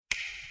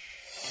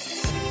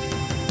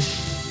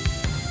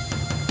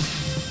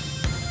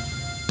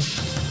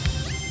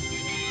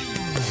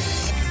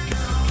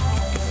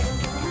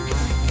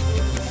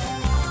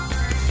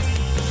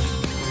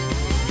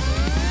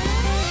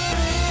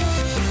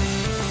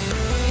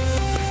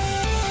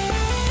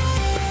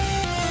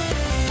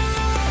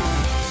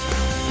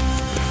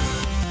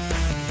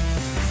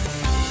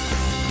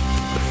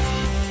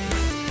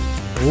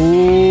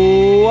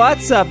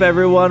What's up,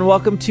 everyone?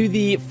 Welcome to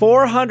the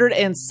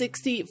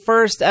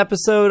 461st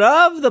episode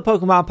of the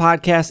Pokemon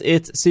Podcast.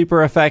 It's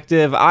super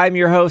effective. I'm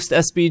your host,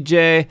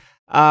 SBJ.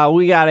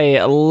 We got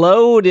a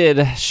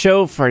loaded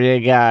show for you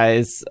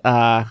guys.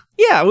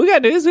 Yeah, we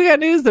got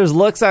news. There's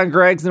looks on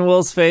Greg's and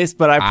Will's face,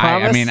 but I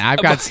promise. I mean,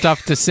 I've got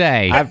stuff to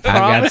say.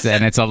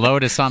 And it's a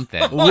load of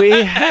something.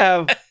 We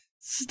have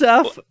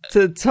stuff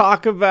to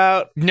talk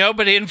about.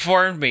 Nobody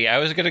informed me. I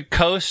was going to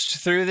coast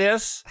through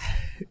this.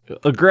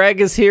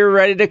 Greg is here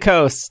ready to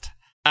coast.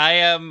 I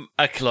am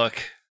look,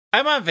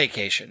 I'm on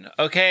vacation,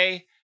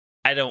 okay?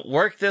 I don't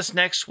work this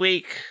next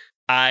week.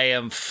 I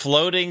am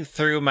floating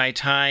through my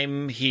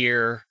time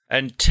here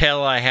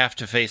until I have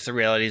to face the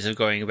realities of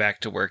going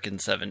back to work in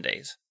 7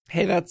 days.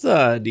 Hey, that's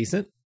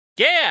decent.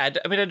 Yeah,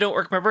 I mean, I don't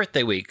work my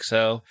birthday week,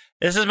 so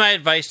this is my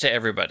advice to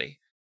everybody.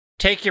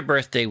 Take your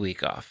birthday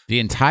week off. The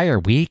entire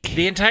week?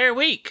 The entire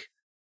week.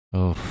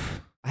 Oof.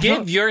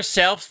 Give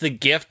yourself the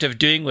gift of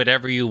doing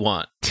whatever you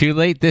want. Too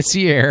late this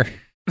year.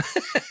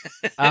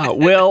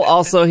 Will,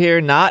 also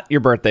here, not your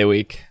birthday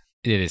week.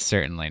 It is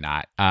certainly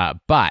not.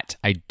 But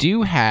I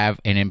do have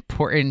an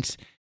important...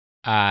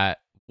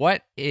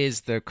 what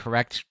is the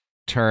correct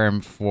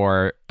term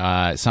for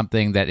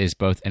something that is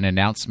both an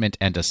announcement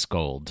and a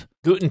scold?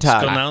 Guten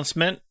Tag.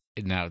 Announcement?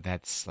 No,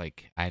 that's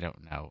like, I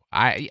don't know.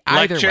 Either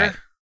Lecture? way,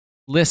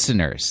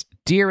 listeners,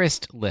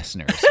 dearest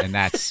listeners, and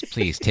that's,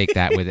 please take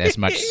that with as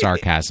much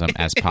sarcasm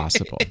as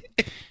possible.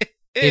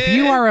 If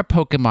you are a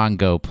Pokemon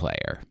Go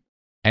player,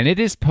 and it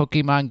is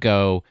Pokemon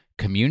Go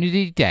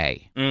Community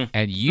Day,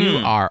 and you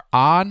are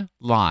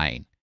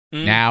online,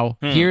 now,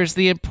 here's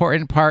the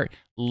important part.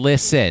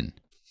 Listen,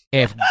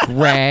 if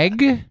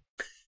Greg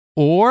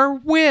or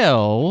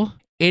Will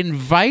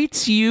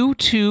invites you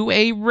to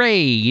a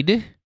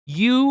raid,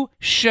 you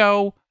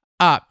show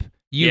up.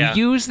 You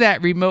use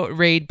that remote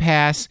raid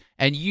pass,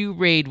 and you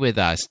raid with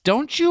us.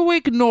 Don't you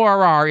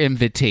ignore our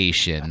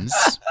invitations.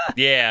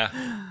 Yeah.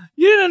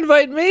 You didn't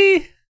invite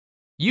me.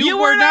 You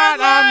were not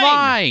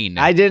online.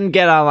 I didn't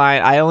get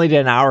online. I only did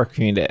an hour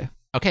community day.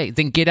 Okay,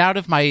 then get out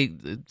of my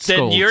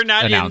Then you're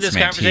not in this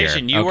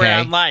conversation. Here, you were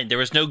online. There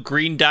was no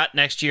green dot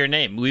next to your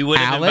name. We would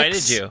have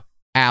invited you.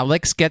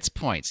 Alex gets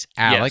points.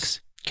 Alex.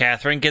 Yes.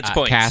 Catherine gets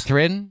points.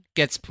 Catherine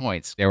gets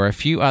points. There were a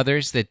few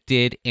others that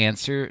did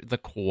answer the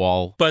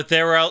call. But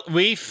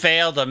we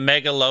failed a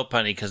Mega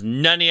Lopunny because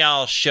none of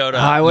y'all showed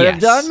up. I would have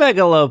done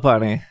Mega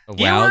Lopunny.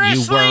 Well,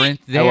 you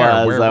weren't there.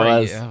 I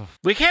was.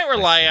 We can't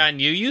rely on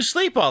you. You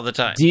sleep all the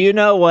time. Do you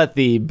know what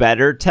the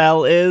better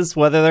tell is,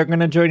 whether they're going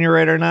to join your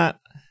raid or not?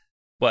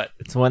 What?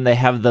 It's when they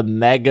have the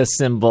Mega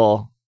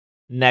symbol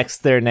next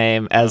to their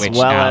name as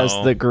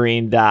as the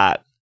green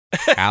dot.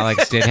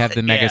 Alex did have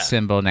the Mega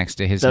symbol next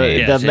to his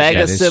name. The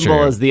Mega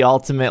symbol is the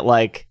ultimate,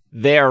 like,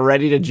 they are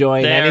ready to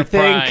join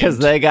anything because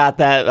they got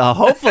that,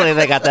 hopefully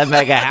they got that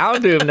Mega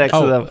Houndoom next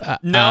to them.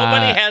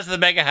 Nobody has the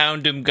Mega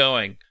Houndoom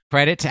going.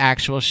 Credit to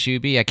Actual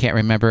Shuby. I can't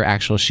remember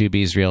Actual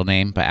Shuby's real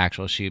name, but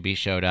Actual Shuby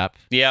showed up.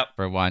 Yep.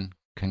 For one.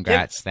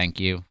 Congrats. Yep. Thank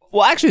you.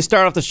 We'll actually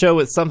start off the show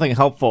with something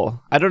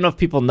helpful. I don't know if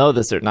people know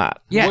this or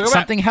not. Yeah,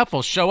 something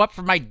helpful. Show up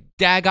for my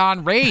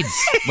daggone raids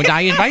when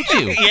I invite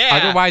you. Yeah.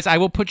 Otherwise, I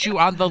will put you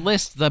on the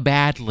list, the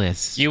bad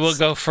list. You will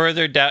go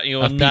further down. You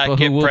will of not people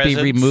get who will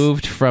presents. be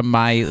removed from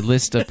my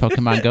list of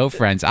Pokemon Go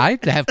friends. I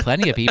have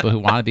plenty of people who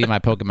want to be my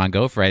Pokemon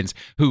Go friends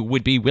who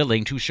would be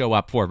willing to show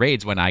up for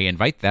raids when I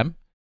invite them.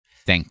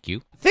 Thank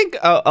you. I think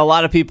a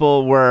lot of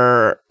people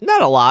were,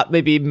 not a lot,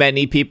 maybe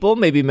many people,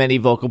 maybe many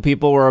vocal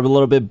people were a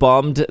little bit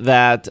bummed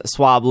that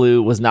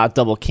Swablu was not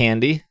Double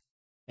Candy.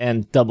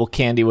 And Double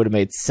Candy would have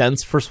made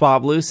sense for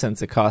Swablu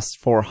since it costs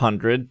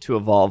 400 to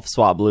evolve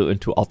Swablu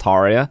into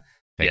Altaria.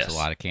 Takes a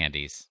lot of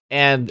candies.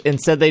 And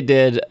instead they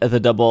did the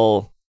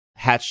double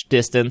hatch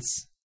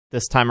distance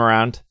this time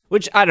around,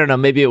 which I don't know,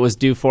 maybe it was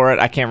due for it.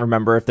 I can't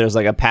remember if there's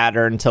like a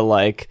pattern to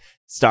like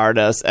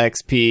Stardust,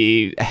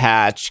 XP,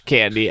 Hatch,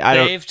 Candy.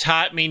 They've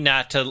taught me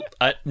not to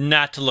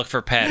look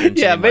for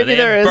patterns. Yeah, anymore. maybe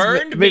there is.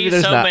 Burned maybe me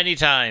there's so not. many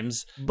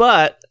times.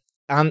 But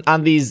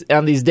on these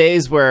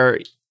days where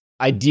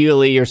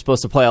ideally you're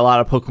supposed to play a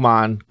lot of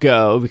Pokemon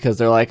Go because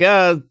they're like,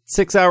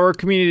 6-hour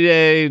community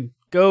day,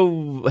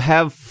 go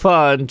have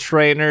fun,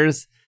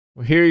 trainers.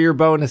 Here are your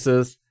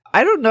bonuses.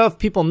 I don't know if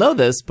people know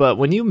this, but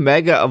when you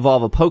Mega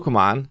Evolve a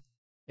Pokemon,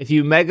 if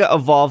you Mega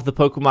Evolve the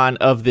Pokemon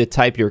of the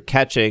type you're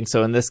catching,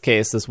 so in this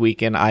case, this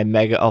weekend, I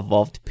Mega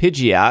Evolved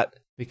Pidgeot,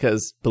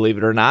 because, believe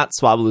it or not,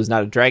 Swablu is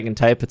not a Dragon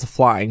type, it's a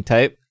Flying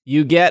type.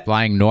 You get...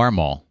 Flying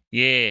normal.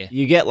 Yeah.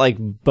 You get, like,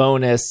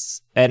 bonus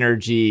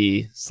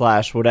energy /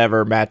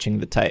 whatever matching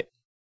the type.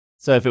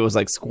 So if it was,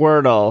 like,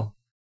 Squirtle,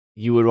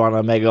 you would want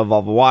to Mega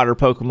Evolve a Water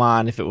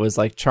Pokemon. If it was,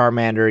 like,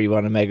 Charmander, you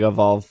want to Mega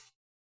Evolve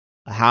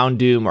a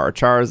Houndoom or a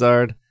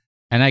Charizard.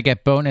 And I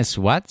get bonus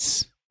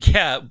whats?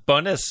 Yeah,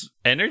 bonus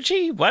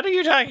energy? What are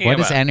you talking about?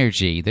 What is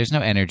energy? There's no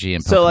energy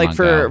in Pokemon so, like,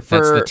 Go. That's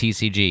the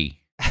TCG.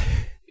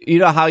 You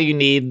know how you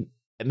need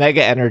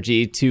Mega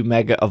Energy to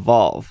Mega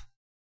Evolve?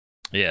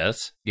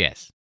 Yes.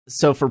 Yes.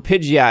 So for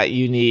Pidgeot,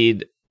 you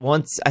need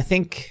I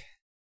think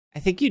I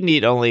think you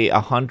need only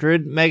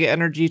 100 mega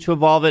energy to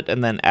evolve it,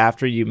 and then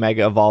after you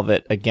mega evolve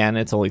it again,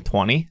 it's only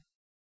 20.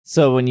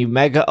 So when you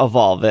mega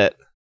evolve it,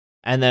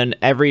 and then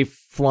every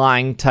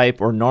flying type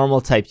or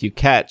normal type you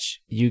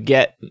catch, you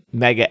get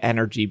mega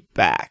energy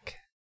back.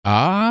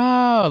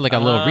 Oh, like a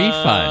little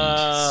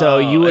refund. So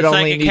you would it's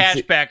only like a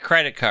need cashback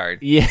credit card.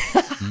 Yeah.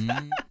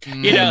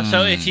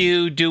 So if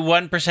you do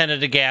 1%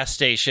 at a gas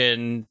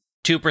station,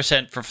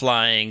 2% for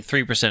flying,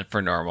 3%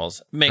 for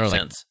normals, makes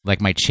sense.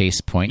 Like my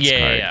Chase points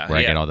card, where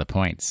I get all the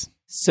points.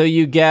 So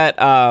you get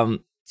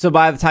so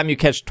by the time you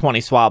catch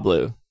 20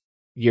 Swablu,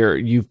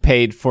 you've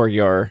paid for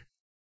your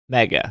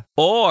mega.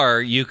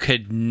 Or you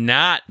could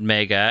not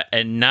mega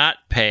and not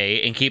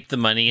pay and keep the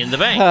money in the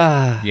bank.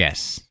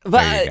 Yes.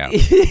 But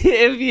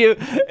there you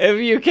go. if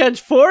you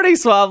catch 40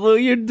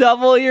 Swablu, you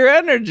double your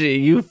energy.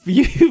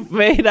 You've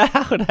made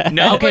out.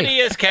 Nobody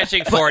is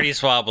catching 40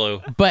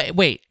 Swablu. But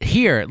wait,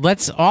 here,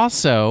 let's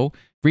also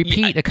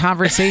repeat a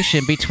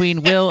conversation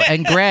between Will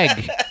and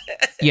Greg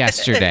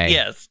yesterday.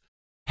 Yes.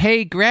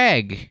 Hey,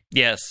 Greg.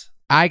 Yes.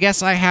 I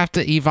guess I have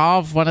to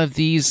evolve one of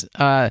these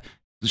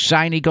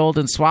shiny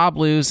golden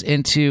Swablus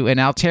into an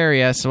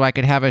Altaria so I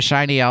could have a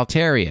shiny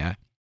Altaria.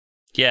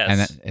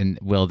 Yes. And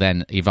Will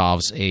then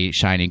evolves a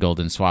shiny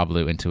golden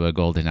Swablu into a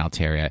golden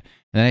Altaria. And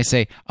then I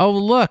say, oh,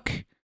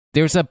 look,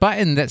 there's a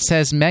button that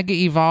says Mega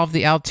Evolve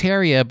the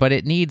Altaria, but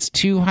it needs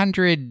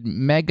 200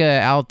 Mega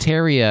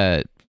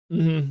Altaria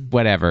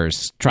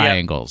whatevers,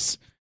 triangles.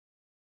 Yep.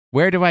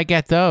 Where do I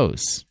get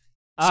those?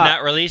 It's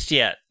not released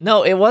yet.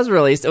 No, it was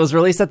released. It was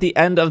released at the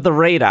end of the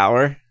raid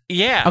hour.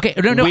 Yeah. Okay,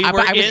 no, I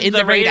was in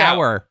the raid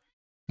hour.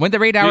 When the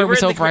raid hour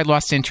was over, I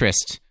lost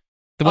interest.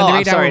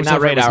 Not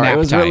raid hour. It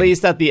was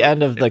released at the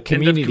end of the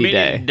community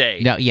day.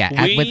 No, yeah,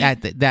 I was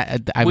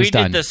done. We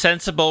did the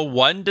sensible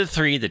 1 to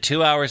 3, the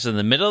 2 hours in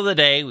the middle of the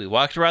day. We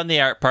walked around the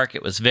art park.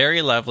 It was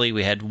very lovely.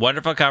 We had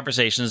wonderful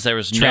conversations. There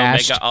was no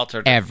mega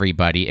alternative.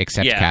 Everybody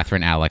except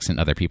Catherine, Alex, and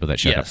other people that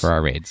showed up for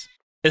our raids.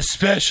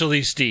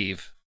 Especially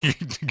Steve.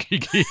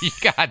 you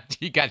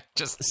got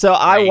just. So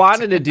I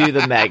wanted to do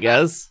the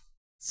megas.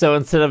 So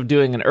instead of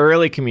doing an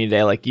early community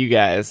day like you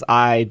guys,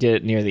 I did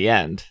it near the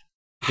end.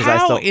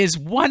 How is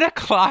 1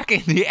 o'clock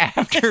in the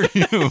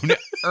afternoon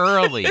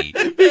early?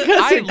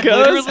 Because it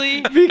goes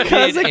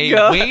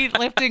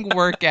weightlifting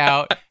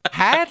workout,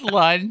 had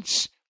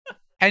lunch,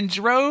 and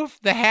drove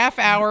the half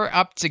hour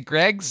up to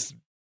Greg's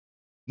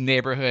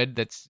neighborhood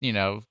that's,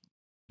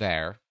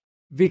 there.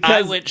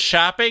 Because I went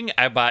shopping,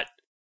 I bought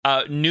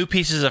new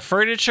pieces of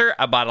furniture,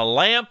 I bought a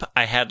lamp,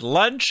 I had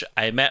lunch,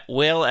 I met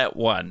Will at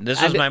 1.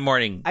 This was my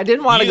morning. I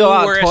didn't want to go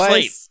out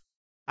twice. Asleep.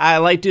 I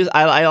like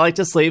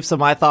to sleep, so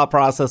my thought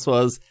process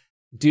was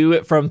do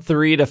it from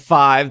 3 to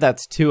 5,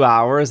 that's 2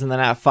 hours, and then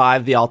at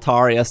 5 the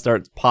Altaria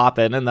starts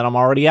popping, and then I'm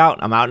already out.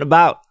 I'm out and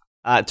about.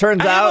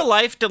 Turns out I have a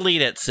life to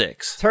lead at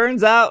 6.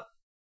 Turns out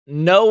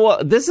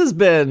this has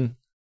been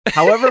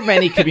however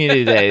many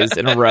community days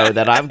in a row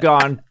that I've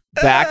gone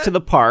back to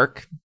the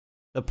park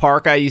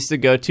I used to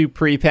go to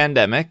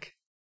pre-pandemic,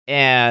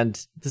 and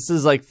this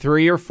is like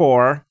 3 or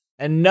 4,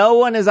 and no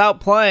one is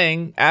out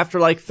playing after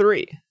like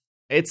 3.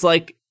 It's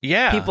like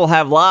people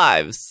have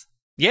lives.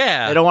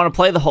 Yeah. They don't want to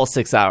play the whole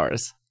 6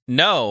 hours.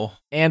 No.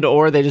 And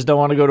or they just don't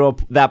want to go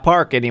to that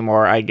park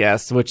anymore, I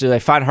guess, which I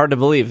find hard to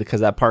believe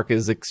because that park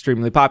is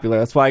extremely popular.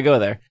 That's why I go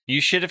there. You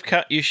should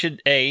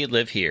A,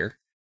 live here.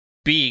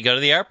 B, go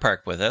to the art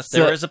park with us.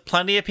 There was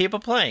plenty of people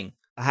playing.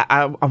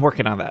 I'm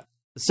working on that.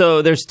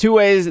 So there was 2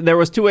 ways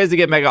to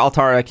get Mega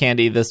Altaria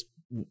candy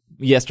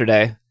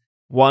yesterday.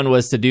 One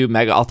was to do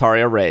Mega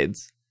Altaria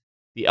raids.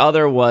 The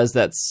other was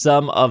that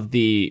some of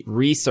the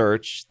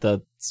research,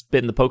 the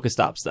spin the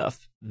Pokestop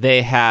stuff,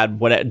 they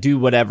had do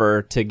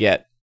whatever to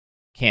get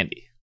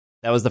candy.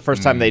 That was the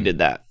first time they did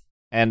that.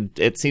 And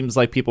it seems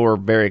like people were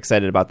very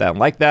excited about that and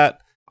like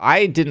that.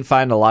 I didn't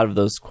find a lot of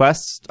those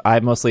quests.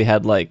 I mostly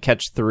had like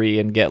catch 3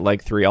 and get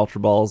like 3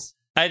 Ultra Balls.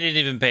 I didn't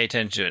even pay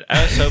attention to it.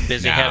 I was so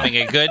busy having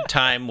a good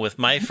time with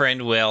my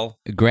friend Will.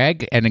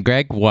 Greg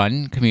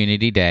won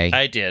community day.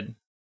 I did.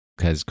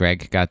 Because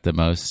Greg got the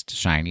most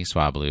shiny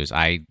Swablus.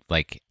 I,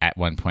 at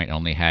one point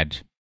only had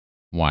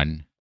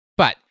 1.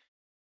 But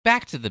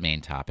back to the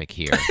main topic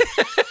here.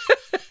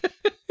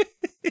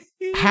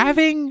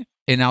 Having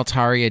an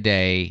Altaria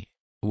day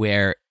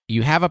where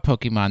you have a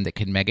Pokemon that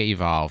can Mega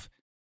Evolve,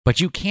 but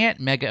you can't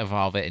Mega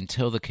Evolve it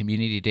until the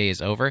community day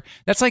is over,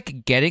 that's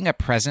like getting a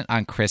present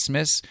on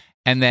Christmas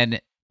and then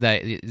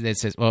it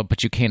says, well,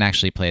 but you can't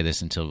actually play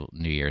this until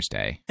New Year's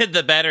Day.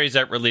 The batteries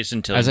aren't released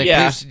until... I was like,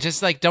 please,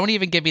 just don't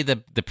even give me the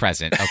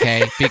present,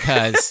 okay?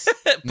 Because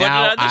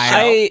now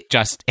I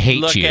just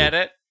hate Look you. Look at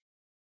it.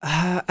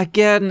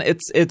 Again,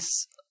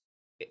 it's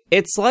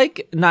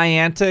like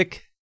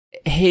Niantic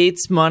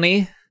hates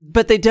money,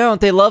 but they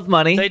don't. They love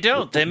money. They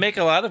don't. They make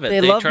a lot of it.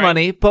 They love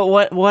money, but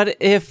what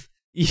if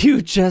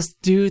you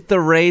just do the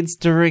raids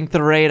during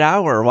the raid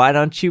hour? Why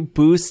don't you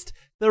boost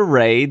the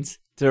raids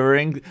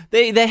during.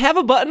 They have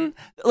a button.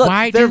 Look,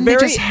 why they're didn't they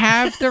just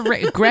have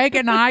the Greg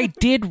and I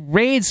did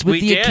raids with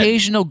the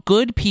occasional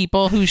good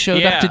people who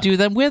showed up to do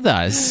them with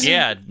us.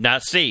 Yeah,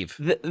 not Steve.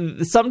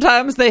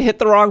 Sometimes they hit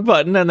the wrong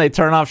button and they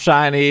turn off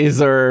shinies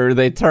or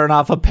they turn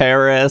off a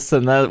Paris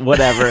and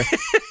whatever.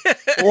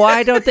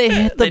 Why don't they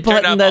hit the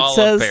button that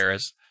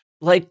says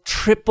like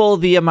triple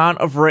the amount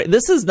of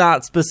This is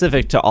not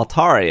specific to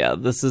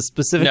Altaria. This is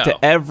specific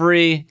to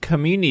every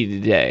community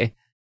day.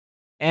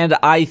 And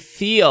I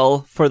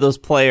feel for those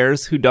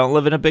players who don't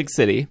live in a big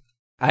city.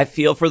 I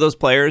feel for those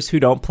players who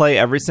don't play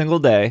every single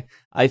day.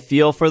 I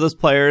feel for those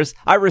players.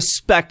 I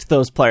respect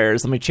those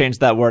players. Let me change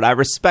that word. I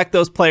respect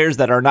those players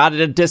that are not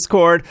in a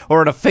Discord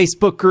or in a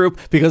Facebook group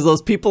because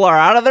those people are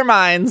out of their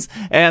minds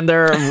and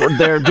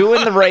they're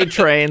doing the raid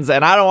trains.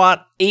 And I don't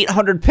want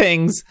 800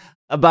 pings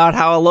about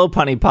how a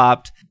Lopunny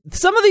popped.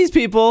 Some of these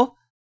people,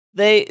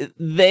 they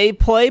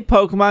play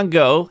Pokemon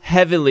Go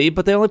heavily,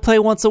 but they only play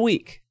once a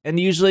week. And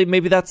usually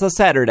maybe that's a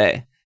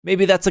Saturday.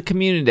 Maybe that's a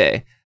community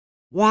day.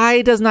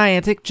 Why does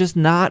Niantic just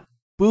not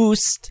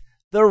boost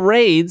the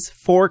raids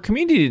for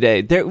community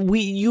day?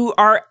 You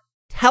are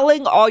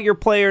telling all your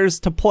players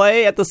to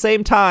play at the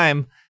same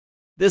time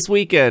this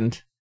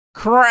weekend.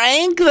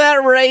 Crank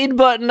that raid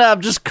button up.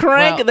 Just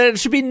crank it. There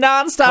should be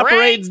nonstop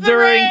raids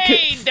during...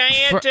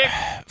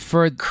 Niantic!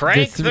 For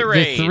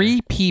the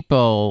three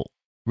people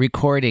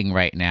recording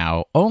right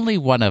now, only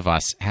one of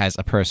us has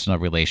a personal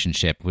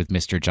relationship with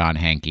Mr. John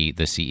Hankey,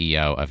 the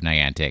CEO of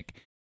Niantic,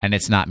 and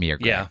it's not me or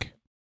Greg. Yeah.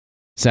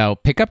 So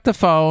pick up the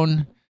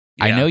phone.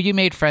 Yeah. I know you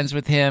made friends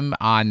with him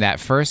on that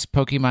first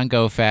Pokemon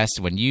Go Fest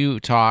when you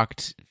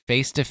talked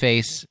face to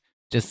face.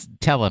 Just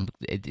tell him,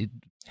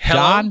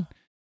 John,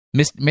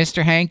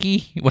 Mr.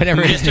 Hankey,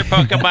 whatever. Mr.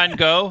 Pokemon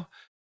Go,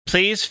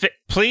 please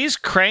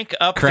crank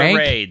up the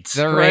raids.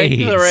 Crank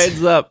the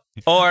raids up.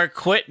 Or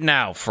quit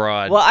now,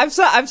 fraud. Well, I've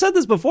said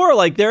this before.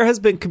 Like, there has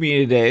been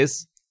community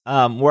days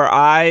where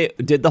I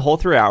did the whole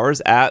 3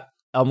 hours at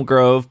Elm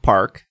Grove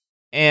Park,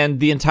 and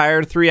the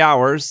entire 3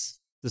 hours,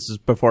 this is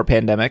before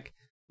pandemic,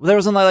 there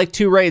was only like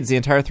 2 raids the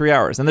entire 3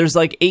 hours, and there's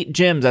like 8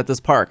 gyms at this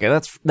park,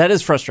 and that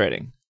is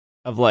frustrating.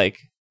 Of like,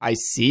 I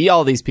see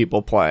all these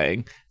people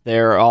playing.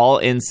 They're all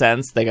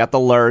incensed. They got the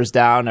lures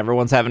down.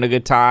 Everyone's having a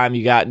good time.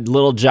 You got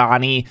little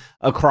Johnny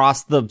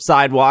across the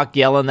sidewalk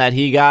yelling that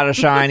he got a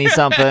shiny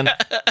something.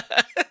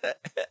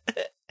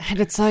 And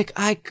it's like,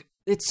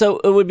 it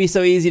would be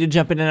so easy to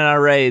jump in and out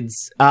of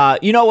raids.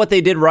 You know what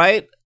they did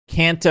right?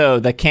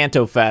 The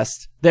Kanto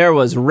Fest. There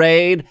was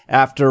raid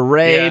after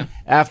raid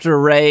after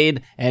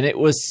raid, and it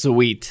was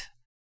sweet.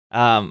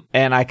 And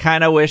I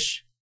kind of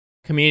wish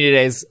community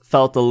days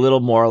felt a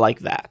little more like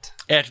that.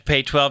 You have to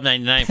pay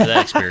 $12.99 for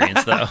that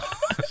experience, though.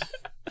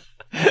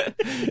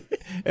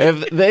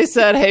 If they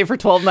said, hey, for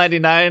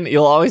 $12.99,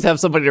 you'll always have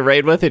somebody to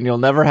raid with, and you'll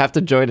never have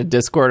to join a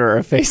Discord or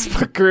a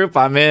Facebook group,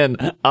 I'm in.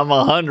 I'm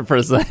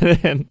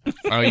 100% in.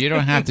 Oh, you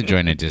don't have to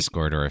join a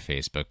Discord or a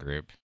Facebook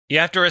group. You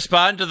have to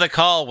respond to the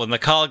call when the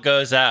call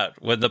goes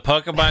out. When the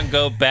Pokemon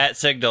Go bat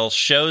signal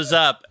shows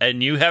up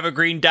and you have a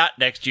green dot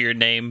next to your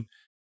name,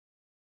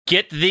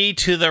 get thee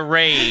to the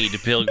raid,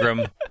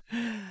 Pilgrim.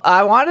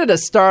 I wanted to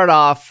start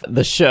off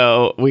the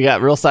show. We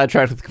got real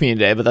sidetracked with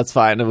Community Day, but that's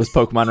fine. It was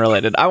Pokemon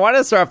related. I wanted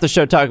to start off the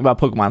show talking about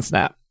Pokemon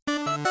Snap.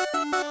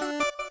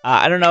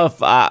 I don't know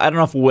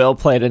if Will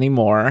played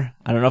anymore.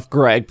 I don't know if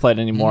Greg played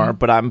anymore,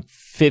 but I'm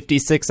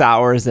 56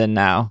 hours in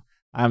now.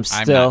 I'm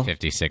not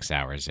 56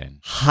 hours in.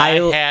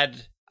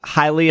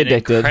 Highly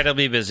addicted.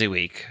 Incredibly busy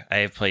week. I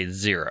have played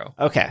 0.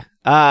 Okay.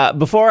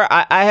 Before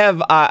I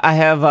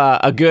have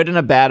a good and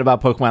a bad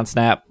about Pokemon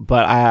Snap,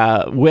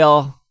 but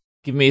Will,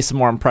 give me some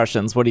more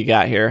impressions. What do you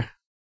got here?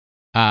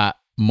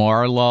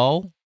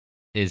 Morlul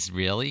is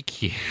really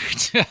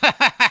cute.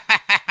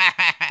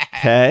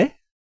 Okay.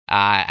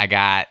 I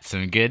got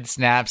some good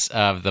snaps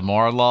of the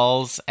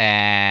Morluls,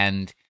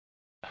 and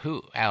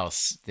who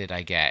else did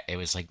I get? It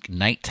was like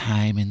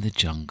nighttime in the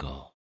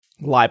jungle.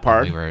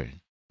 Liepard.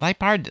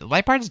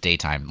 Liepard's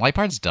daytime.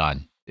 Liepard's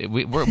done.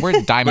 We're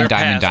diamond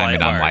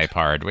on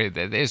Liepard.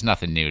 There's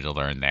nothing new to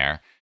learn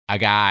there. I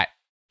got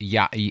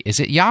is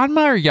it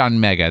Yanma or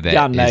Yanmega?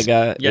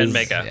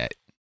 Yanmega.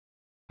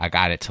 I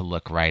got it to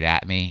look right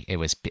at me.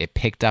 It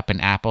picked up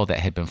an apple that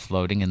had been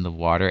floating in the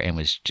water and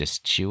was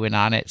just chewing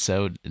on it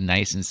so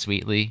nice and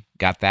sweetly.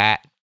 Got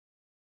that.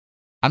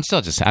 I'm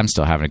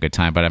still having a good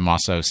time, but I'm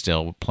also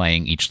still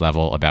playing each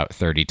level about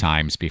 30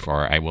 times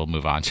before I will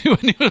move on to a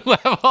new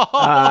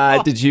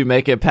level. Did you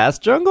make it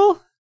past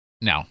jungle?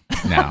 No.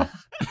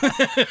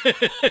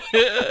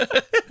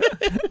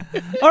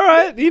 All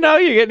right, you're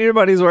getting your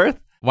money's worth.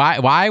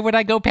 Why would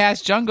I go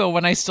past jungle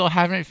when I still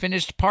haven't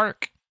finished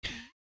Park?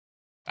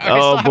 I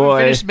still haven't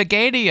finished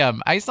Meganium.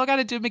 I still got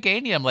to do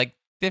Meganium like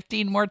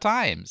 15 more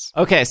times.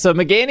 Okay, so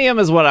Meganium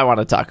is what I want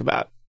to talk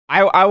about.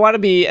 I want to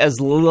be I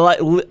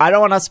don't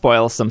want to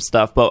spoil some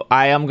stuff, but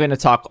I am going to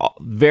talk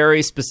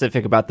very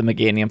specific about the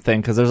Meganium thing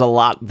because there's a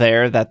lot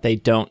there that they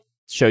don't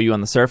show you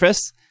on the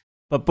surface.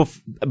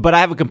 But I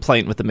have a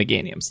complaint with the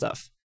Meganium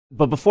stuff.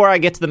 But before I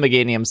get to the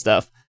Meganium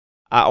stuff,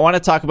 I want to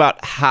talk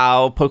about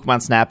how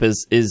Pokemon Snap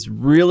is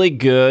really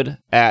good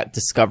at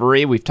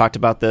discovery. We've talked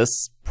about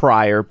this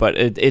prior, but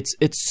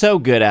it's so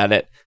good at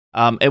it,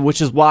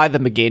 which is why the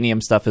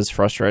Meganium stuff is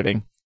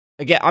frustrating.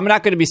 Again, I'm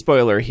not going to be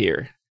spoiler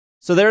here.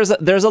 So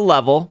there's a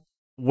level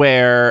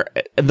where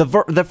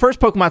the first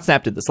Pokemon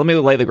Snap did this. Let me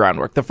lay the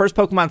groundwork. The first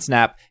Pokemon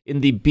Snap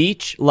in the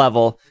beach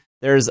level,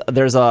 there's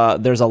a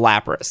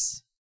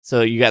Lapras.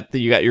 So you got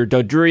your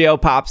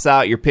Dodrio pops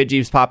out, your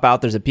Pidgeys pop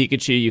out. There's a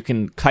Pikachu. You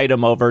can kite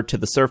him over to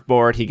the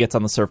surfboard. He gets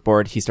on the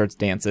surfboard. He starts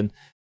dancing.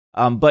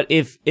 But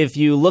if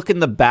you look in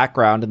the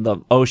background in the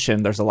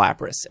ocean, there's a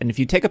Lapras. And if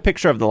you take a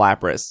picture of the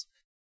Lapras,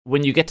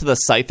 when you get to the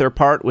Scyther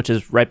part, which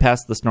is right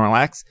past the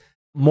Snorlax,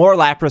 more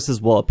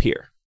Laprases will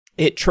appear.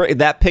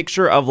 That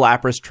picture of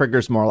Lapras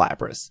triggers more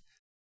Lapras.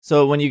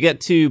 So when you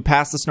get to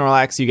past the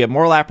Snorlax, you get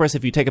more Lapras.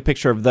 If you take a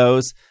picture of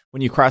those,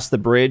 when you cross the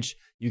bridge,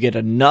 you get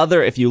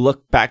another. If you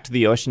look back to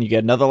the ocean, you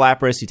get another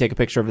Lapras. You take a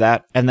picture of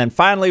that. And then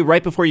finally,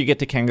 right before you get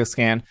to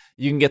Kangaskhan,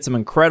 you can get some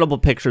incredible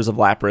pictures of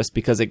Lapras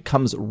because it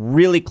comes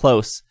really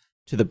close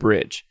to the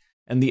bridge.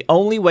 And the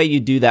only way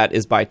you do that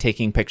is by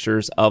taking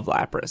pictures of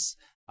Lapras.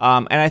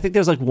 And I think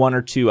there's like one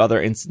or two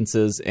other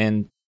instances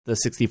in the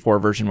 64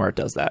 version where it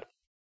does that.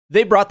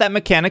 They brought that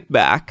mechanic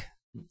back.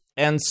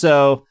 And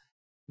so,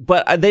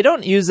 but they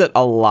don't use it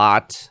a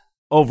lot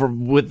over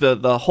with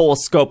the whole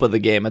scope of the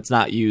game. It's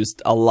not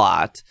used a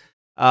lot.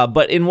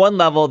 But in one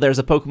level, there's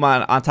a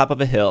Pokemon on top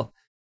of a hill.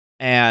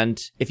 And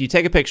if you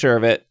take a picture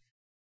of it,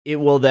 it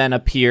will then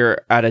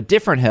appear at a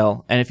different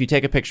hill. And if you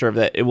take a picture of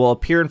it, it will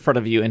appear in front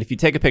of you. And if you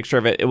take a picture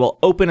of it, it will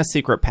open a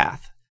secret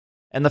path.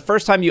 And the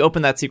first time you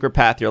open that secret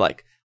path, you're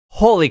like,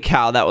 holy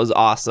cow, that was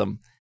awesome.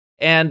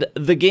 And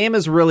the game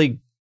is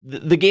really...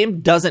 The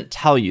game doesn't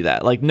tell you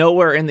that. Like,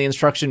 nowhere in the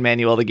instruction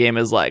manual, the game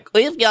is like,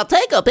 if you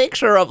take a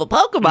picture of a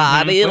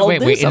Pokemon, it'll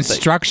do something.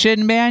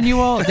 Instruction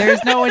manual?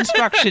 There's no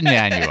instruction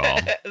manual.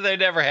 There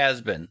never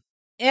has been.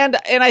 And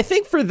I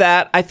think for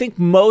that, I think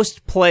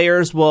most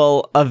players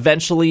will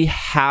eventually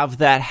have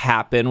that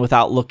happen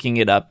without looking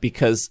it up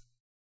because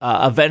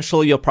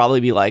eventually you'll probably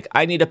be like,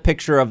 I need a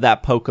picture of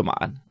that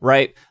Pokemon,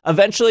 right?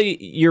 Eventually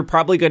you're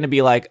probably going to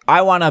be like,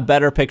 I want a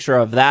better picture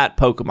of that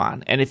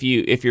Pokemon. And if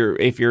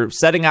you're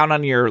setting out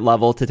on your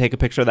level to take a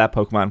picture of that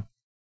Pokemon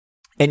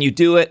and you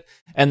do it,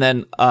 and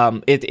then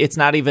it's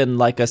not even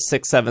like a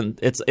 6-7,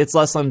 it's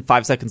less than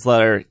 5 seconds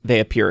later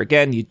they appear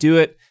again, you do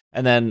it,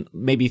 and then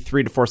maybe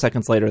 3 to 4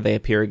 seconds later they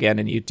appear again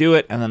and you do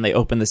it, and then they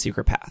open the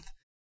secret path.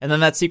 And then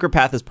that secret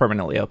path is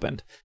permanently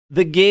opened.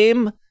 The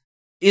game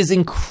is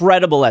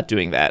incredible at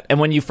doing that. And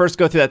when you first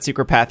go through that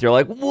secret path, you're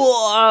like,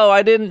 whoa,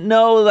 I didn't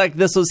know like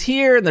this was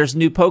here. And there's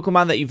new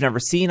Pokemon that you've never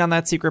seen on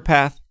that secret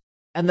path.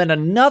 And then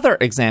another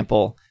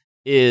example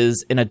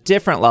is in a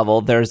different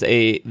level. There's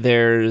a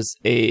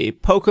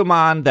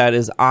Pokemon that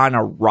is on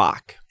a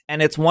rock.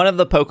 And it's one of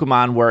the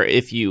Pokemon where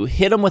if you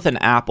hit him with an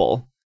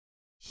apple,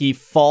 he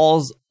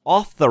falls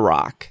off the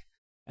rock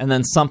and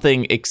then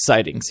something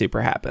exciting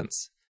super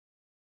happens.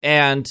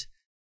 And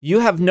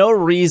you have no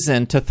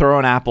reason to throw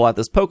an apple at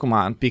this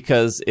Pokemon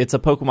because it's a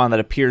Pokemon that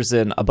appears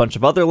in a bunch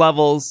of other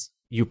levels.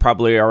 You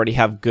probably already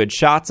have good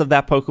shots of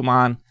that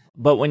Pokemon.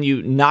 But when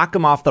you knock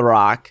him off the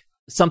rock,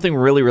 something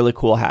really, really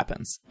cool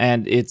happens.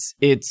 And it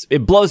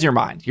blows your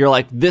mind. You're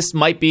like, this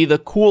might be the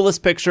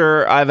coolest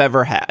picture I've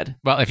ever had.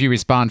 Well, if you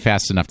respond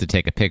fast enough to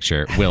take a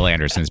picture, Will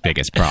Anderson's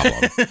biggest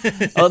problem.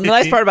 Well, the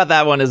nice part about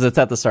that one is it's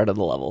at the start of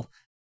the level.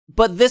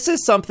 But this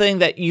is something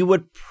that you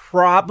would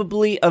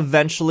probably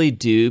eventually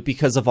do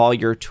because of all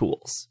your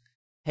tools.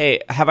 Hey,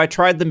 have I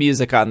tried the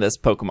music on this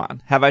Pokemon?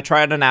 Have I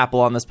tried an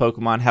apple on this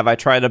Pokemon? Have I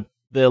tried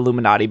the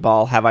Illuminati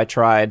ball? Have I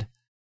tried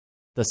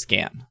the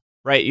scan?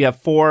 Right? You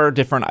have 4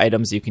 different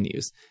items you can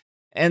use.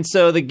 And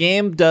so the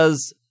game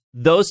does,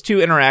 those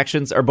 2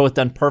 interactions are both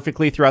done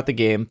perfectly throughout the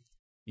game.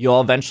 You'll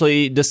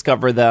eventually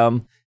discover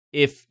them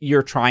if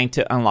you're trying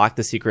to unlock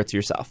the secrets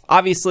yourself.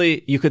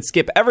 Obviously, you could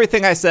skip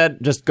everything I said,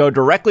 just go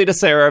directly to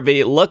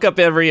Cerebi, look up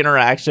every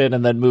interaction,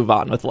 and then move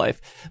on with life.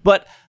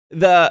 But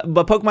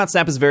Pokemon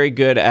Snap is very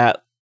good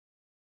at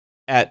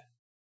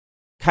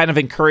kind of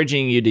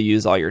encouraging you to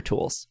use all your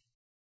tools.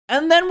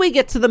 And then we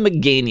get to the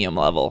Meganium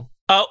level.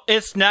 Oh,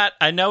 it's not.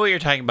 I know what you're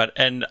talking about,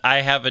 and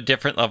I have a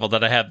different level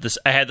that I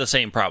had the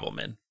same problem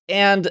in.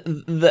 And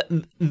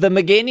the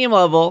Meganium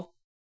level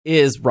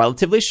is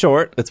relatively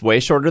short. It's way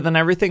shorter than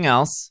everything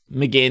else.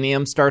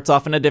 Meganium starts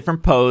off in a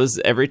different pose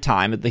every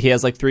time. He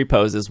has like 3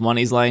 poses. 1,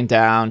 he's laying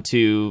down.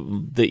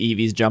 2, the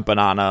Eevee's jumping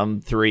on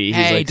him. 3,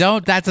 he's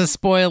don't. That's a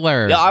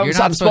spoiler. No, I'm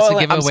supposed to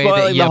give away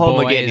spoiling that the whole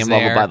Meganium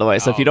level, by the way.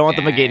 So if you don't want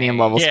the Meganium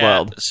level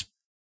spoiled,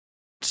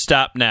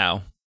 stop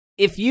now.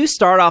 If you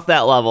start off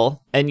that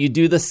level and you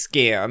do the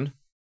scan,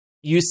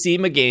 you see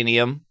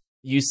Meganium.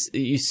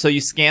 So you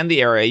scan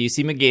the area, you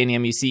see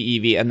Meganium, you see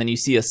Eevee, and then you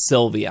see a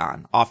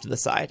Sylveon off to the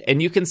side.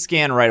 And you can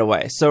scan right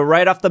away. So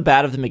right off the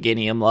bat of the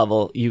Meganium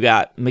level, you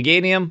got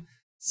Meganium,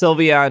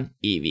 Sylveon,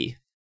 Eevee.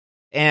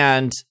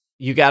 And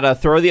you got to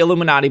throw the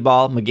Illuminati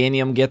ball.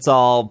 Meganium gets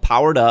all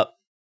powered up.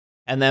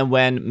 And then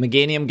when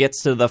Meganium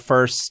gets to the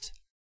first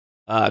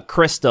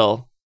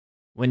crystal,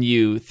 when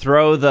you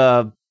throw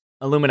the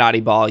Illuminati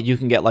ball, you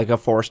can get like a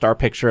 4-star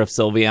picture of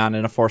Sylveon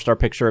and a 4-star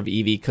picture of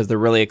Eevee because they're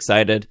really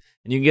excited,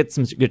 and you can get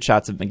some good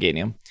shots of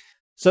Meganium.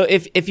 So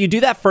if you do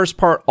that first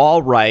part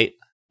all right,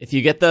 if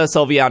you get the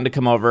Sylveon to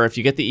come over, if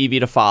you get the Eevee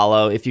to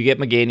follow, if you get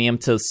Meganium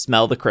to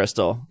smell the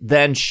crystal,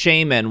 then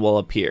Shaman will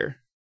appear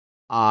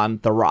on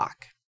the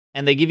rock.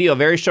 And they give you a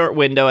very short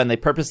window, and they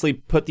purposely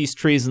put these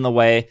trees in the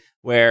way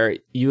where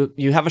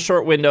you have a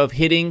short window of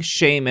hitting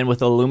Shaman with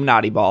the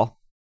Illuminati ball.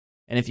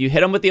 And if you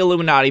hit him with the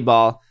Illuminati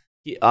ball,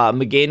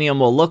 Meganium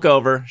will look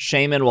over,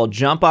 Shaman will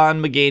jump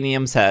on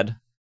Meganium's head,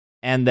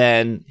 and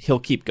then he'll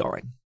keep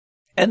going.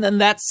 And then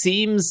that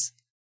seems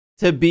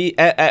to be,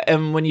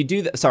 and when you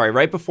do that,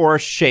 right before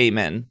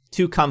Shaman,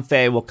 2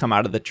 Comfey will come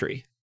out of the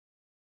tree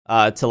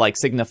to like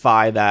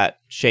signify that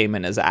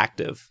Shaman is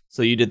active.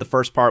 So you did the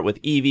first part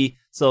with Eevee,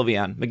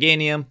 Sylveon,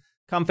 Meganium.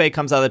 Comfey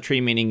comes out of the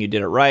tree, meaning you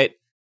did it right.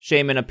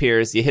 Shaman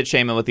appears, you hit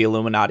Shaman with the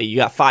Illuminati, you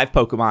got 5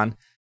 Pokemon.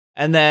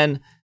 And then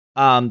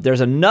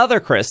there's another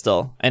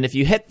crystal, and if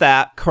you hit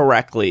that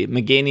correctly,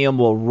 Meganium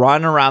will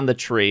run around the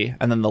tree,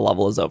 and then the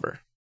level is over.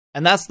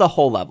 And that's the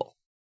whole level.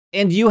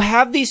 And you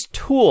have these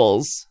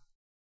tools.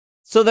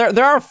 So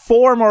there are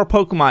 4 more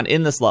Pokemon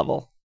in this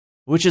level,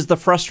 which is the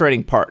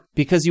frustrating part,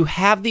 because you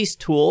have these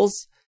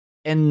tools,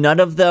 and none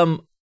of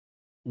them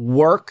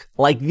work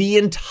like the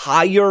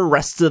entire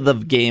rest of the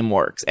game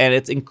works, and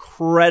it's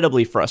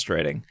incredibly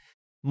frustrating.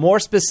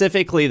 More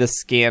specifically, the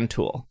scan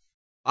tool.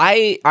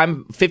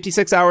 I'm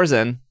 56 hours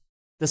in.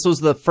 This was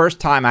the first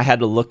time I had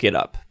to look it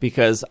up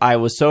because I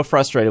was so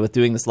frustrated with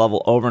doing this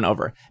level over and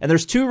over. And there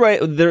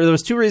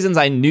was 2 reasons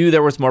I knew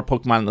there was more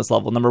Pokemon in this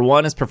level. Number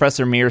 1 is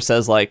Professor Mir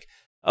says like,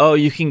 oh,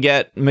 you can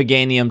get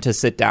Meganium to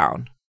sit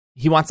down.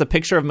 He wants a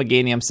picture of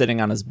Meganium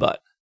sitting on his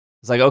butt.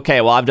 It's like, okay,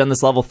 well, I've done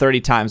this level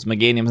 30 times.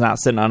 Meganium's not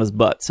sitting on his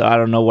butt, so I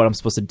don't know what I'm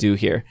supposed to do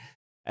here.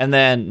 And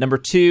then number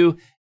 2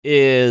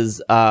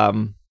 is,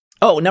 the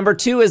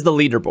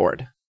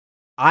leaderboard.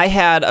 I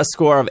had a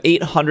score of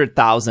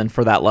 800,000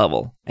 for that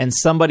level, and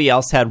somebody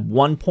else had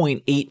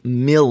 1.8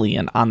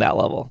 million on that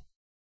level.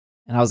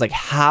 And I was like,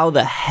 how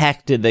the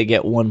heck did they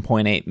get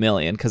 1.8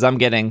 million? Because I'm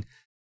getting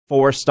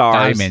 4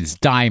 stars. Diamonds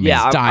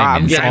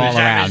all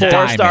around.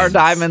 4-star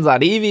diamonds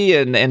on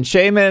Eevee and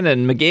Shaman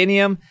and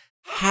Meganium.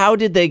 How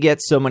did they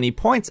get so many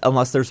points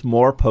unless there's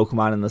more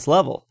Pokemon in this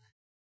level?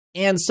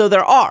 And so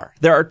there are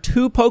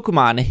 2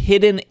 Pokemon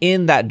hidden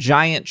in that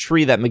giant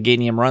tree that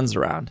Meganium runs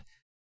around.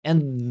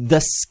 And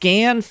the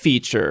scan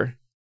feature,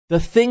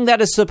 the thing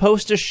that is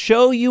supposed to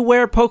show you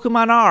where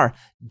Pokemon are,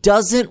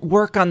 doesn't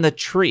work on the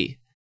tree.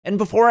 And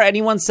before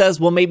anyone says,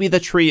 well, maybe the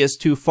tree is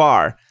too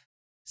far,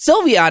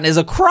 Sylveon is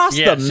across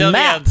the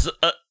map.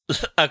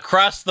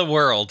 Across the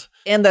world.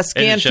 And the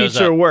scan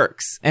feature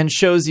works and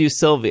shows you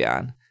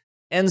Sylveon.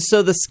 And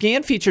so the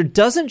scan feature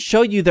doesn't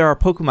show you there are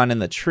Pokemon in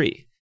the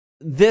tree.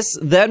 This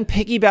then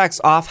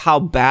piggybacks off how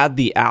bad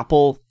the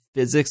apple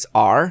physics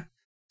are.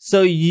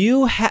 So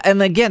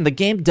and again, the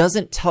game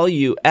doesn't tell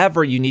you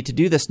ever you need to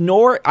do this,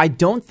 nor I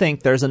don't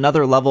think there's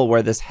another level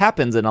where this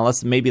happens, and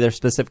unless maybe they're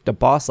specific to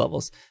boss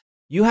levels.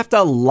 You have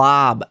to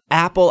lob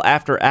apple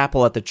after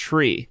apple at the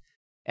tree,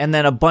 and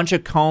then a bunch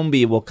of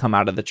Combee will come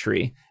out of the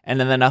tree, and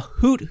then a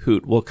Hoot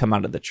Hoot will come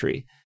out of the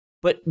tree.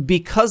 But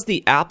because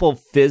the apple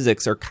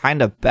physics are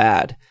kind of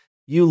bad,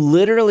 you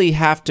literally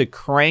have to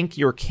crank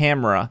your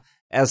camera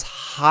as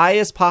high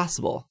as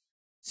possible.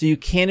 So you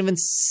can't even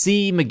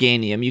see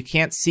Meganium. You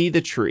can't see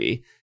the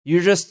tree.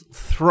 You're just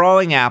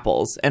throwing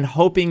apples and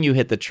hoping you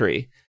hit the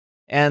tree.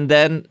 And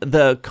then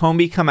the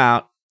Combee come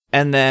out,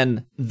 and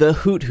then the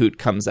Hoot Hoot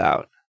comes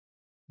out.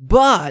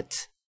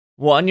 But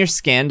 1, your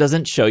scan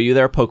doesn't show you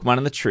there are Pokemon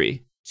in the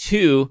tree.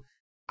 2,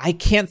 I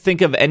can't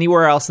think of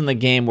anywhere else in the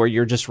game where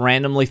you're just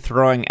randomly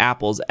throwing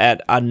apples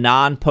at a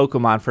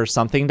non-Pokemon for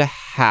something to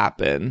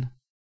happen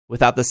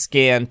without the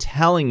scan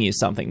telling you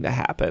something to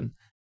happen.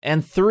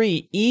 And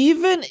 3,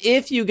 even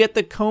if you get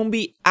the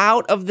Combee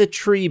out of the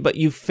tree, but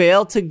you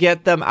fail to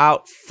get them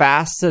out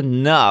fast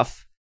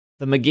enough,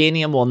 the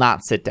Meganium will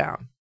not sit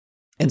down.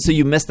 And so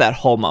you miss that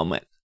whole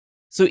moment.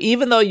 So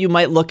even though you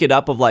might look it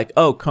up of like,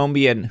 oh,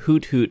 Combee and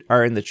Hoot Hoot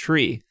are in the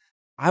tree,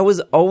 I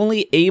was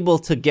only able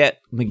to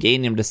get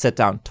Meganium to sit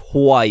down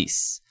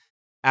twice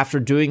after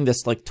doing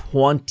this like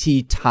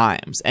 20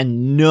 times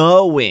and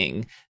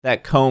knowing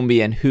that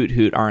Combee and Hoot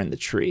Hoot are in the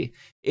tree.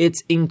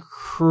 It's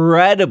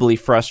incredibly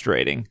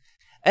frustrating.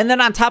 And then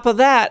on top of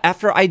that,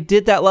 after I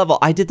did that level,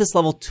 I did this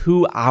level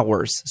 2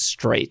 hours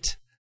straight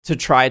to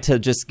try to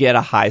just get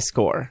a high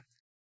score.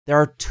 There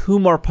are 2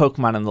 more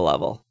Pokemon in the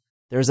level.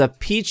 There's a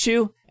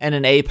Pichu and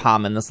an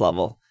Apom in this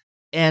level.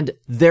 And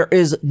there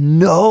is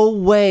no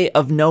way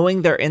of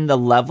knowing they're in the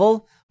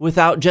level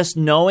without just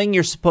knowing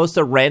you're supposed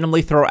to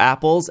randomly throw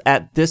apples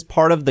at this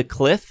part of the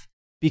cliff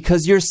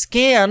because your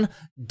scan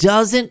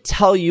doesn't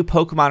tell you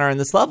Pokemon are in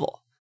this level.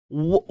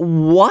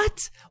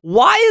 What?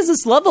 Why is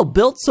this level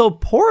built so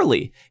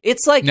poorly?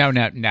 It's like no.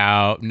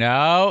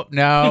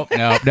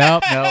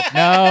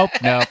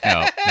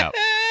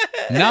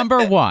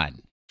 Number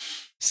 1,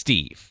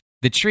 Steve.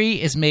 The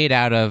tree is made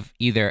out of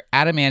either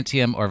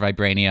adamantium or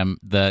vibranium.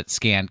 The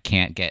scan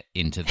can't get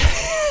into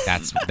the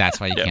That's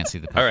why you can't see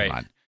the Pokemon. All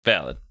right.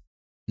 Valid.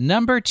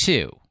 Number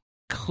 2,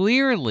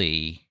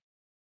 clearly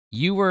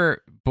you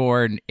were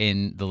born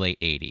in the late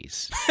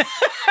 80s.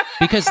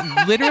 Because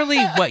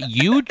literally what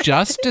you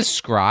just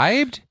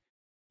described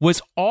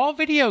was all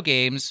video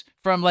games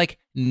from like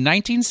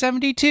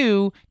 1972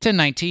 to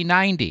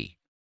 1990.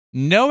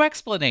 No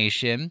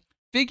explanation.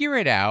 Figure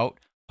it out.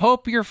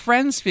 Hope your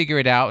friends figure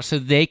it out so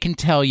they can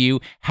tell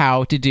you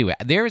how to do it.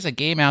 There is a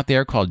game out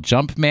there called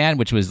Jumpman,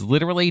 which was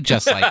literally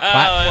just like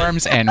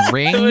platforms and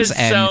rings. It was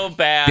and so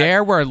bad.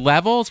 There were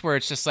levels where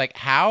it's just like,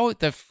 how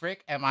the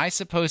frick am I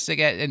supposed to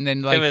get? And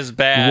then like, it was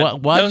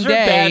bad. Those were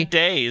bad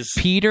days.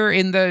 Peter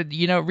in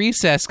the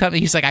recess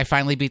company, he's like, I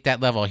finally beat that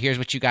level. Here's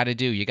what you got to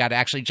do. You got to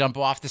actually jump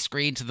off the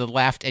screen to the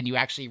left, and you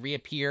actually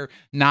reappear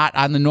not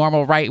on the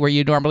normal right where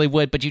you normally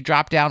would, but you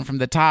drop down from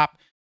the top.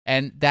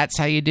 And that's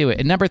how you do it.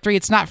 And number 3,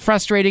 it's not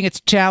frustrating,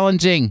 it's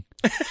challenging.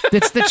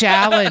 It's the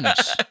challenge.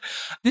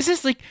 This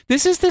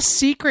is the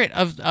secret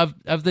of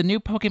the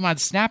new Pokemon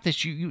Snap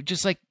that you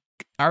just like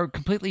are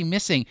completely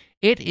missing.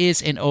 It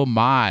is an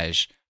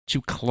homage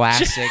to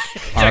classic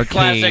arcade,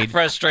 classic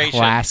frustration,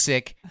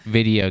 classic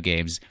video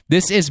games.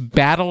 This is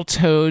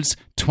Battletoads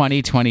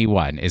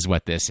 2021 is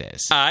what this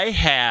is. I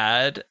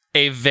had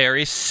a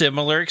very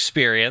similar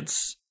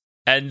experience,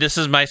 and this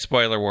is my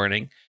spoiler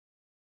warning.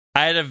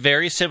 I had a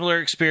very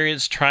similar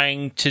experience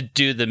trying to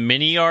do the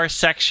Mini-R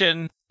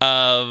section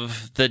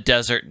of the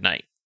Desert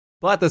Knight.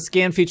 But the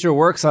scan feature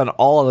works on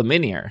all of the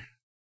Mini-R.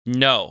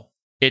 No,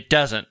 it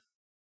doesn't.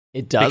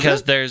 It doesn't?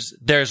 Because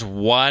there's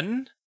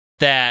one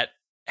that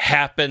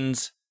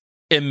happens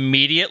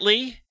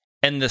immediately,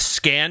 and the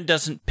scan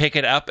doesn't pick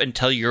it up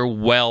until you're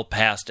well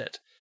past it.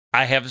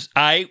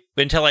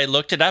 Until I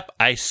looked it up,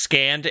 I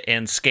scanned,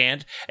 and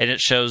it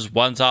shows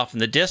one's off in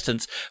the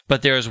distance,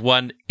 but there's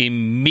one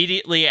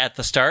immediately at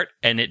the start,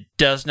 and it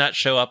does not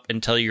show up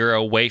until you're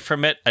away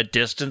from it, a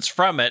distance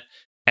from it,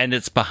 and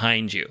it's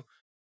behind you.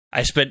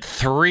 I spent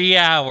 3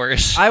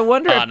 hours. I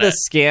wonder if the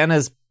scan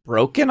is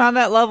broken on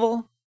that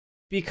level.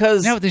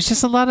 Because no, there's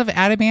just a lot of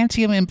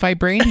adamantium and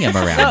vibranium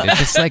around. It's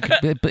just like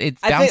it bounces.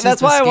 I think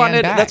that's why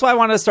back. That's why I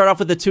wanted to start off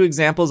with the 2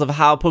 examples of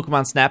how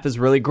Pokemon Snap is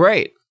really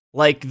great.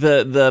 Like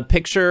the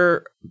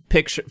picture,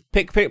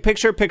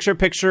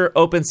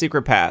 open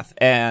secret path,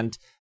 and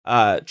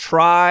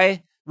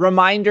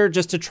reminder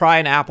just to try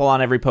an apple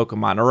on every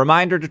Pokemon, a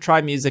reminder to try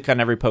music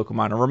on every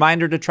Pokemon, a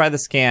reminder to try the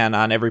scan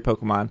on every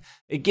Pokemon.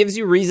 It gives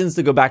you reasons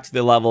to go back to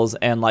the levels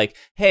and like,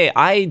 hey,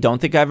 I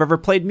don't think I've ever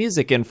played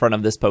music in front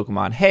of this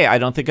Pokemon. Hey, I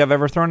don't think I've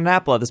ever thrown an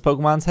apple at this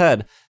Pokemon's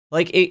head.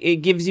 Like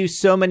it gives you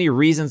so many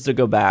reasons to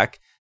go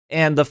back.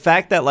 And the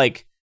fact that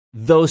like,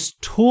 those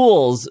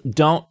tools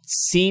don't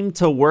seem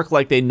to work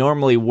like they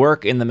normally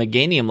work in the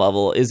Meganium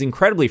level is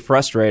incredibly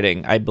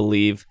frustrating, I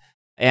believe.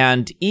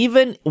 And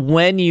even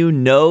when you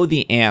know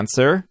the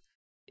answer,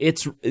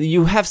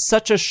 you have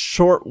such a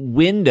short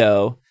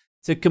window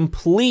to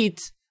complete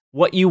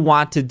what you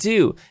want to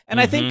do.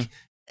 And I think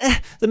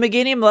the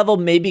Meganium level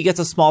maybe gets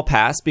a small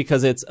pass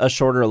because it's a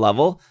shorter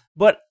level,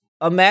 but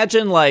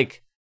imagine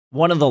like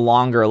one of the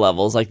longer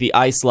levels, like the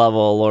ice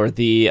level or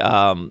the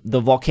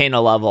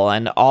volcano level,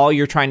 and all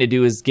you're trying to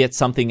do is get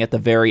something at the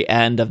very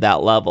end of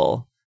that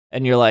level.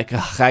 And you're like,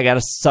 I got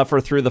to suffer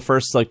through the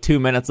first like 2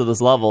 minutes of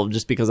this level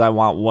just because I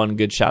want one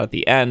good shot at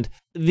the end.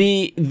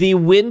 The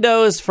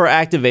windows for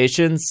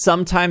activation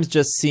sometimes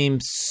just seem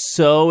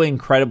so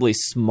incredibly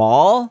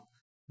small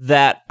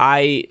that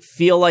I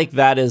feel like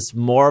that is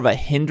more of a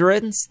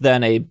hindrance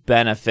than a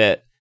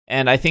benefit.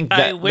 And I think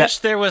that I wish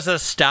there was a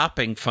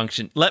stopping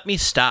function. Let me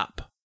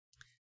stop.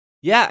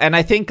 Yeah, and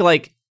I think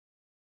like,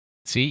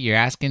 see, you're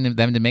asking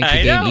them to make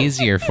the game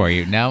easier for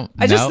you. No,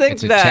 I just think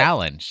it's a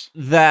challenge.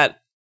 That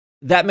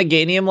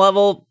Meganium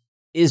level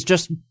is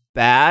just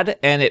bad,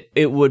 and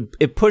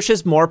it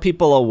pushes more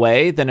people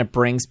away than it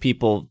brings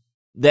people.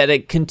 That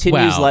it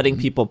continues letting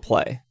people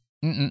play.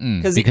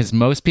 Because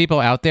most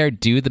people out there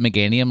do the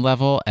Meganium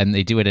level, and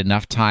they do it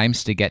enough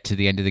times to get to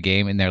the end of the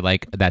game, and they're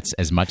like, "That's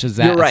as much as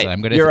that." You're right. So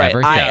I'm going to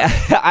ever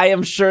I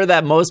am sure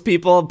that most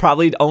people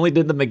probably only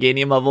did the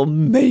Meganium level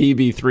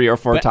maybe 3 or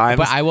 4 times.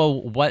 But I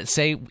will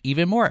say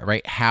even more,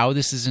 right? How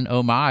this is an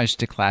homage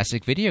to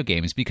classic video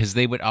games, because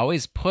they would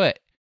always put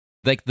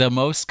like the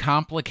most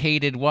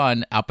complicated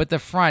one up at the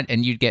front,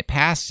 and you'd get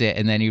past it,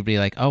 and then you'd be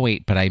like, "Oh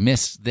wait, but I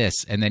missed this,"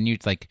 and then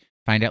you'd like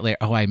find out later,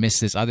 oh, I missed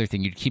this other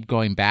thing. You'd keep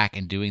going back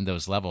and doing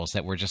those levels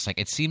that were just like,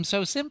 it seemed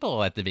so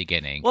simple at the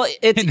beginning. Well,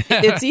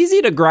 it's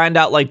easy to grind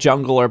out like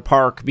Jungle or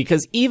Park,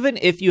 because even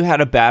if you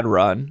had a bad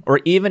run,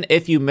 or even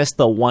if you missed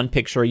the one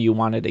picture you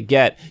wanted to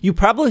get, you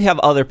probably have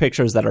other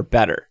pictures that are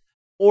better,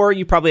 or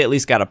you probably at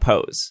least got a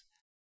pose.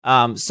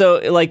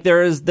 So like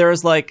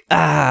there's like,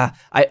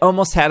 I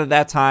almost had it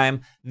that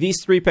time.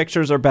 These 3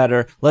 pictures are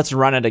better. Let's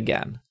run it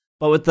again.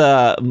 But with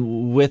the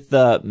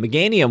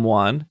Meganium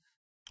one,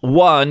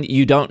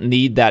 you don't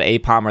need that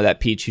Apom or that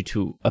Pichu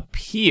to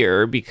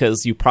appear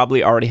because you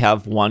probably already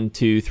have 1,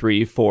 2,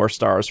 3, 4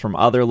 stars from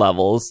other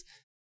levels.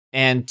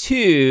 And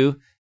 2,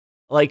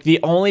 Like, the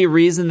only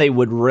reason you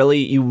would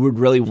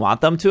really want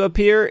them to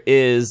appear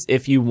is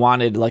if you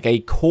wanted like a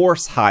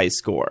course high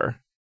score.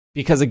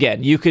 Because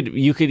again, you could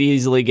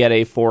easily get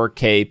a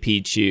 4K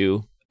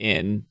Pichu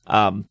in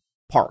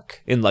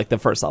Park in like the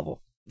first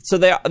level. So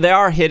they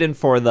are hidden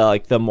for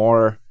the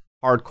more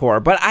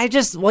hardcore. But I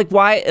just like,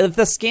 why, if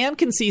the scan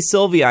can see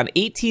Sylveon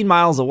 18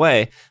 miles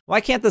away, why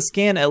can't the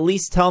scan at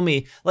least tell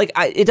me, like,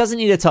 it doesn't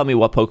need to tell me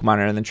what Pokemon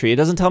are in the tree. It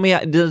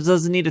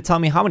doesn't need to tell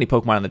me how many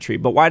Pokemon are in the tree.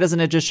 But why doesn't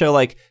it just show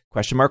like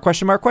question mark,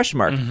 question mark, question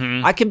mark?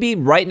 Mm-hmm. I can be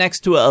right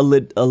next to a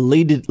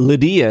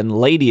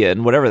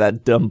Ladian, whatever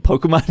that dumb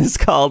Pokemon is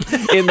called,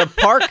 in the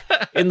park,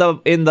 in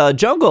the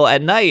jungle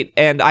at night,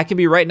 and I can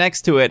be right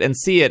next to it and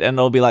see it, and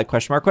it'll be like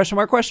question mark, question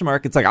mark, question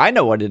mark. It's like, I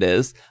know what it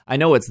is. I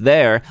know it's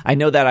there. I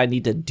know that I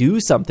need to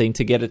do something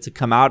to get it to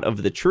come out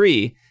of the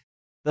tree.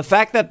 The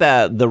fact that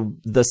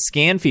the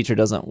scan feature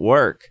doesn't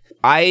work,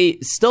 I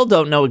still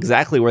don't know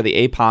exactly where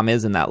the APOM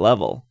is in that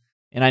level.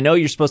 And I know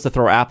you're supposed to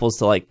throw apples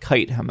to like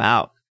kite him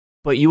out,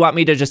 but you want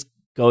me to just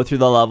go through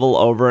the level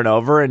over and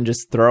over and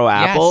just throw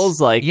apples?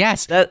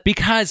 Yes,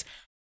 because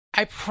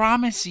I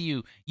promise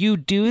you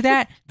do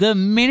that, the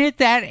minute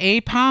that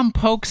APOM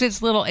pokes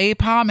its little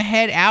APOM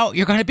head out,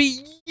 you're going to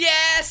be,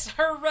 yes,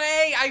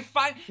 hooray,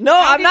 No,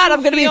 I'm not.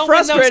 I'm going to be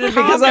frustrated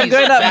because I'm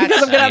going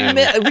to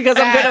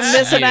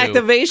miss an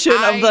activation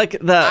of like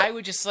the. I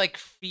would just like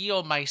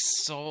feel my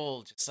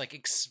soul just like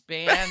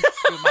expand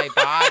through my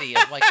body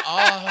of like,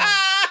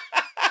 oh,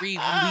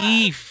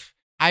 relief.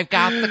 I've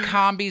got the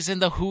combis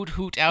and the hoot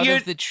hoot out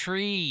of the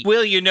tree.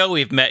 Will,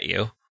 we've met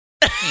you.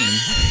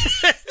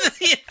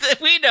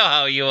 We know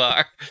how you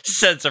are.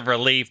 Sense of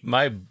relief,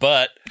 my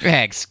butt.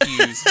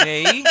 Excuse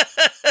me.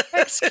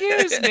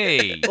 Excuse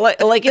me.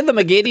 Like in the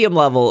Meganium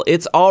level,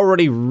 it's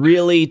already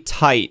really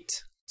tight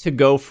to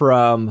go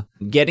from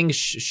getting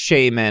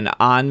Shaman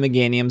on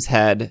Meganium's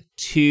head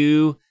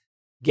to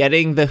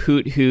getting the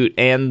Hoot Hoot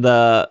and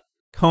the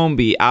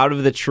Combi out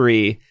of the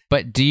tree.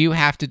 But do you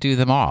have to do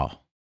them all?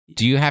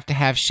 Do you have to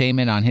have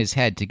Shaman on his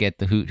head to get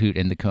the Hoot Hoot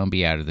and the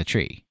Combi out of the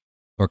tree?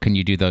 Or can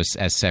you do those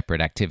as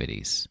separate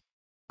activities?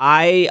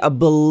 I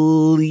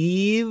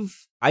believe...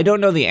 I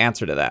don't know the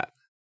answer to that.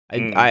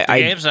 The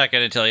game's not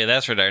going to tell you,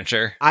 that's for darn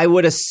sure. I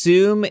would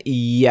assume,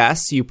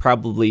 yes, you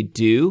probably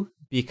do,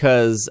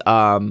 because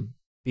of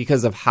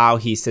how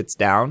he sits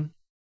down.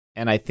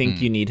 And I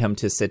think you need him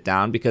to sit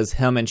down, because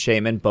him and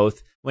Shaman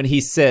both... When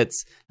he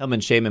sits, him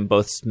and Shaman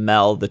both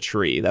smell the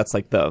tree. That's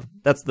like the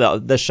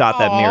shot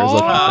that Mirror's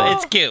looking for.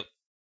 It's cute.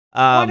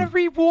 What a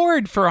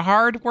reward for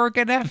hard work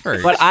and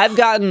effort. But I've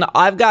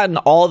gotten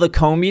all the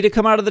Combi to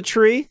come out of the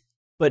tree,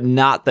 but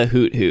not the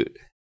Hoot Hoot.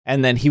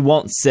 And then he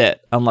won't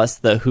sit unless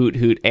the Hoot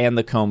Hoot and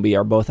the Combi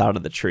are both out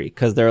of the tree,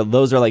 because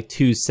those are like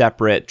two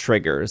separate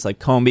triggers. Like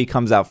Combi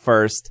comes out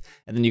first,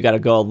 and then you got to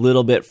go a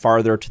little bit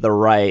farther to the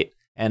right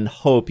and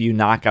hope you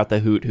knock out the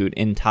Hoot Hoot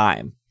in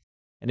time.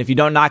 And if you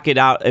don't knock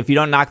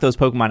those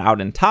Pokemon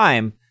out in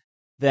time,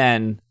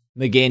 then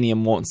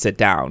Meganium won't sit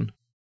down.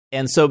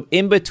 And so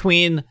in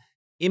between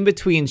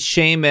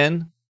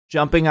Shaman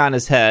jumping on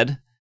his head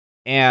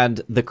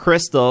and the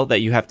crystal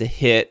that you have to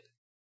hit,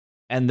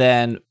 and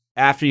then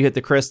after you hit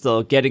the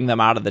crystal, getting them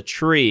out of the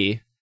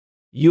tree,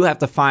 you have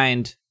to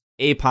find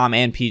APOM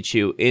and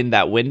Pichu in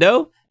that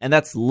window, and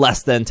that's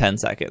less than 10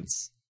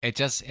 seconds.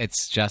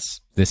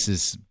 This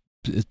is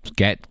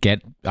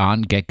get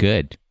on, get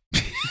good.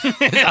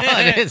 That's all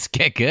it is.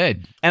 Get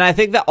good. And I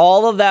think that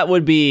all of that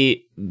would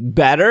be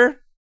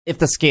better if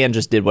the scan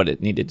just did what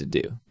it needed to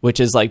do, which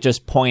is like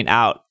just point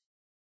out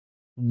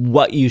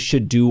what you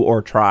should do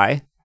or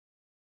try,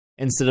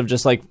 instead of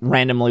just like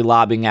randomly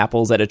lobbing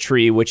apples at a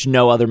tree, which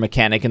no other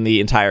mechanic in the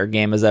entire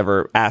game has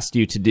ever asked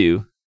you to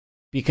do.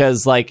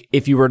 Because like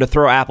if you were to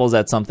throw apples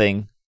at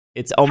something,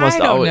 it's almost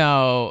I don't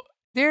know.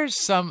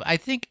 There's I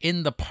think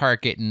in the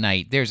park at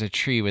night, there's a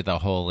tree with a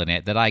hole in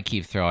it that I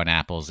keep throwing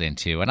apples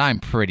into, and I'm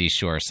pretty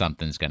sure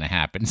something's going to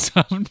happen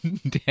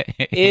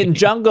someday. In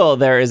Jungle,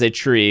 there is a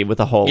tree with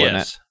a hole in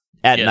it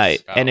at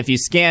night. Oh. And if you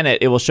scan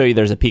it, it will show you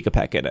there's a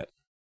Pika-Peck in it.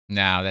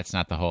 No, that's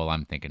not the hole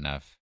I'm thinking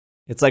of.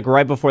 It's like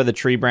right before the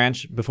tree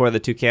branch, before the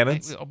two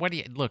cannons.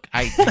 Look,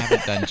 I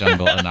haven't done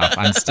Jungle enough.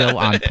 I'm still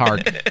on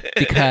Park,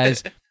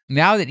 because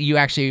now that you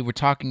actually were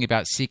talking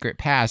about Secret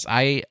Paths,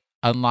 I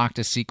unlocked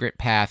a secret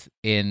path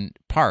in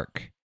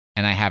Park,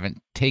 and I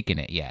haven't taken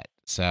it yet.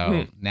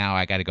 So now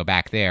I got to go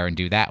back there and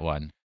do that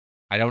one.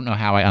 I don't know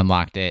how I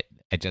unlocked it.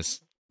 It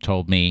just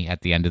told me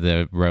at the end of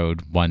the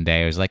road one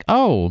day. I was like,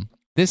 oh,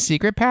 this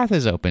secret path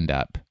has opened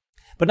up.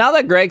 But now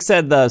that Greg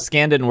said the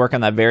scan didn't work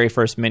on that very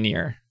first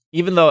mini-year,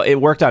 even though it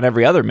worked on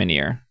every other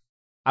mini-year,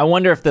 I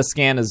wonder if the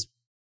scan is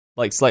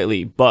like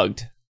slightly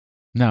bugged.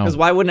 No. Because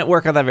why wouldn't it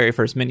work on that very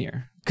first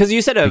mini-year? Because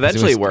you said it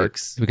eventually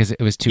works. Because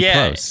it was too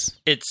close.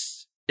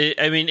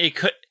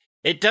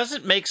 It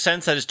doesn't make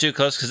sense that it's too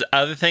close, because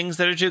other things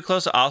that are too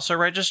close also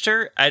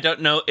register. I don't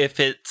know if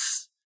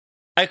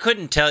I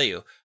couldn't tell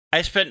you.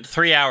 I spent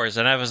 3 hours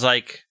and I was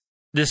like,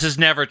 this is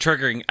never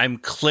triggering. I'm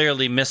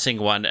clearly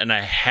missing one, and I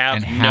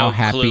have no clue. And how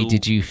happy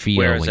did you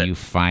feel when you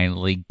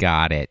finally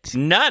got it?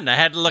 None. I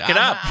had to look it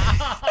up.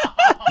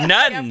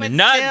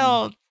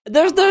 None.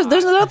 There's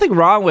nothing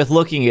wrong with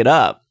looking it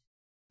up.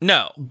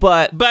 No,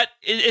 but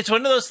it's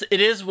one of those. It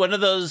is one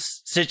of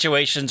those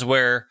situations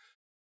where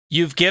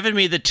you've given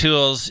me the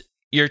tools.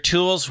 Your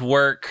tools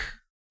work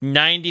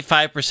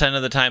 95%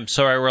 of the time,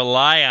 so I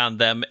rely on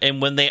them.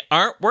 And when they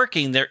aren't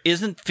working, there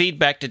isn't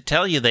feedback to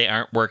tell you they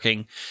aren't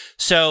working.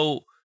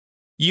 So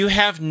you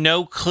have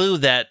no clue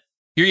that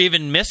you're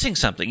even missing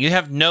something. You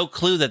have no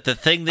clue that the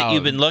thing that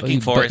you've been looking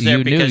for is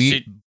there because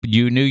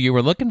you knew you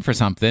were looking for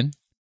something.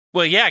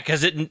 Well, yeah,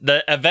 because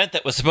the event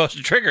that was supposed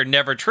to trigger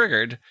never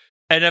triggered,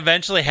 and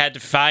eventually had to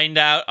find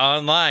out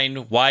online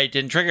why it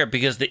didn't trigger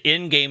because the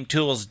in-game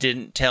tools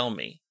didn't tell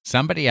me.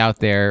 Somebody out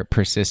there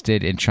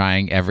persisted in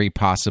trying every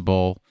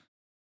possible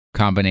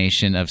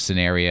combination of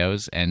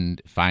scenarios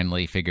and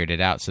finally figured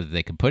it out so that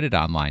they could put it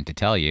online to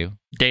tell you.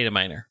 Data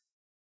miner.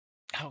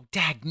 Oh,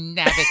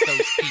 dagnabbit,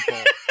 those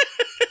people.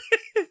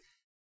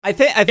 I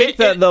think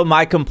that though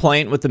my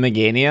complaint with the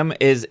Meganium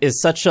is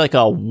such like a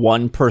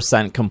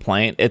 1%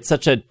 complaint. It's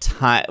such a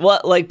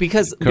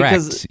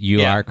because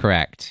you are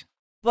correct.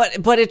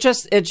 But it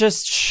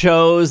just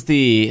shows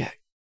the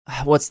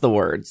what's the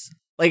words?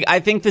 Like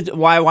I think that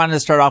why I wanted to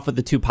start off with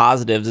the two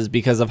positives is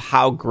because of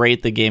how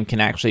great the game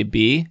can actually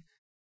be.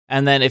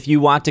 And then if you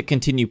want to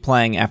continue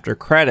playing after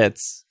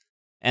credits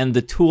and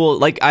the tool,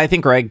 like I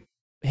think Greg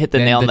hit the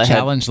nail on the head. The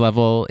challenge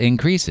level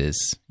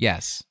increases.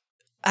 Yes.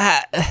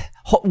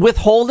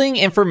 Withholding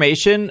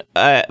information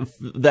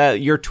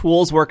that your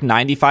tools work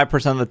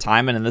 95% of the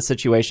time, and in this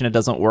situation it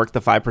doesn't work the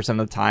 5% of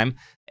the time,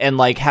 and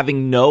like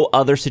having no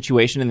other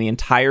situation in the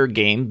entire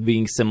game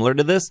being similar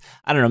to this.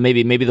 I don't know,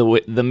 maybe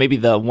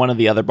the one of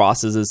the other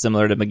bosses is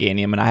similar to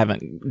Meganium and I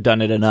haven't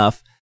done it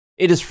enough.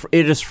 It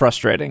is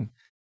frustrating.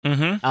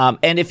 Mm-hmm.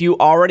 And if you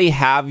already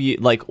have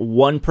like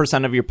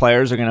 1% of your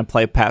players are going to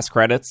play past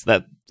credits,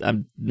 that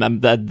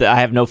I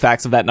have no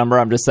facts of that number.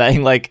 I'm just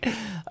saying like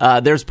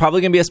there's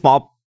probably going to be a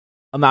small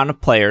amount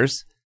of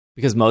players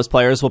because most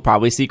players will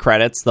probably see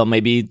credits. They'll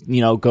maybe,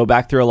 go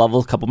back through a level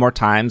a couple more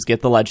times,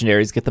 get the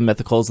legendaries, get the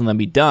mythicals, and then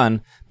be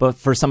done. But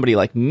for somebody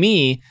like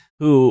me,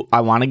 who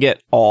I want to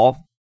get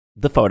all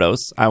the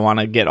photos, I want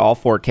to get all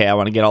 4K, I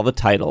want to get all the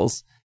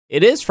titles,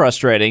 it is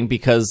frustrating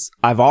because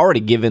I've already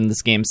given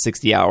this game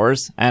 60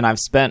 hours and I've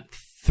spent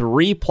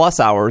 3+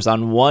 hours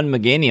on one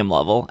Meganium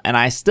level and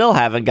I still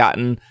haven't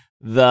gotten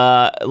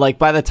by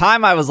the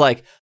time I was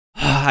like,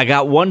 I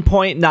got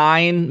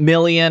 1.9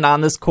 million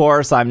on this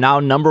course. I'm now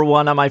number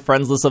 1 on my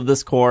friends list of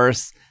this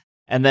course.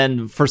 And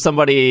then for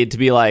somebody to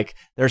be like,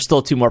 there's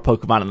still 2 more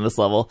Pokemon in this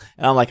level.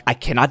 And I'm like, I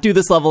cannot do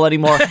this level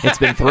anymore. It's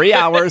been 3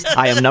 hours.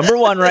 I am number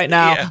 1 right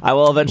now. Yeah. I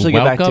will eventually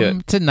get back to it.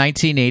 Welcome to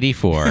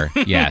 1984.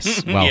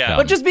 Yes, welcome. Yeah.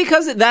 But just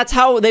because that's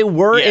how they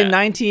were in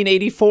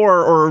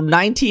 1984 or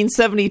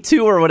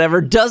 1972 or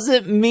whatever,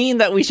 doesn't mean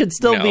that we should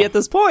still be at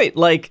this point.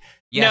 Like,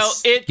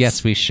 yes,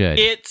 yes, we should.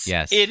 It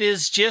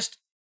is just,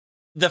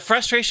 the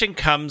frustration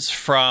comes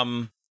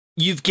from,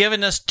 you've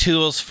given us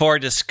tools for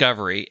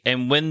discovery,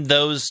 and when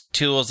those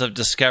tools of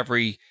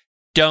discovery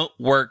don't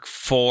work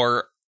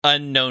for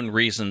unknown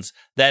reasons,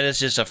 that is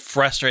just a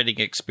frustrating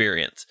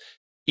experience.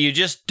 You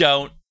just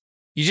don't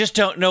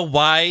know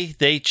why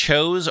they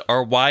chose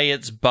or why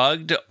it's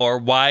bugged or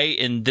why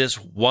in this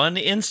one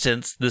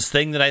instance, this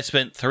thing that I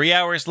spent 3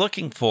 hours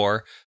looking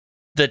for,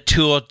 the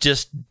tool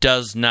just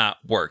does not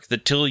work. The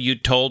tool you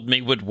told me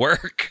would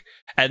work,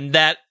 and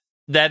that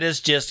is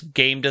just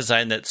game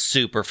design that's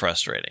super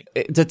frustrating.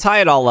 To tie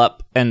it all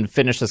up and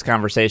finish this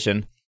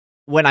conversation,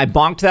 when I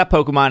bonked that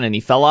Pokemon and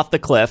he fell off the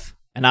cliff,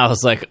 and I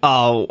was like,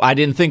 oh, I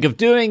didn't think of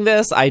doing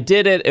this. I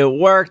did it. It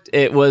worked.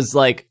 It was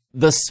like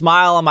the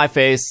smile on my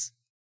face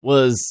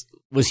was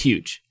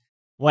huge.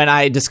 When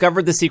I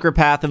discovered the secret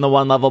path in the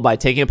one level by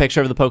taking a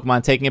picture of the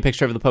Pokemon, taking a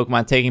picture of the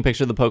Pokemon, taking a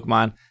picture of the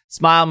Pokemon,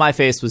 smile on my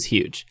face was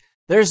huge.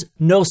 There's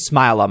no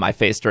smile on my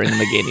face during the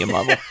Meganium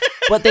level.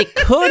 But they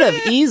could have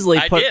easily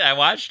I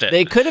watched it.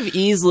 They could have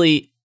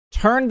easily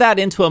turned that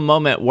into a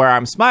moment where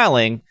I'm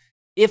smiling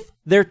if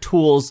their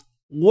tools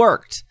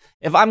worked.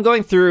 If I'm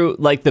going through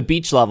like the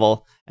beach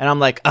level and I'm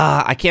like,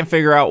 I can't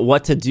figure out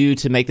what to do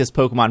to make this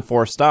Pokemon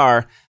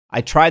 4-star.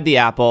 I tried the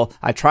apple.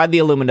 I tried the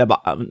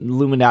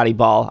Illuminati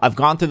ball. I've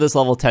gone through this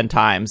level 10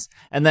 times.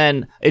 And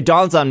then it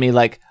dawns on me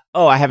like,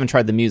 oh, I haven't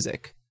tried the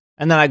music.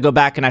 And then I go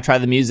back and I try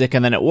the music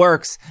and then it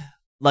works.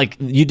 Like,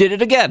 you did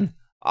it again.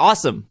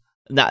 Awesome.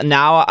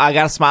 Now I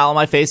got a smile on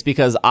my face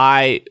because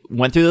I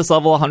went through this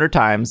level 100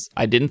 times.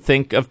 I didn't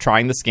think of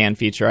trying the scan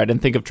feature. I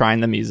didn't think of trying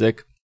the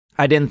music.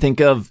 I didn't think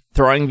of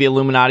throwing the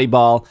Illuminati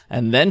ball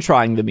and then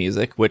trying the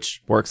music,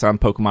 which works on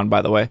Pokemon,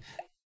 by the way.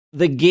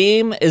 The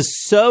game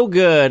is so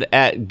good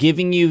at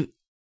giving you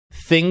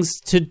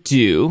things to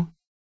do.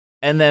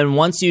 And then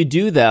once you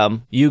do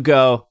them, you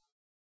go,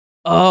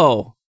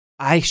 oh,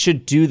 I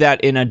should do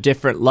that in a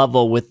different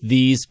level with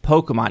these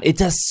Pokemon. It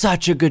does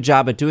such a good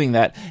job at doing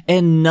that.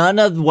 And none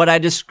of what I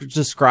just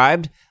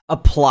described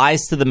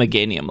applies to the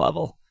Meganium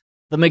level.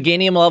 The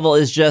Meganium level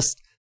is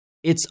just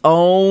its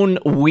own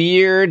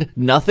weird,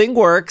 nothing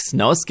works,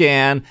 no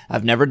scan.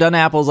 I've never done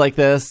apples like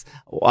this.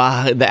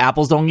 The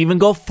apples don't even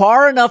go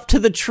far enough to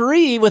the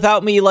tree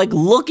without me like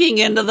looking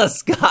into the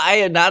sky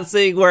and not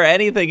seeing where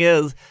anything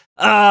is.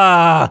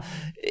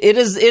 It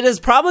is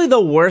probably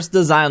the worst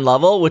design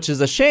level, which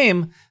is a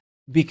shame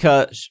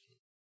because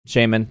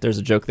Shaman, there's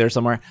a joke there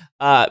somewhere.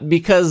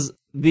 Because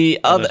the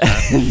other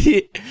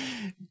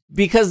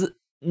because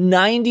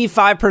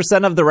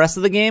 95% of the rest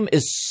of the game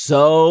is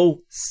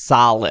so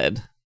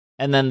solid.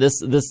 And then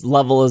this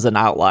level is an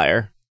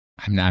outlier.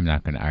 I'm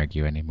not going to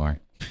argue anymore.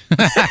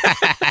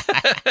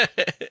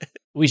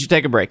 We should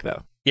take a break,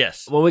 though.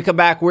 Yes. When we come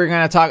back, we're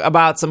going to talk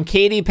about some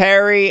Katy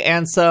Perry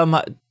and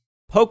some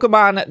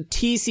Pokemon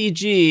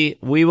TCG.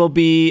 We will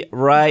be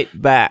right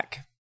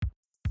back.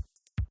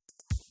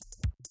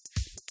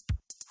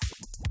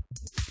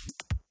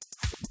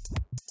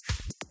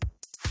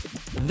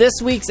 This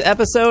week's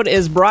episode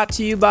is brought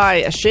to you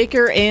by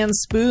Shaker and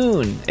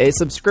Spoon, a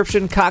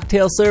subscription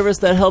cocktail service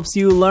that helps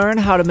you learn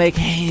how to make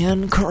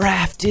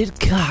handcrafted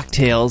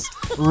cocktails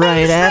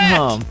right at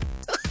home.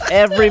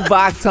 Every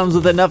box comes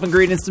with enough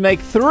ingredients to make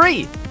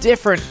 3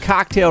 different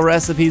cocktail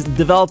recipes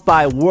developed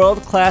by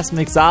world-class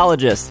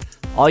mixologists.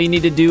 All you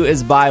need to do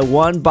is buy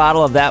 1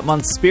 bottle of that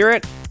month's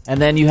spirit,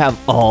 and then you have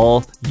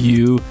all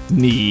you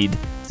need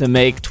to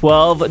make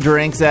 12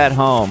 drinks at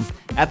home.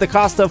 At the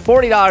cost of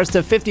 $40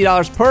 to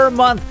 $50 per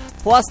month,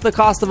 plus the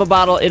cost of a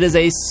bottle, it is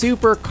a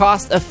super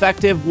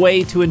cost-effective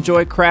way to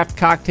enjoy craft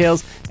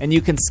cocktails, and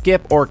you can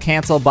skip or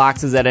cancel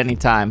boxes at any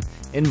time.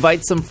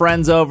 Invite some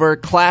friends over,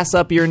 class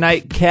up your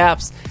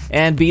nightcaps,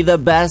 and be the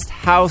best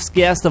house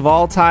guest of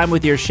all time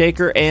with your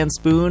Shaker and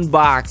Spoon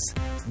box.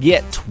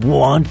 Get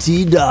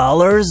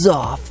 $20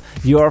 off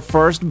your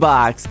first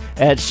box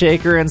at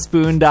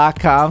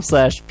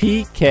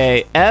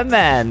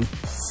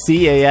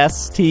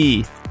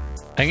shakerandSpoon.com/PKMNCAST.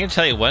 I'm going to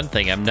tell you one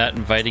thing. I'm not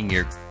inviting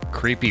your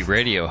creepy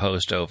radio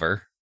host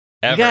over.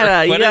 Ever. You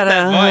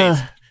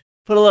gotta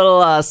put a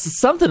little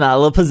something on, a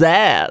little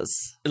pizzazz.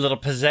 A little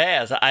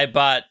pizzazz. I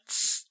bought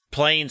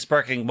plain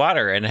sparkling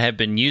water and have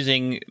been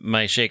using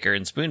my Shaker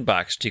and Spoon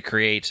box to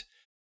create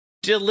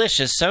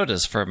delicious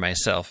sodas for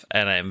myself,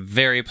 and I'm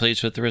very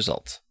pleased with the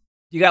results.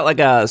 You got like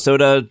a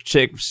soda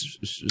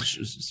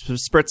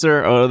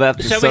spritzer or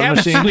that soda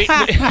machine?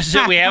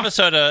 So we have a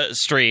soda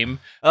stream.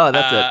 Oh,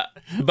 that's it.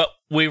 But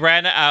we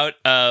ran out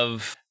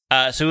of...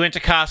 so we went to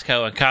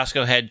Costco, and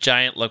Costco had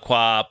giant La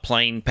Croix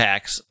plain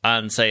packs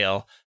on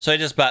sale. So I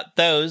just bought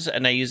those,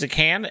 and I use a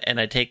can, and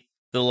I take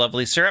the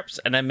lovely syrups,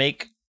 and I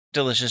make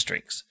delicious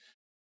drinks.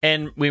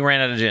 And we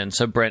ran out of gin,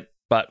 so Brent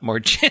bought more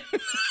gin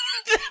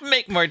to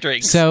make more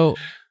drinks. So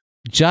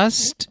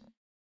just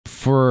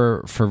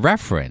for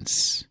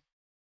reference...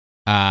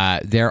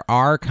 there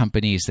are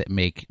companies that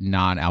make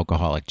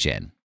non-alcoholic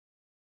gin.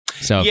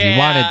 So if you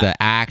wanted the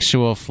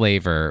actual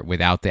flavor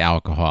without the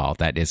alcohol,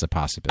 that is a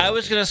possibility. I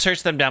was going to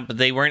search them down, but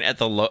they weren't at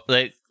the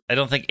I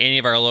don't think any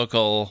of our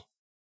local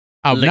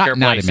liquor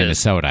not in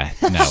Minnesota.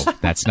 No,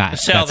 that's not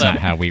not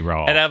how we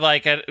roll. And I'm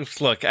like,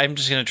 look, I'm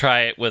just going to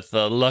try it with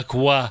the La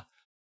Croix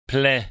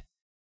Plein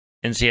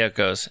and see how it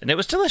goes. And it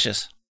was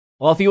delicious.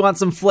 Well, if you want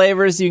some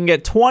flavors, you can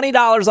get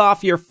 $20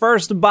 off your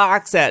first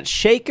box at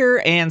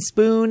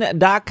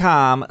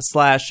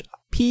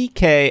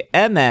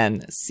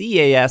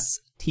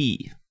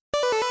shakerandSpoon.com/PKMNCAST.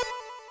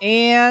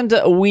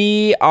 And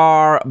we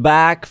are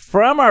back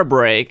from our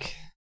break.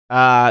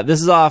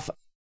 This is off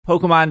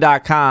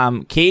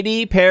Pokemon.com.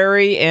 Katy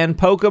Perry and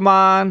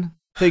Pokemon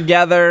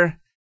together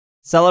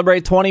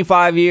celebrate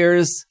 25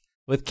 years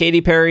with Katy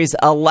Perry's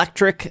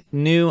electric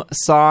new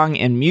song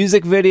and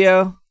music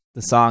video.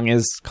 The song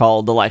is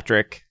called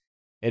Electric.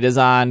 It is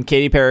on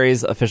Katy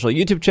Perry's official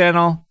YouTube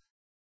channel.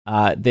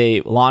 They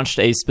launched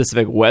a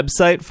specific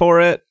website for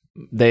it.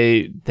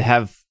 They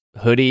have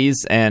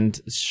hoodies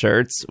and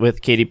shirts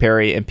with Katy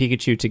Perry and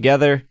Pikachu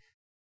together.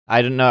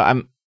 I don't know.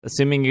 I'm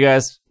assuming you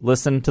guys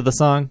listened to the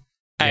song?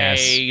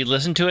 Yes. I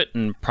listened to it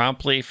and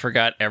promptly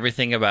forgot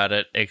everything about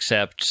it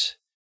except...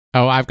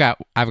 Oh, I've got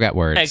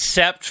words.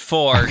 Except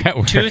for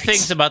 2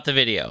 things about the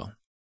video.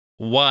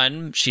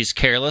 1, she's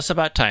careless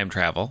about time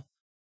travel.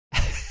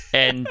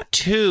 And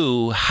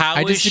 2,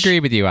 I disagree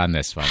with you on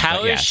this one.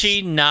 How is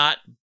she not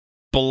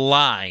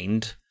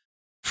blind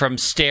from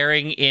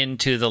staring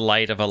into the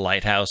light of a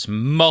lighthouse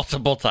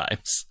multiple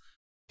times?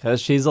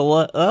 Because she's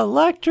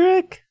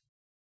electric.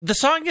 The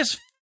song is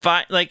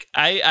fine. Like,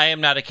 I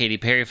am not a Katy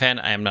Perry fan.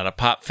 I am not a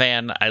pop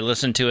fan. I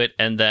listen to it,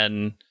 and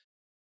then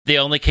the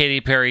only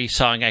Katy Perry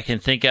song I can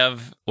think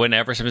of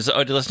whenever someone says,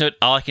 oh, to listen to it,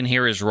 all I can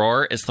hear is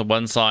Roar. It's the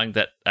one song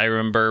that I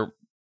remember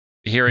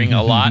hearing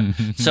a lot.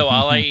 So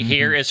all I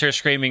hear is her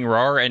screaming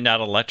Roar and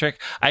not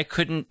Electric. I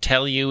couldn't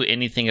tell you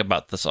anything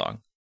about the song.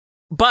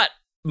 But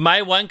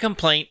my one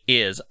complaint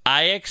is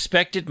I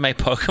expected my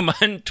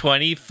Pokemon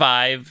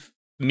 25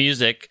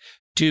 music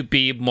to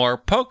be more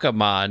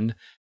Pokemon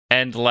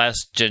and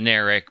less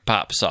generic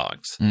pop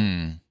songs.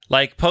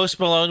 Like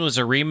Post Malone was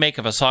a remake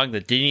of a song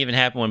that didn't even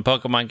happen when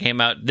Pokemon came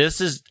out.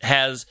 This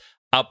has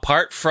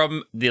apart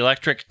from the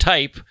electric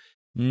type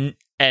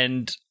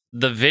and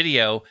the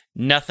video,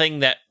 nothing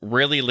that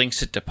really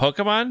links it to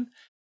Pokemon.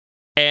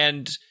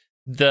 And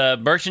the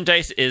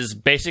merchandise is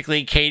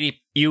basically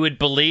you would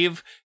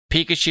believe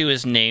Pikachu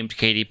is named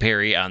Katy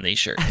Perry on these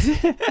shirts.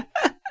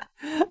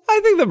 I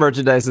think the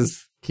merchandise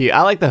is cute.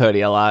 I like the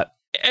hoodie a lot.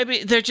 I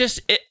mean, they're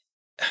just...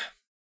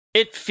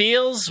 It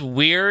feels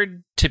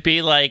weird to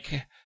be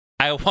like,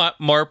 I want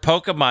more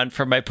Pokemon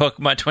for my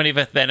Pokemon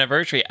 25th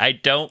anniversary.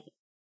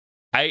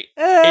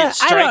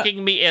 It's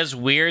striking me as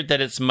weird that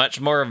it's much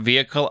more a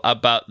vehicle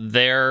about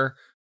them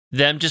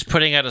just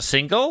putting out a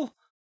single.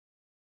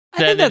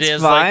 I think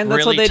that's fine.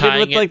 That's what they did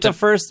with like the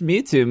first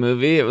Mewtwo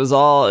movie. It was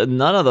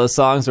none of those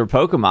songs were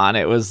Pokemon.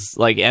 It was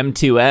like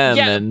M2M.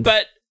 Yeah, and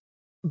but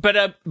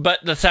the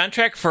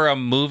soundtrack for a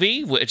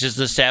movie, which is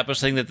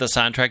establishing that the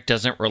soundtrack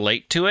doesn't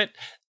relate to it,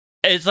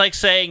 it's like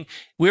saying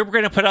we were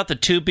going to put out the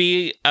To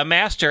Be a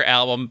Master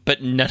album,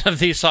 but none of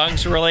these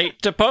songs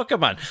relate to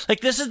Pokemon. Like,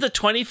 this is the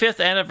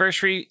 25th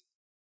anniversary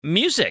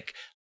music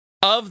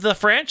of the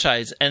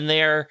franchise, and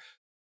they're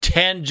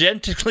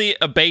tangentially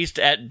based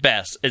at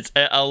best. It's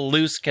a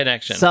loose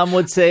connection. Some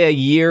would say a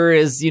year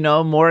is,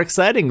 more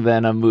exciting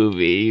than a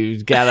movie.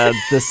 You've got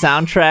the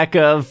soundtrack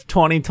of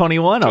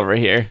 2021 over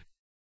here.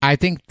 I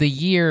think the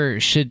year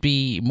should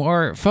be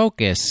more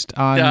focused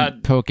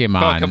on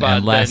Pokemon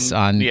and less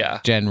on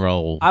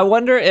general. I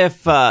wonder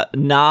if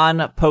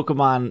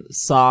non-Pokemon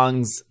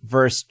songs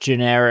versus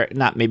generic,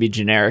 not maybe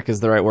generic is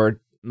the right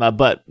word,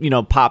 but,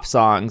 pop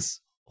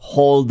songs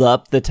hold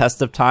up the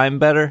test of time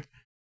better.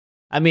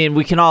 I mean,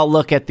 we can all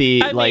look at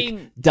the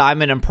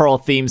Diamond and Pearl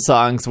theme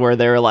songs where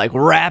they're like,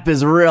 rap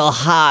is real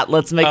hot.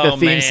 Let's make the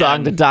theme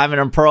song to Diamond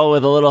and Pearl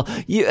with a little,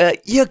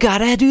 you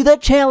gotta do the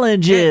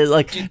challenges.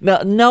 Like,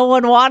 no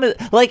one wanted,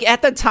 like,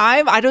 at the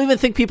time, I don't even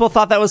think people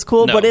thought that was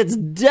cool, but it's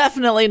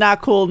definitely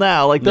not cool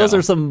now. Like, those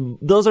are some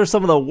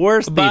of the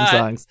worst theme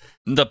songs.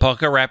 The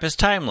polka rap is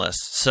timeless.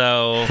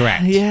 So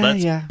correct.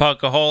 Let's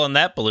poke a hole in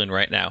that balloon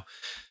right now.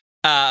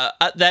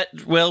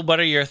 Will, what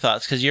are your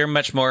thoughts? Because you're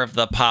much more of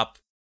the pop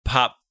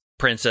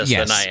princess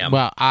than I am.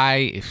 Well,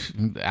 I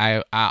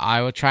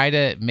will try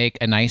to make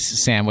a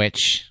nice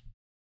sandwich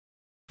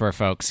for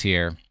folks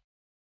here.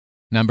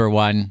 Number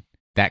one,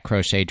 that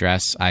crochet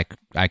dress. I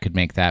could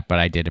make that, but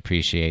I did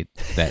appreciate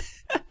that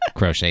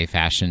crochet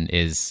fashion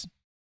is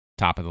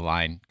top of the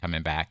line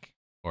coming back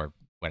or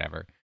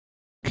whatever.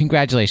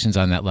 Congratulations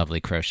on that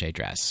lovely crochet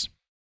dress.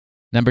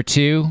 Number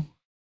two,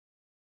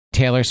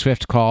 Taylor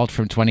Swift called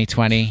from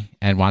 2020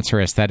 and wants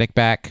her aesthetic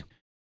back.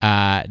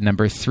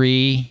 Number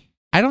three,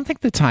 I don't think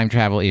the time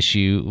travel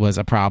issue was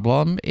a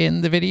problem in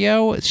the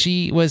video.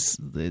 She was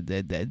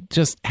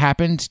just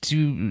happened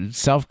to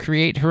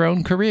self-create her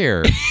own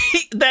career.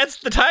 That's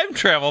the time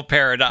travel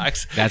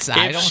paradox.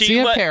 I don't see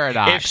a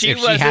paradox. If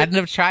she hadn't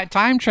have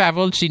time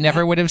traveled, she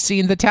never would have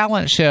seen the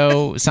talent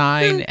show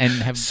sign and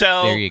have.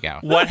 So there you go.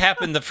 What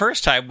happened the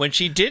first time when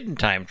she didn't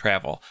time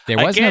travel? There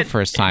was no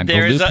first time.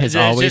 The loop has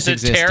always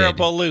existed. There's a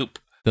terrible loop.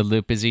 The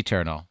loop is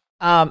eternal.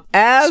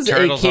 As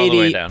a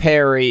Katy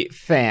Perry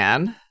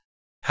fan.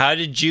 How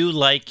did you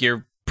like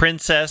your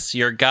princess,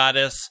 your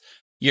goddess,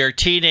 your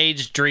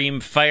teenage dream,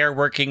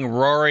 fireworking,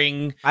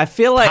 roaring? I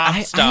feel like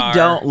I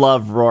don't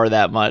love Roar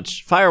that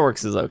much.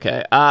 Fireworks is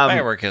okay.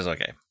 Firework is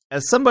okay.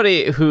 As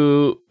somebody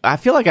who I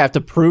feel like I have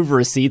to prove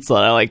receipts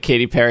that I like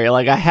Katy Perry.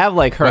 Like I have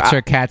like her. What's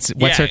her cat's name?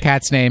 What's her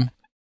cat's name?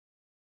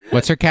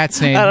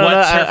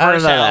 What's her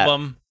first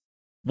album?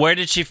 Where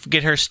did she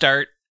get her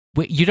start?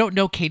 Wait, you don't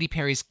know Katy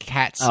Perry's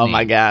cat's name? Oh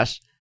my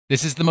gosh.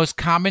 This is the most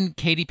common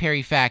Katy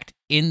Perry fact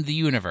in the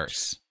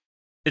universe.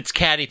 It's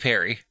Katy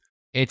Perry.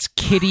 It's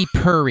Kitty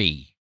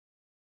Purry.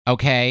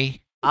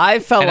 Okay? I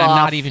fell off. I'm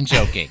not even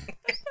joking.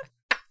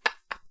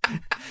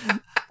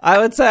 I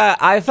would say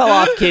I fell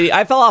off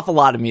I fell off a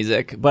lot of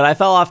music, but I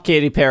fell off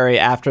Katy Perry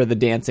after the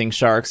Dancing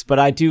Sharks. But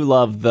I do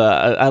love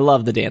I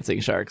love the Dancing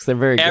Sharks. They're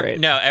very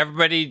great. No,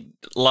 everybody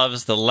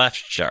loves the Left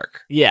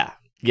Shark. Yeah.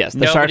 Yes,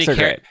 the Sharks are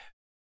great.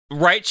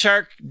 Right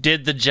Shark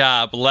did the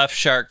job. Left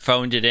Shark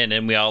phoned it in,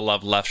 and we all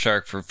love Left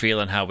Shark for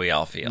feeling how we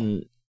all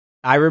feel.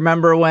 I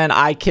remember when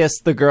I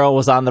Kissed the Girl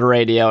was on the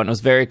radio, and it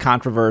was very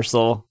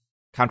controversial,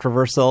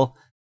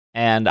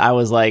 and I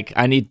was like,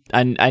 I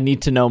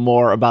need to know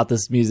more about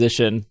this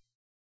musician.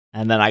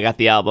 And then I got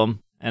the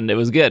album, and it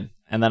was good.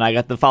 And then I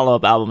got the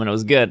follow-up album, and it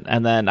was good.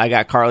 And then I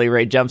got Carly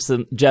Rae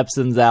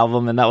Jepsen's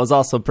album, and that was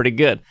also pretty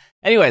good.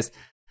 Anyways,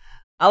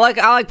 I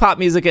like pop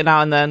music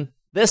now and then.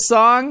 This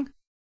song,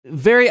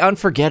 very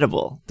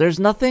unforgettable. There's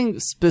nothing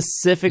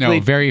specifically...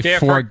 No, very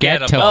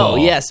forgettable. Oh,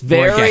 yes,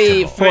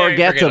 very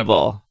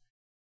forgettable.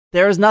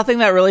 There was nothing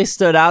that really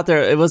stood out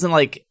there. It wasn't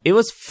like... It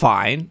was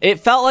fine. It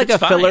felt like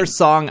filler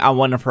song on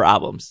one of her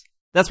albums.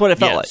 That's what it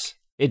felt like.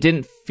 It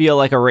didn't feel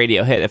like a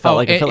radio hit. It felt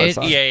like a filler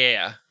song.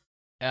 Yeah.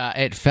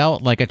 It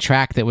felt like a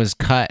track that was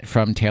cut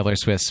from Taylor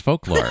Swift's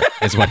Folklore,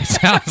 is what it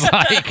sounds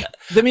like.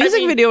 The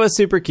music video was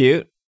super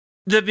cute.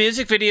 The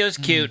music video is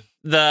cute.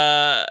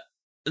 The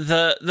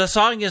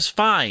song is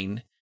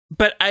fine,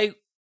 but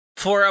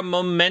for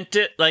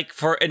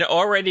an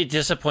already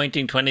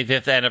disappointing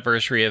 25th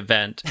anniversary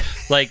event,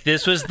 like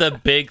this was the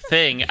big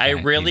thing. I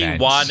really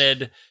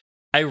wanted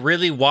I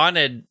really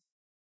wanted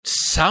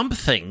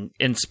something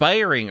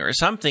inspiring or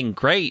something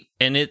great.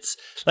 And it's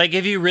like,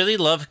 if you really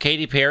love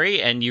Katy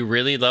Perry and you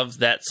really love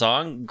that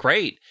song,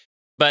 great.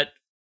 But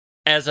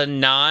as a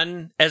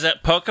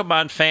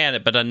Pokemon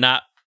fan, but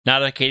not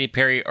a Katy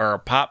Perry or a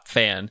pop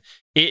fan,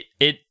 it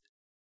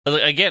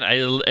again,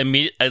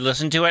 I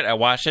listened to it, I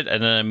watched it,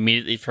 and then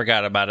immediately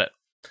forgot about it.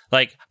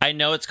 Like, I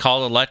know it's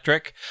called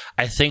Electric.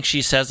 I think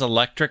she says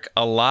electric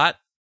a lot.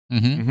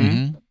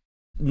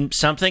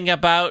 Something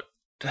about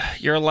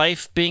your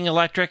life being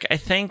electric, I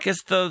think,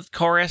 is the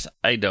chorus.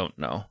 I don't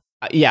know.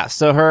 Yeah,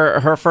 so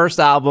her first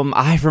album,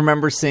 I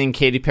remember seeing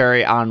Katy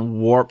Perry on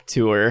Warped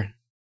Tour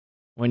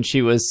when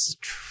she was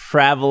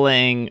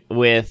traveling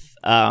with,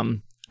 I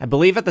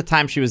believe at the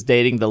time she was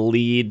dating the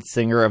lead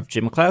singer of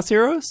Gym Class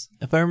Heroes,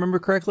 if I remember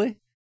correctly.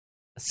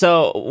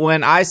 So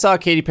when I saw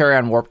Katy Perry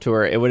on Warped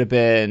Tour, it would have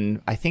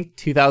been, I think,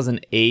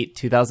 2008,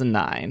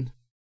 2009.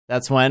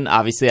 That's when,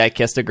 obviously, I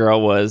Kissed a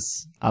Girl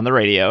was on the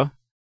radio.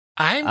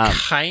 I'm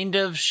kind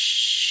of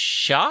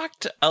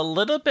shocked a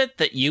little bit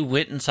that you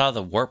went and saw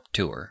the Warped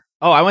Tour.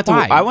 Oh, I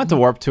went to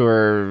Warped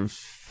Tour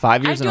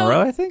 5 years in a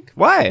row, I think.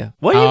 Why?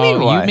 What do you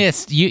mean? Why?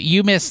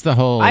 You missed the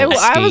whole. I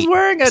was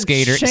wearing a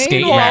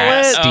chain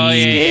wallet,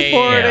 skateboarding.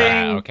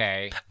 Yeah,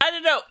 okay. I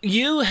don't know.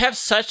 You have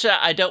such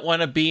a I don't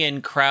want to be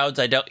in crowds.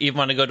 I don't even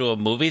want to go to a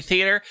movie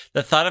theater.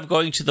 The thought of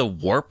going to the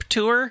Warped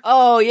Tour.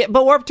 Oh yeah,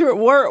 but Warped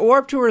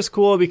Tour is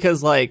cool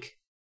because like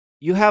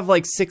you have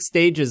like 6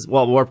 stages.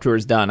 Well, Warped Tour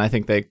is done. I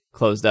think they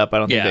closed up. I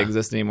don't think they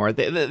exist anymore.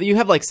 You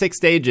have like 6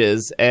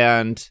 stages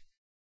and.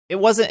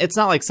 It's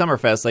not like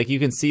Summerfest. Like, you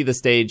can see the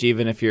stage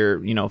even if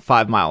you're,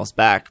 5 miles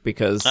back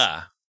because,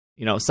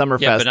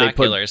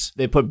 Summerfest,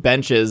 they put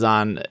benches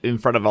in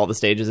front of all the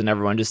stages and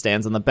everyone just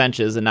stands on the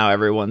benches and now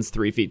everyone's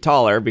 3 feet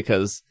taller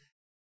because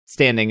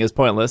standing is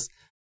pointless.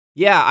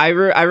 Yeah, I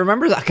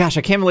remember that. Gosh,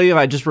 I can't believe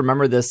I just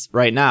remembered this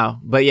right now.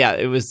 But yeah,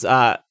 it was,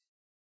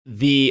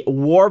 the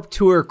Warped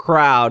Tour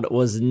crowd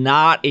was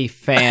not a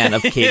fan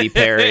of Katy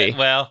Perry.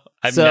 Well,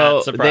 I'm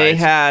not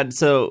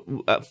surprised.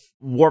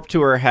 Warped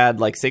Tour had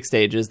like 6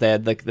 stages. They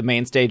had like the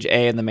main stage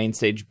A and the main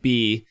stage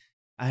B.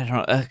 I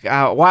don't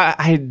know why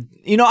on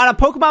a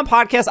Pokemon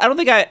podcast, I don't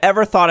think I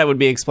ever thought I would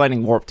be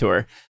explaining Warped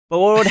Tour. But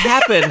what would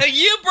happen?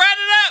 You brought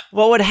it up.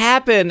 What would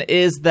happen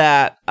is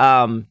that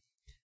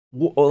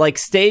like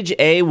stage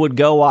A would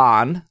go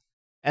on,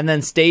 and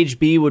then stage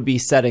B would be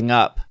setting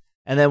up.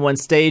 And then when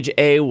stage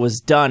A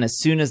was done, as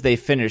soon as they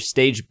finished,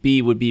 stage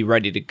B would be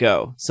ready to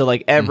go. So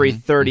like every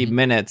 30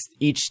 minutes,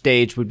 each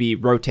stage would be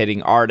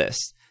rotating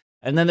artists.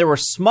 And then there were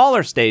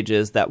smaller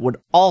stages that would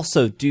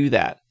also do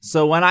that.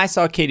 So when I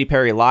saw Katy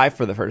Perry live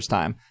for the first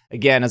time,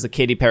 again, as a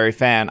Katy Perry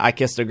fan, I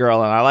Kissed a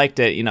Girl and I liked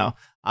it.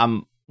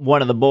 I'm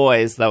one of the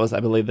boys. That was,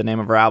 I believe, the name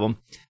of her album.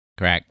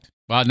 Correct.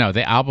 Well, no,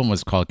 the album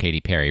was called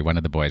Katy Perry. One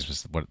of the boys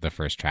was the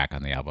first track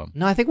on the album.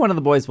 No, I think One of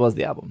the Boys was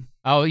the album.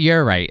 Oh,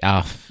 you're right.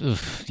 Oh,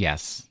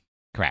 yes.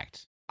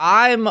 Correct.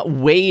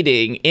 I'm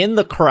waiting in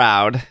the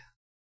crowd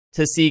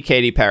to see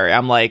Katy Perry.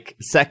 I'm like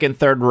second,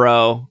 third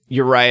row.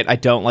 You're right. I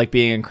don't like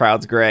being in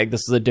crowds, Greg.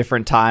 This was a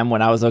different time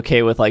when I was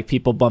okay with like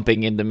people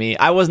bumping into me.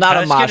 I was not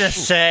a mosh. I was going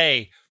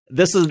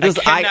to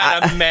say, I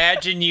cannot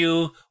imagine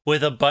you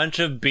with a bunch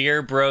of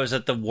beer bros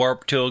at the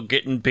Warped Tour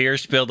getting beer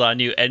spilled on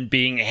you and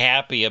being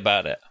happy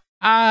about it.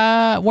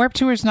 Warped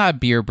Tour is not a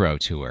beer bro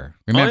tour.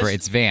 Remember,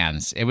 it's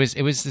Vans. It was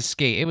the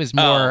skate. It was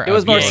more. It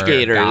was more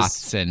skaters,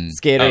 goths and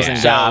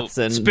goths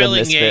and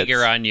spilling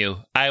Jaeger on you.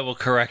 I will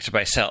correct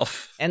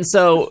myself. And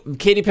so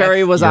Katy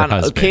Perry was on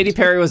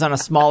a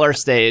smaller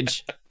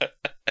stage,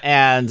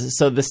 and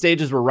so the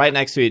stages were right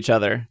next to each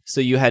other. So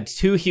you had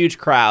 2 huge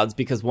crowds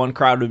because one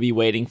crowd would be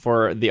waiting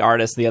for the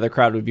artist, the other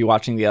crowd would be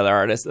watching the other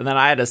artist, and then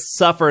I had to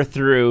suffer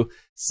through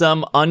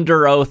some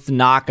Under Oath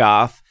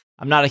knockoff.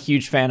 I'm not a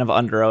huge fan of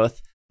Under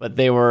Oath. But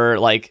they were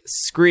like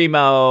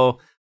screamo,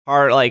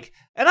 hard, like,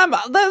 and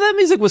that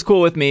music was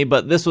cool with me.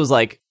 But this was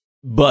like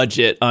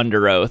budget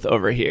Under Oath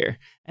over here,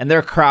 and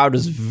their crowd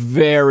was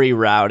very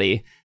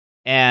rowdy.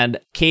 And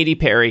Katy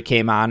Perry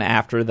came on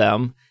after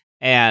them,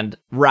 and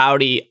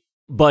rowdy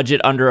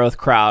budget Under Oath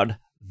crowd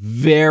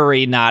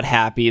very not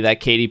happy that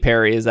Katy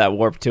Perry is at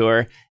Warped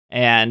Tour,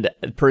 and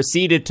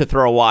proceeded to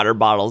throw water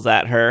bottles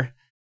at her,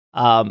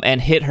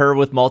 and hit her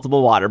with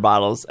multiple water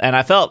bottles. And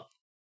I felt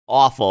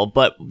awful,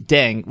 but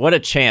dang, what a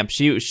champ.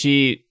 She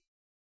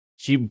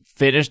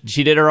finished,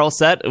 she did her whole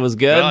set. It was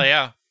good. Well,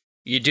 yeah.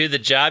 You do the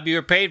job you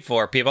were paid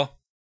for, people.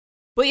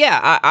 But yeah,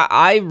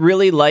 I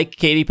really like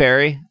Katy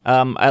Perry.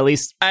 At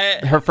least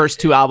her first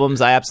 2 albums,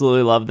 I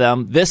absolutely love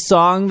them. This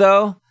song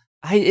though,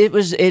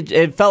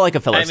 it felt like a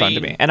filler song to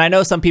me. And I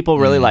know some people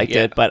really liked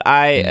it, but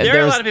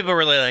there are a lot of people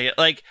really like it.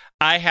 Like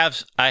I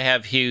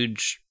have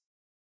huge,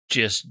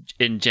 just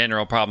in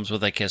general, problems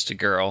with I Kissed a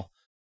Girl.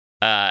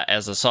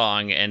 As a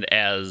song and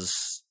as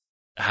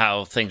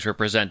how things were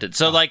presented.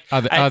 So like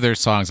other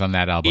songs on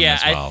that album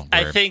as well.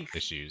 I think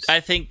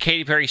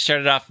Katy Perry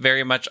started off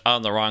very much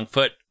on the wrong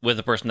foot with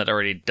a person that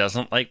already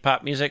doesn't like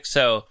pop music.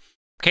 So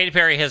Katy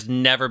Perry has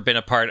never been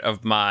a part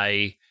of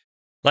my,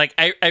 like,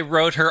 I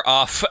wrote her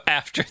off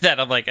after that.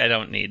 I'm like, I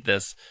don't need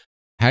this.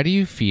 How do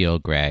you feel,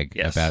 Greg,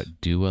 Yes. about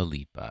Dua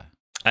Lipa?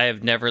 I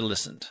have never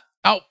listened.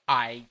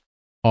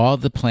 All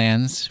the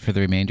plans for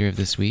the remainder of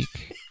this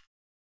week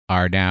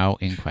are now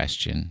in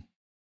question.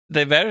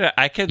 They better.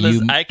 I could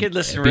listen. I could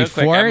listen real quick.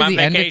 Before I'm on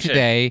the end of vacation.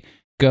 today,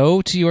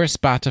 go to your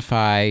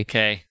Spotify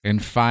Okay.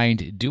 and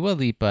find Dua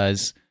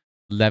Lipa's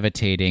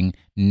Levitating,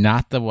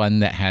 not the one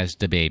that has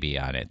the baby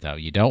on it, though.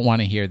 You don't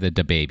want to hear the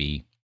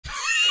baby.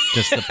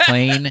 Just the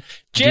plain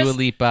Just Dua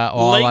Lipa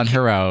all on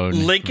her own.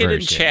 Link it in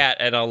version. chat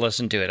and I'll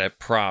listen to it. I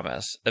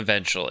promise.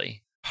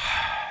 Eventually.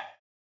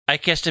 I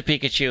kissed a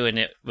Pikachu and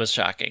it was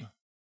shocking.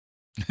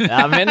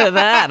 I'm into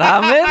that.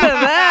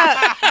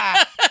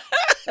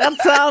 That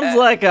sounds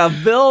like a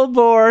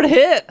Billboard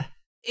hit.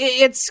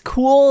 It's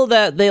cool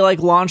that they like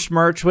launched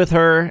merch with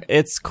her.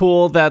 It's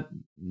cool that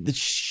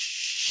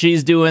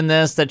she's doing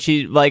this, that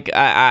she like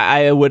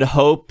I would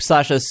hope /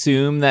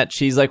 assume that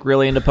she's like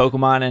really into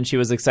Pokemon and she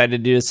was excited to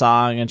do a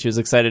song and she was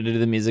excited to do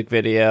the music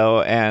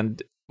video.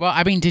 And well,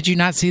 I mean, did you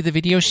not see the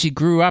video? She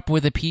grew up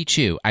with a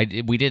Pichu.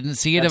 We didn't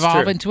see it That's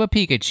evolve true. into a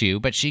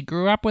Pikachu, but she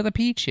grew up with a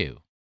Pichu.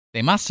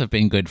 They must have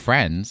been good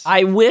friends.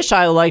 I wish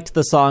I liked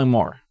the song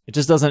more. It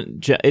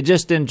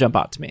just didn't jump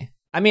out to me.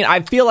 I mean,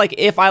 I feel like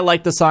if I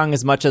liked the song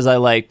as much as I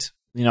liked,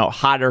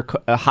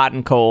 Hot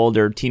and Cold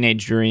or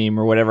Teenage Dream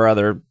or whatever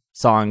other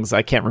songs,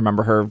 I can't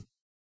remember her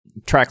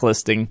track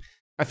listing.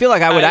 I feel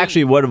like I would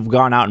have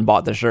gone out and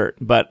bought the shirt,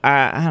 but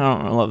I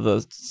don't love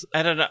those.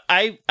 I don't know.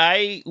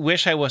 I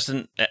wish I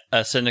wasn't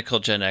a cynical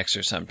Gen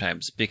Xer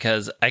sometimes,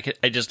 because I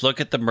just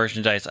look at the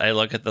merchandise, I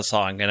look at the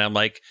song, and I'm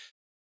like,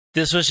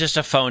 this was just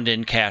a phoned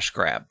in cash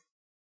grab.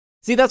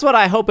 See, that's what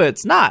I hope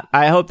it's not.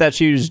 I hope that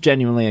she was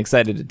genuinely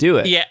excited to do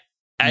it. Yeah.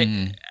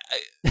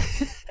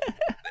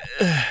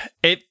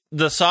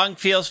 The song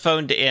feels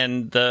phoned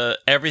in.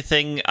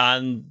 Everything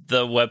on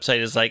the website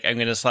is like, I'm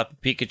going to slap a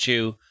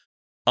Pikachu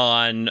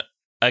on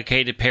a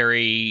Katy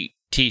Perry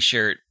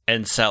t-shirt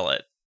and sell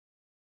it.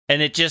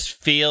 And it just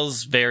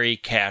feels very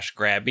cash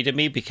grabby to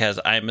me because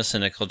I'm a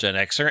cynical Gen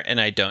Xer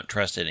and I don't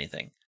trust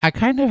anything. I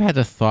kind of had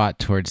a thought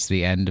towards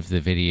the end of the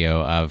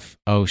video of,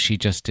 oh, she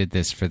just did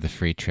this for the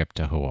free trip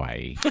to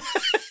Hawaii.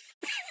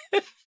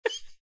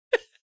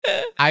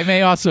 I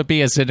may also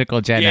be a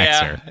cynical Gen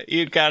Xer.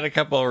 You've got a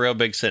couple of real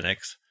big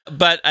cynics.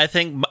 But I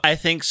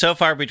think so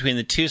far between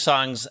the two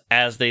songs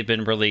as they've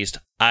been released,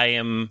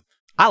 I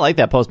like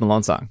that Post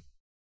Malone song.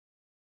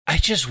 I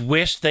just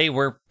wish they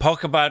were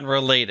Pokemon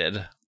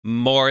related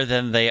more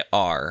than they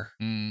are.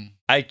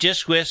 I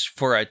just wish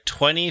for a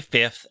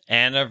 25th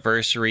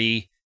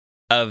anniversary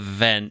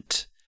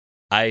event,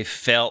 I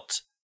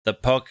felt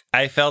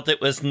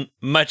it was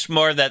much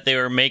more that they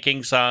were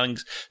making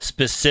songs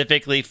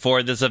specifically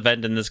for this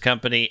event in this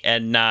company,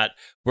 and not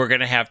we're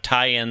going to have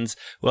tie-ins.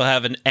 We'll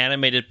have an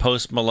animated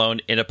Post Malone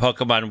in a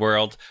Pokemon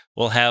world.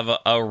 We'll have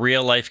a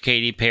real-life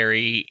Katy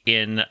Perry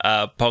in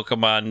a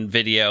Pokemon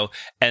video,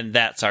 and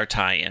that's our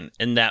tie-in,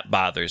 and that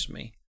bothers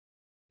me.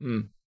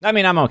 I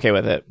mean, I'm okay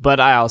with it, but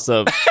I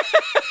also...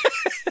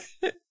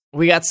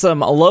 We got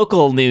some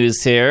local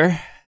news here.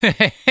 Dun,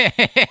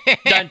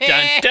 dun,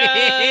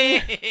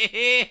 dun.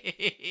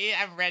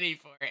 I'm ready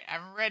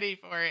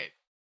for it.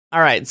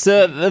 All right,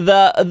 so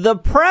the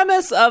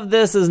premise of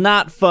this is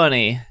not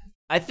funny.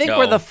 I think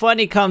where the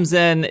funny comes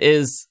in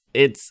is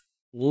it's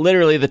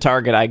literally the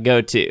Target I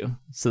go to.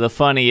 So the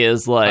funny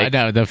is like...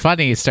 No, the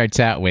funny starts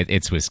out with,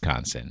 it's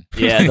Wisconsin.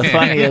 Yeah, the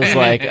funny is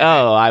like,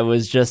 oh, I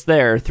was just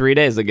there 3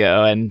 days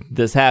ago and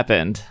this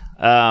happened.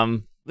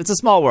 It's a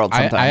small world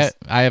sometimes.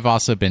 I have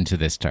also been to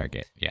this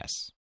Target,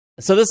 yes.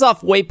 So this is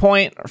off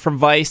Waypoint from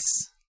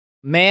Vice.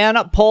 Man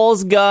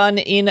pulls gun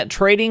in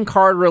trading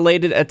card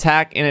related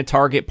attack in a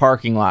Target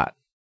parking lot.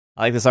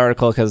 I like this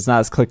article because it's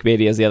not as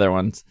clickbaity as the other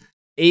ones.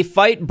 A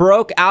fight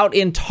broke out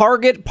in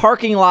Target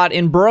parking lot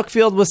in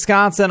Brookfield,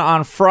 Wisconsin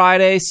on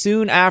Friday.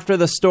 Soon after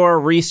the store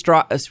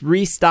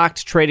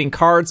restocked trading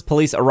cards,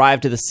 police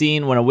arrived to the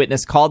scene when a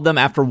witness called them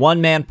after one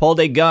man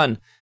pulled a gun.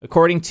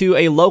 According to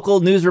a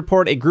local news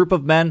report, a group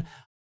of men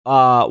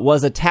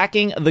was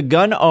attacking the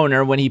gun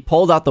owner when he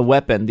pulled out the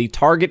weapon. The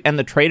Target and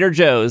the Trader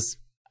Joe's,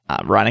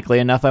 ironically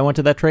enough, I went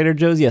to that Trader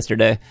Joe's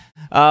yesterday,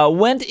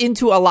 went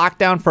into a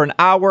lockdown for an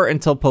hour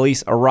until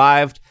police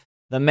arrived.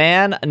 The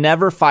man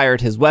never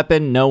fired his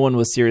weapon. No one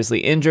was seriously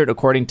injured,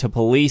 according to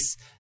police.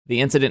 The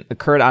incident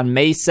occurred on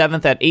May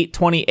 7th at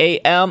 8:20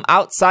 a.m.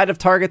 outside of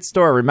Target's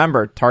store.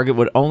 Remember, Target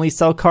would only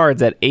sell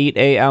cards at 8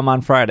 a.m.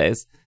 on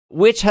Fridays,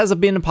 which has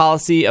been a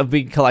policy of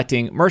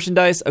collecting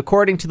merchandise.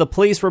 According to the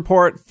police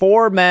report,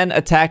 4 men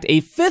attacked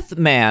a 5th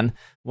man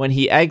when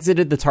he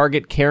exited the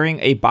Target carrying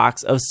a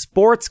box of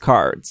sports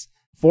cards.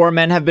 4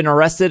 men have been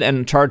arrested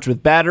and charged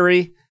with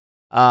battery,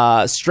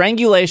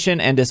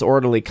 strangulation, and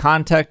disorderly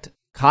conduct.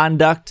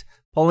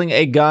 Pulling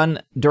a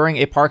gun during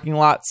a parking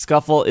lot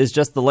scuffle is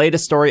just the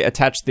latest story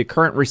attached to the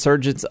current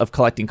resurgence of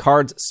collecting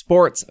cards.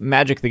 Sports,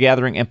 Magic the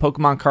Gathering, and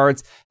Pokemon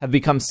cards have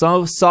become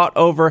so sought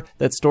over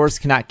that stores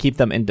cannot keep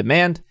them in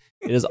demand.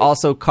 It is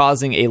also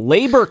causing a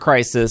labor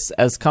crisis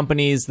as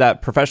companies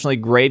that professionally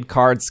grade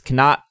cards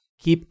cannot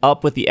keep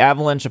up with the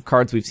avalanche of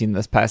cards we've seen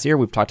this past year.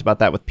 We've talked about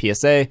that with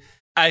PSA.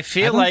 I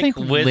feel I don't like think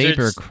Wizards...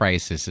 labor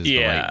crisis is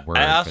the right word.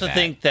 I also for that.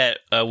 think that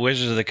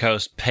Wizards of the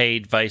Coast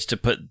paid Vice to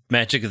put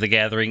Magic of the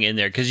Gathering in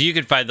there because you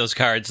can find those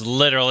cards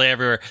literally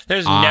everywhere.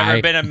 There's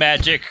never been a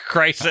Magic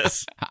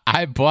crisis.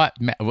 I bought,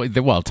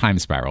 Time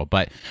Spiral,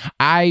 but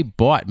I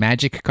bought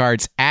Magic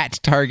cards at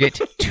Target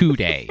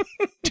today.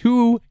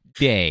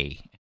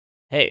 Today.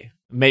 Hey,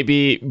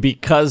 maybe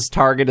because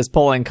Target is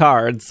pulling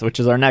cards, which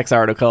is our next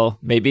article,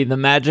 maybe the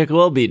Magic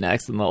will be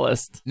next in the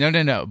list.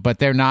 No, but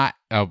they're not.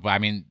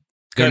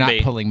 They're not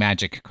pulling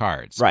Magic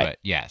cards, right? But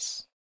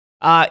yes.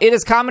 It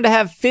is common to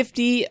have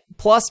 50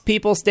 plus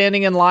people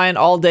standing in line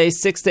all day,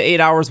 6 to 8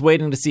 hours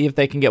waiting to see if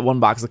they can get one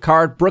box of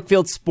card.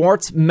 Brookfield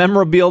Sports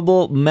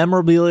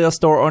memorabilia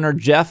store owner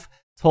Jeff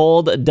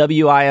told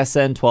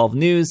WISN 12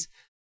 News.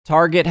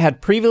 Target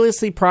had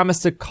previously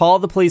promised to call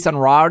the police on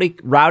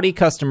rowdy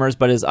customers,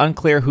 but it is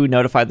unclear who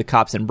notified the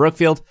cops in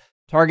Brookfield.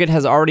 Target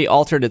has already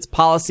altered its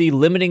policy,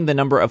 limiting the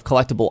number of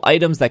collectible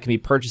items that can be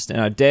purchased in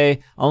a day,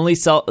 only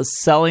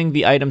selling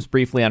the items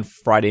briefly on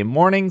Friday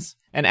mornings,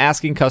 and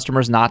asking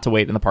customers not to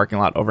wait in the parking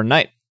lot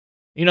overnight.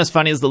 You know what's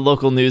funny is the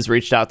local news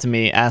reached out to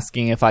me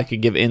asking if I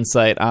could give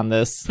insight on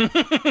this.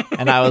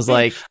 And I was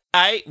like...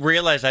 I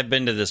realize I've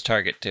been to this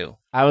Target too.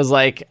 I was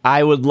like,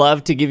 I would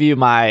love to give you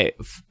my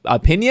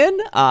opinion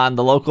on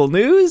the local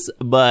news,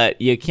 but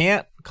you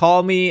can't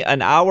call me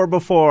an hour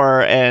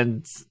before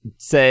and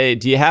say,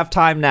 do you have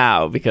time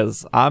now?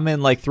 Because I'm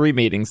in like 3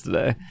 meetings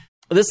today.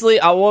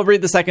 I will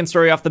read the second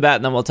story off the bat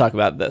and then we'll talk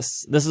about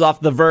this. This is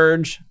off The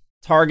Verge.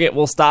 Target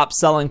will stop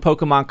selling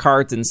Pokemon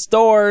cards in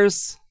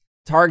stores.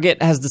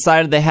 Target has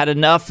decided they had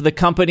enough. The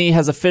company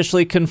has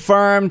officially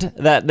confirmed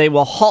that they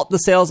will halt the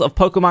sales of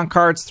Pokemon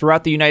cards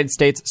throughout the United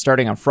States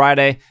starting on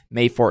Friday,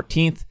 May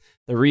 14th.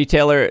 The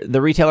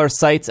retailer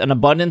cites an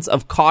abundance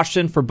of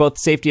caution for both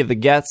safety of the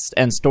guests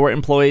and store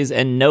employees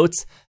and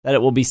notes that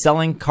it will be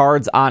selling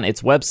cards on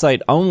its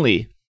website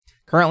only.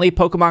 Currently,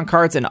 Pokemon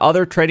cards and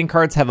other trading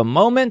cards have a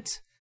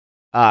moment.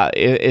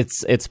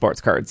 It's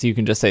sports cards. You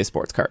can just say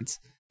sports cards.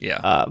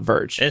 Yeah.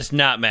 Verge. It's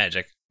not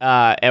Magic.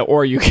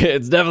 Or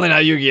it's definitely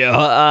not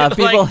Yu-Gi-Oh!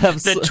 People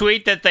have the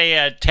tweet that they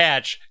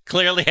attach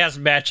clearly has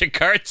Magic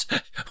cards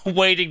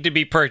waiting to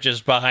be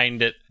purchased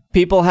behind it.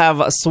 People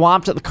have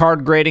swamped the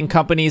card grading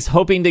companies,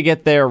 hoping to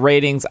get their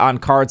ratings on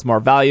cards more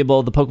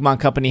valuable. The Pokemon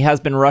Company has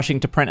been rushing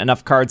to print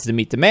enough cards to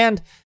meet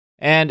demand,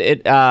 and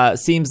it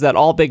seems that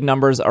all big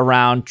numbers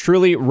around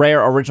truly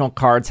rare original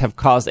cards have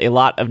caused a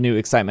lot of new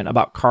excitement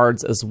about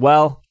cards as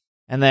well.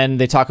 And then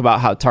they talk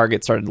about how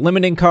Target started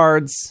limiting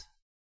cards,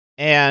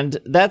 and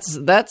that's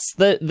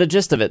the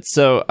gist of it.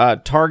 So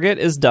Target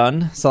is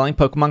done selling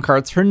Pokemon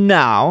cards for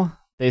now.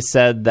 They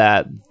said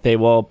that they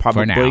will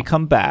probably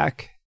come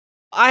back.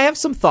 I have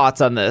some thoughts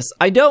on this.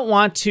 I don't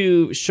want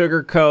to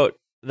sugarcoat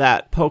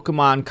that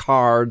Pokemon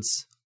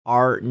cards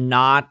are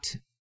not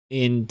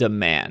in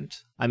demand.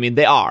 I mean,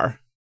 they are.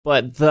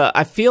 But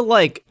I feel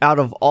like out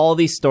of all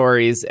these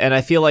stories, and I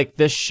feel like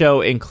this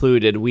show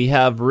included, we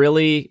have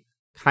really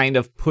kind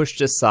of pushed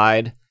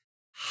aside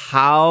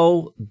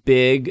how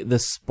big the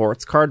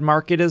sports card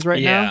market is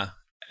right now. Yeah.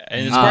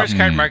 And the sports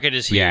card market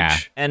is huge. Yeah.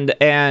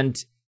 And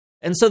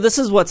so this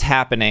is what's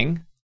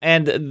happening.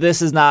 And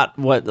this is not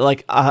what,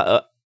 like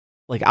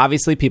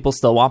obviously people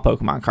still want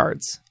Pokemon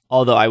cards.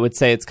 Although I would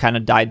say it's kind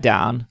of died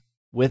down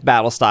with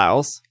battle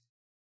styles.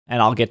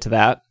 And I'll get to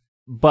that.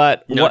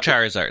 But no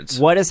Charizards.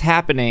 What is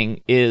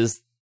happening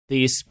is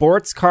the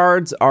sports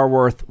cards are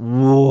worth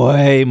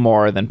way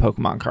more than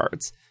Pokemon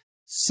cards.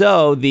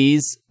 So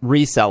these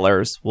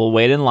resellers will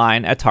wait in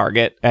line at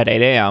Target at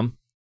 8 a.m.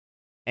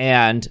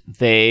 and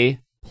they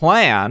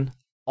plan,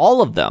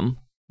 all of them,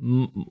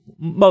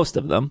 most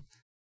of them,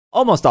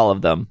 almost all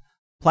of them,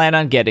 plan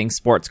on getting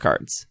sports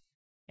cards.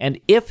 And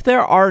if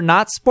there are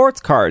not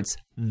sports cards,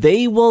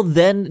 they will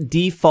then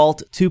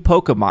default to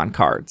Pokemon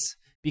cards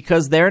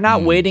because they're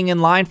not waiting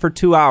in line for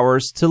 2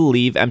 hours to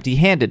leave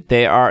empty-handed.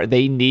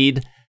 They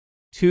need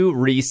to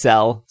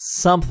resell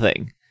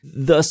something.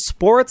 The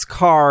sports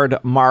card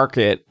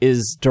market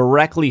is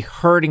directly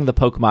hurting the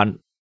Pokemon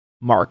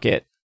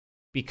market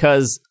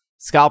because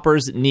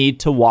scalpers need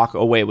to walk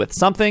away with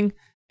something,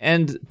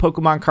 and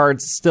Pokemon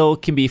cards still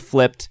can be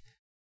flipped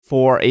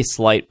for a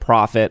slight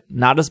profit,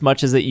 not as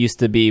much as it used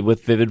to be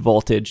with Vivid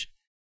Voltage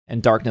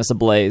and Darkness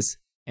Ablaze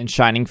and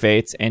Shining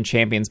Fates and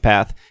Champion's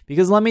Path,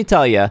 because let me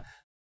tell you,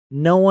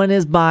 no one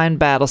is buying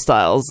battle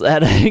styles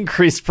at an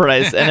increased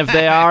price, and if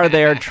they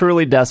are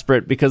truly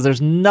desperate because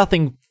there's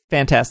nothing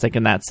fantastic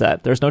in that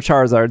set. There's no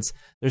Charizards,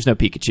 there's no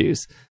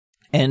Pikachus,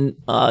 and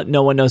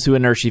no one knows who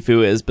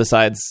Urshifu is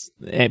besides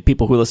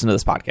people who listen to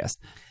this podcast.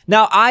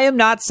 Now, I am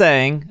not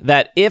saying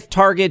that if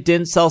Target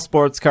didn't sell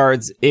sports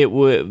cards,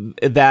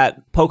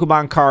 the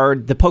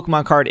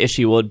Pokemon card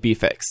issue would be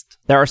fixed.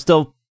 There are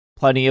still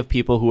plenty of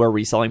people who are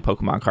reselling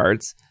Pokemon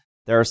cards.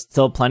 There are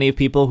still plenty of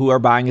people who are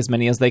buying as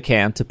many as they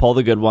can to pull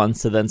the good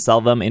ones to then sell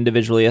them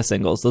individually as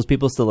singles. Those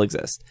people still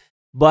exist.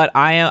 But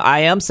I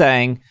am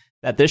saying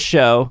that this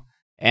show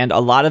and a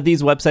lot of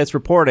these websites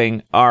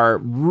reporting are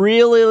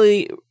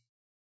really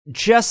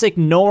just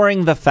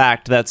ignoring the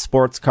fact that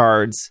sports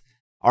cards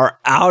are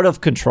out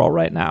of control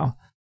right now.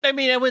 I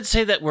mean, I wouldn't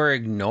say that we're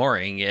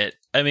ignoring it.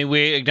 I mean,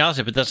 we acknowledge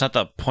it, but that's not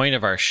the point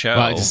of our show.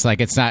 Well, it's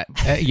like it's not.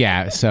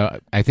 Yeah, so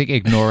I think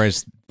ignore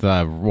is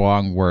the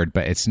wrong word,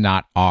 but it's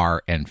not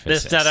our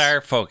emphasis. It's not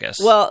our focus.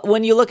 Well,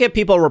 when you look at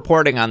people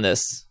reporting on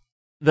this,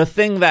 the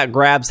thing that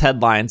grabs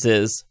headlines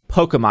is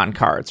Pokemon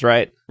cards,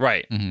 right?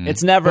 Right. Mhm.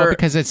 It's never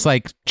because it's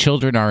like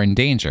children are in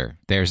danger.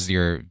 There's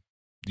your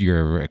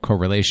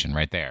correlation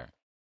right there.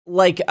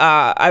 like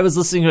I was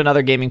listening to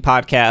another gaming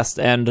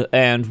podcast,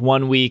 and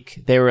 1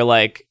 week they were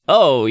like,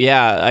 "Oh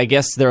yeah, I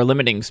guess they're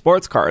limiting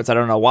sports cards. I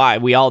don't know why.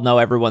 We all know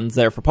everyone's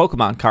there for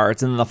Pokemon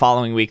cards." And then the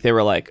following week they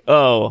were like,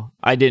 "Oh,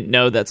 I didn't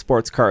know that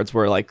sports cards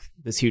were like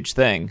this huge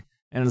thing."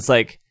 And it's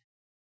like,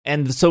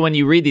 and so when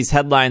you read these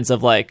headlines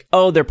of like,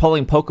 "Oh, they're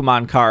pulling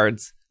Pokemon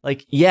cards,"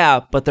 like,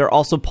 yeah, but they're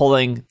also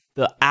pulling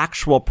the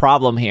actual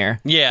problem here,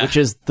 Yeah. which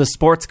is the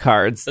sports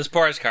cards. The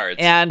sports cards.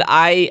 And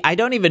I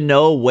don't even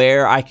know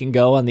where I can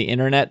go on the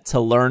internet to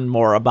learn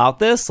more about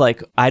this.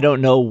 Like, I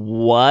don't know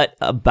what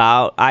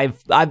about.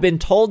 I've been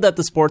told that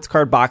the sports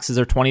card boxes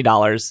are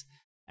 $20,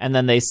 and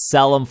then they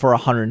sell them for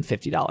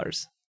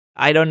 $150.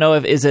 I don't know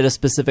if is it a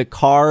specific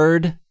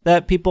card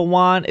that people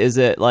want. Is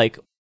it old?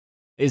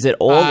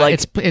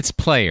 It's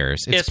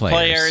players. It's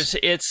players.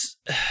 It's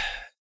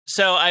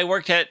so I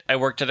worked at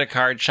a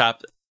card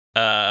shop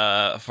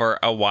for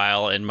a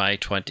while in my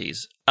 20s.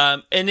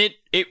 And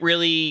it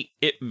really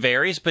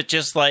varies, but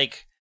just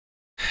like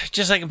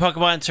in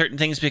Pokemon, certain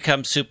things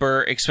become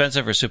super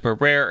expensive or super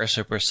rare or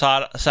super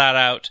sought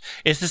out.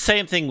 It's the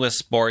same thing with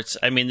sports.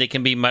 I mean, they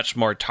can be much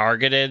more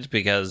targeted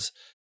because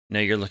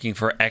you're looking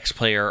for X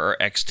player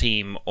or X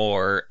team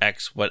or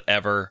X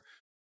whatever.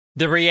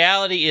 The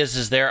reality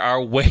is there are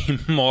way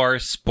more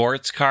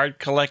sports card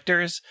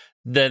collectors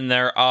than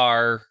there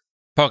are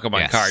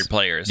Pokemon card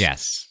players.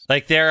 Yes.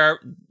 Like there are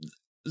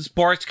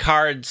sports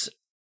cards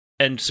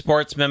and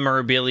sports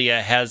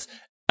memorabilia has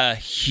a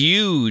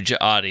huge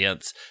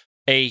audience,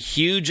 a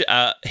huge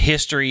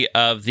history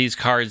of these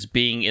cards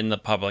being in the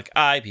public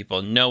eye.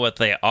 People know what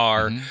they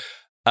are.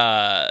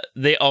 Mm-hmm.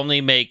 They only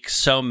make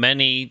so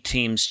many,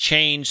 teams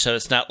change, so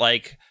it's not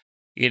like,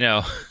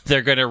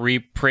 they're going to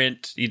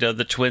reprint,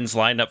 the Twins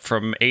lineup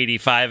from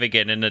 85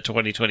 again in the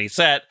 2020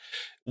 set,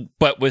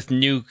 but with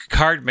new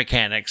card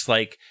mechanics,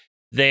 like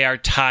they are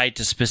tied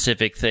to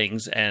specific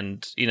things,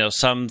 and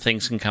some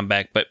things can come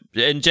back, but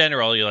in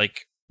general, you're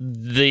like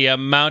the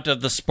amount of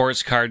the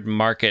sports card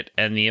market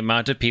and the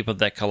amount of people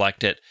that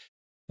collect it.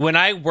 When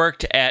I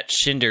worked at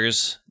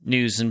Schindler's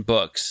News and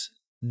Books,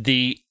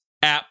 the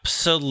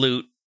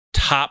absolute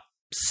top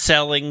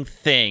selling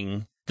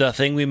thing, the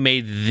thing we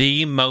made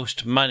the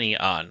most money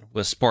on,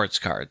 was sports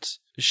cards.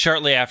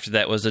 Shortly after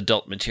that was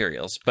adult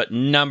materials, but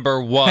number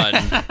one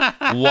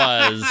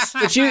was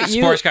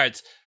sports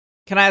cards.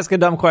 Can I ask a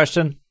dumb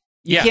question?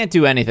 You Yeah. can't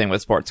do anything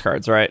with sports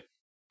cards, right?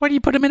 Why do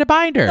you put them in a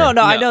binder? No,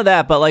 I know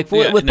that, but like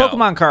with no.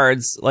 Pokemon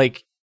cards,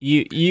 like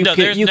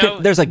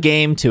there's a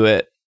game to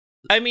it.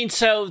 I mean,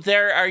 so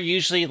there are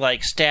usually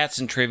like stats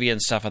and trivia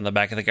and stuff on the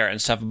back of the card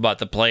and stuff about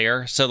the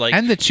player. So like,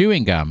 and the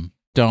chewing gum.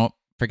 Don't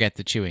forget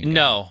the chewing gum.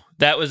 No,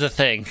 that was a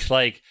thing.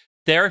 Like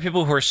there are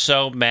people who are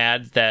so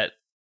mad that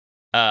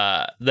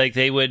like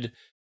they would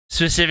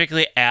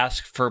specifically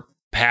ask for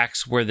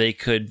packs where they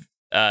could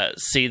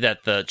see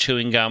that the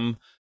chewing gum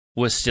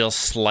was still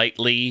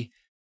slightly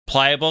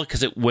pliable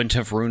because it wouldn't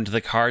have ruined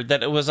the card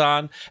that it was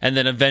on. And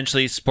then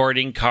eventually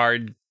sporting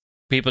card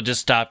people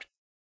just stopped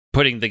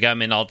putting the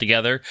gum in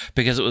altogether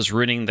because it was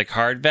ruining the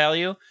card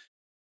value.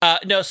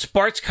 No,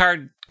 sports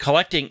card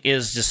collecting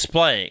is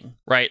displaying,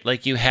 right?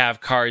 Like you have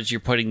cards, you're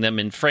putting them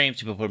in frames,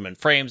 people put them in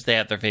frames, they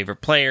have their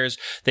favorite players,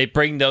 they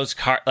bring those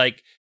cards,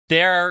 like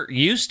there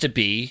used to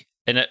be,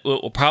 and it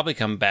will probably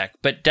come back,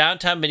 but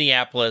downtown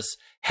Minneapolis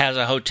has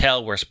a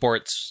hotel where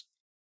sports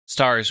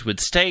stars would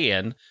stay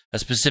in, a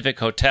specific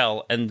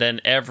hotel, and then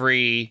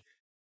every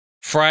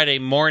Friday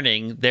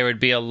morning there would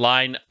be a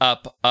line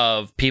up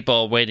of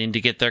people waiting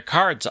to get their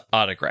cards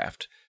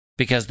autographed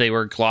because they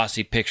were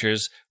glossy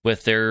pictures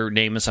with their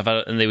name and stuff on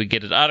it, and they would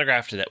get it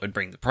autographed, and that would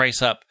bring the price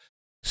up.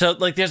 So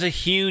like there's a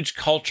huge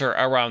culture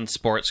around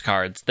sports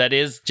cards that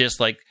is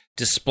just like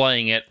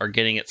displaying it or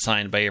getting it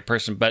signed by your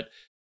person, but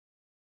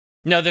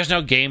no, there's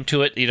no game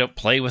to it. You don't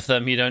play with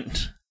them. You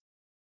don't.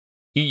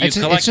 You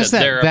collect just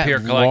them. They're a pure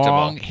collectible.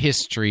 Long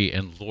history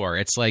and lore.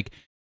 It's like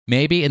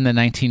maybe in the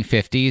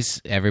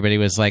 1950s, everybody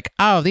was like,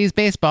 "Oh, these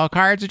baseball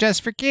cards are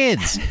just for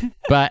kids."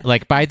 But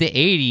like by the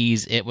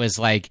 80s, it was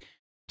like,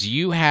 "Do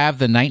you have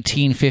the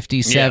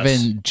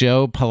 1957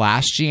 Joe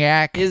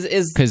Palashniak?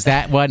 Because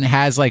that one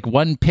has like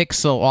 1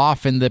 pixel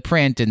off in the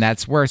print, and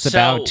that's worth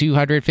about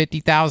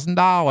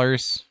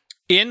 $250,000."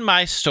 In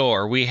my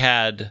store, we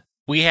had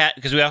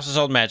because we also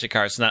sold Magic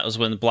cards, and that was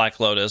when the Black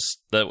Lotus,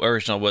 the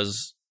original,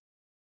 was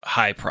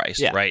high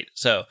priced, right?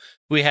 So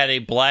we had a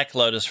Black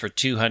Lotus for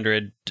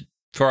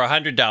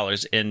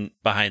 $100 in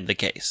behind the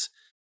case.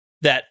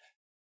 That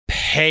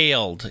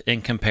paled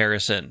in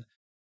comparison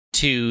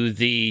to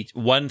the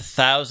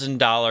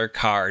 $1,000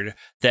 card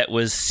that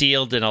was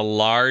sealed in a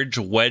large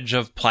wedge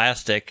of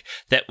plastic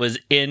that was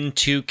in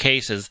 2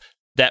 cases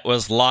that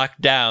was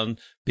locked down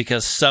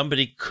because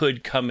somebody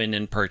could come in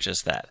and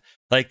purchase that.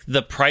 Like,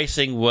 the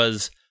pricing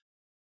was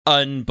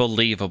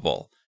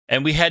unbelievable.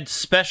 And we had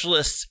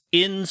specialists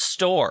in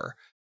store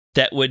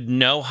that would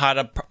know how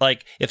to,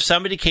 like, if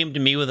somebody came to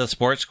me with a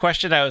sports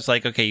question, I was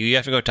like, okay, you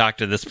have to go talk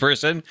to this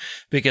person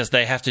because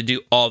they have to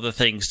do all the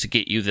things to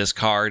get you this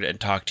card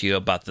and talk to you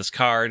about this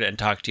card and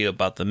talk to you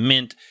about the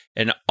mint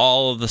and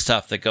all of the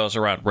stuff that goes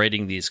around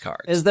rating these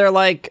cards. Is there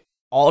like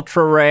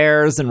ultra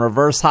rares and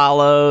reverse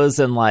hollows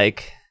and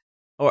like,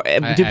 or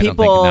do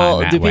people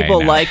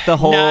like the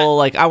whole,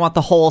 like, I want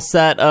the whole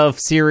set of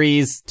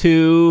series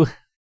 2?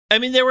 I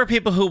mean, there were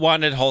people who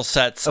wanted whole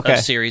sets of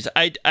series.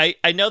 I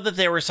know that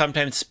there were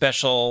sometimes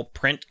special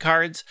print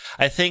cards.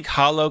 I think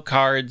holo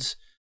cards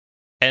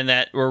and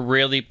that were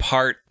really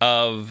part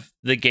of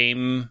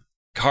the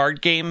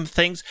card game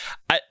things.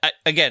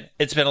 Again,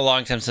 it's been a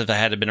long time since I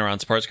had been around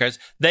sports cards.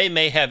 They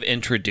may have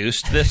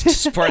introduced this to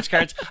sports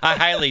cards. I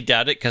highly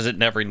doubt it because it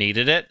never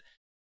needed it.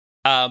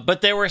 But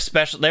they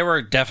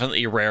were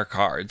definitely rare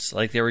cards.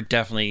 Like, they were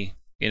definitely,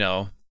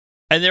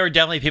 and there were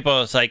definitely people who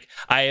was like,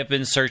 I have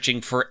been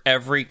searching for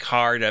every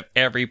card of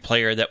every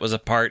player that was a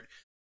part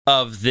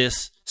of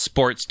this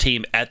sports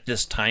team at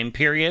this time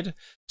period.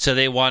 So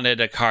they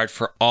wanted a card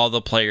for all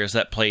the players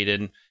that played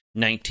in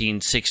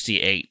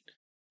 1968.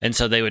 And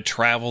so they would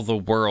travel the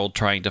world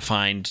trying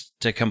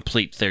to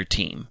complete their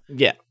team.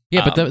 Yeah.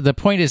 Yeah, but the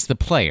point is the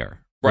player,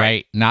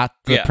 right? Not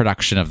the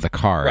production of the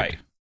card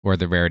or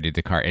the rarity of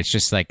the card. It's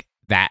just like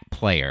that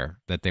player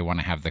that they want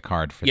to have the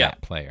card for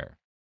that player.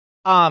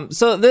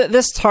 So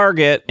this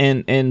target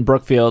in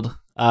Brookfield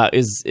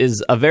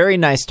is a very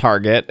nice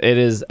target. It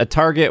is a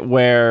target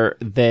where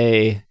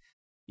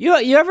you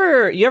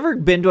ever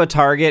been to a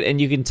target and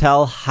you can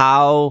tell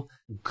how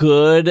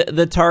good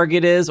the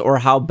target is or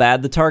how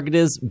bad the target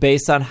is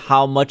based on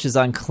how much is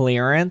on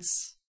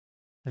clearance?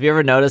 Have you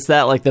ever noticed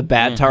that? Like, the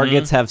bad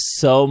targets have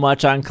so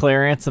much on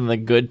clearance, and the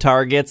good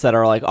targets that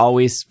are like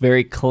always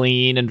very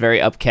clean and very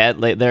upkept,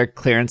 like, their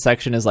clearance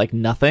section is like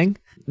nothing.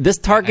 This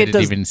target I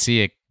didn't even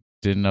see it.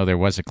 Didn't know there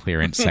was a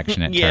clearance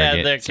section at Target.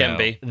 Yeah, there can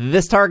be.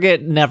 This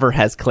target never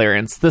has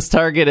clearance. This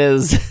target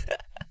is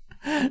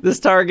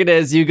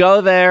you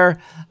go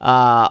there,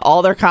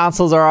 all their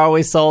consoles are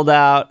always sold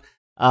out.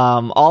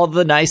 All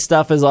the nice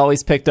stuff is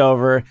always picked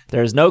over.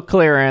 There's no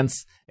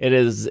clearance. It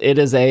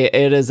is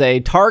a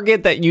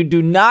target that you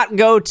do not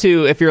go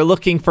to if you're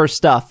looking for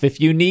stuff. If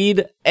you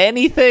need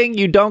anything,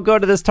 you don't go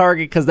to this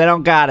Target because they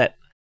don't got it.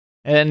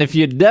 And if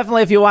you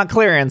want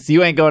clearance,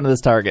 you ain't going to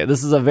this Target.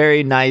 This is a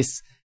very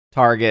nice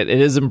Target. It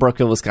is in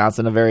Brookfield,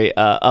 Wisconsin, a very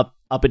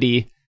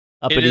uppity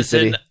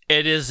city.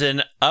 It is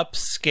an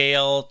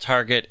upscale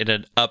Target in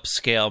an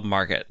upscale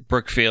market.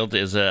 Brookfield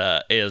is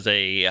a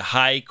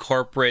high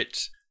corporate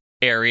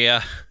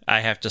area.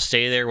 I have to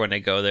stay there when I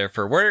go there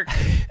for work.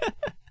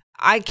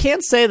 I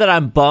can't say that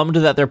I'm bummed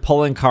that they're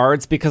pulling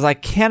cards because I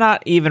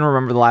cannot even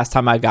remember the last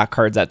time I got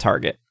cards at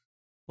Target.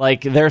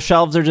 Like, their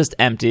shelves are just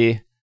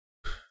empty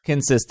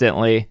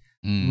consistently.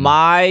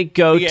 My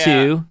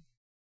go-to...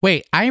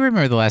 Wait, I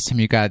remember the last time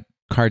you got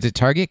cards at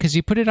Target because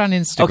you put it on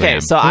Instagram. Okay,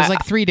 so it was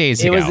like 3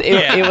 days ago.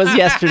 It was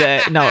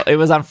yesterday. No, it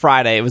was on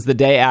Friday. It was the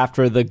day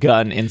after the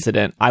gun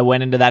incident. I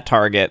went into that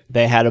Target.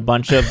 They had a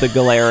bunch of the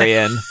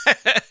Galarian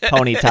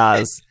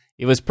Ponytas.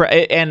 It was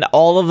and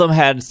all of them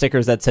had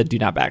stickers that said "Do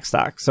not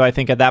backstock." So I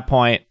think at that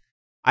point,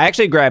 I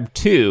actually grabbed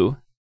 2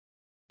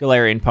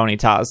 Galarian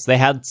Ponytas. They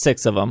had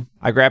 6 of them.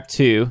 I grabbed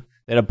 2.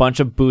 They had a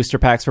bunch of booster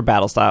packs for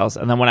battle styles,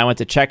 and then when I went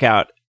to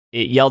checkout,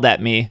 it yelled at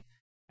me.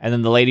 And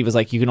then the lady was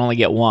like, you can only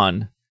get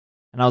 1.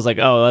 And I was like,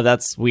 oh,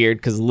 that's weird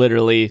because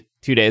literally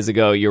 2 days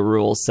ago, your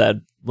rules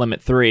said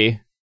limit 3.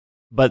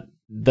 But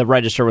the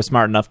register was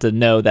smart enough to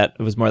know that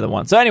it was more than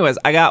 1. So anyways,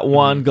 I got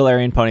 1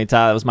 Galarian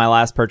Ponyta. It was my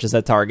last purchase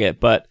at Target.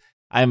 But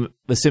I'm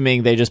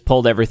assuming they just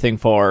pulled everything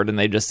forward and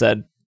they just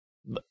said,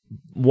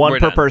 1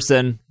 per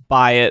person,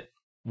 buy it.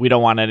 We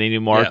don't want it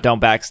anymore. Yep. Don't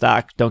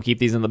backstock. Don't keep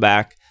these in the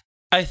back.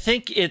 I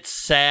think it's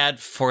sad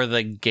for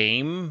the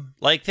game.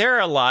 Like, there are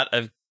a lot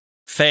of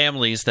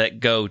families that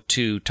go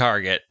to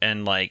Target,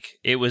 and like,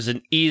 it was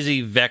an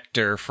easy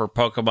vector for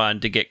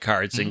Pokemon to get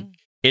cards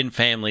in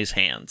families'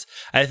 hands.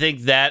 I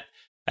think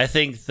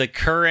the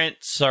current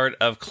sort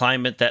of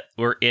climate that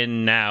we're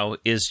in now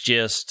is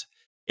just,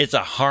 it's a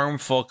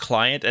harmful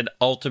client and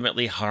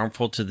ultimately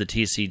harmful to the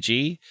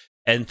TCG.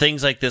 And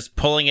things like this,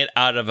 pulling it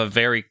out of a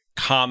very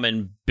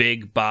common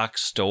big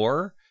box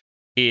store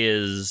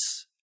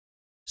is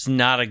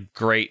not a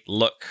great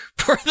look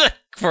for the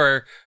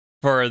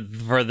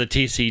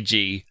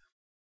TCG.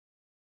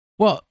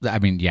 Well, I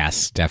mean,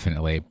 yes,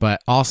 definitely.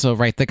 But also,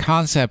 right, the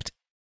concept,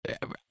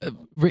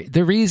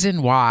 the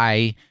reason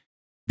why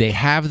they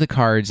have the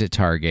cards at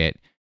Target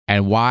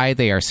and why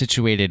they are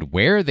situated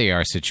where they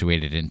are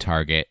situated in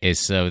Target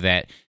is so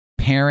that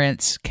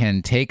parents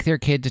can take their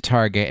kid to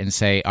Target and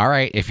say, all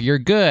right, if you're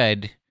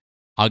good,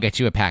 I'll get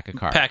you a pack of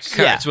cards. Pack of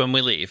cards when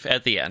we leave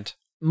at the end.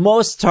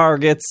 Most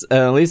Targets,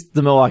 at least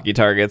the Milwaukee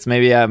Targets,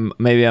 maybe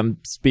I'm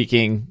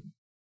speaking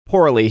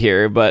poorly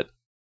here, but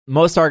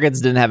most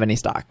Targets didn't have any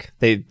stock.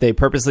 They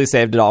purposely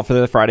saved it all for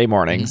the Friday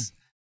mornings.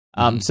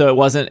 So it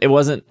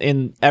wasn't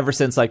in ever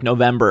since like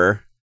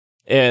November.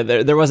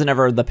 There wasn't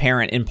ever the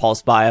parent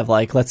impulse buy of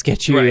like, let's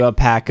get you a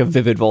pack of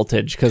Vivid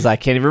Voltage, because I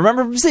can't even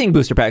remember seeing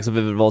booster packs of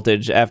Vivid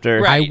Voltage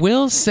after. I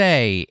will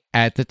say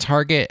at the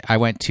Target I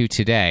went to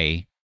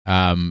today,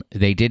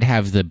 they did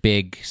have the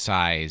big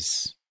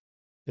size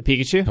The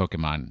Pikachu?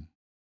 Pokemon.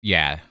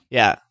 Yeah.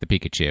 Yeah. The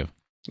Pikachu.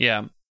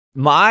 Yeah.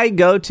 My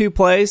go-to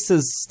place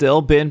has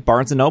still been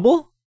Barnes &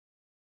 Noble.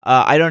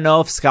 I don't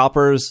know if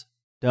scalpers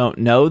don't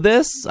know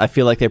this. I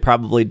feel like they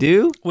probably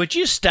do. Would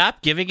you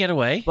stop giving it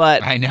away?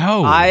 But I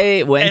know.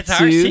 I went It's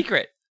to our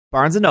secret.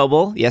 Barnes &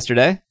 Noble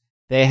yesterday.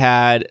 They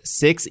had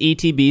 6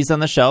 ETBs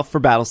on the shelf for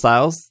Battle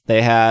Styles.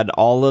 They had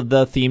all of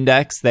the theme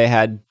decks. They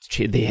had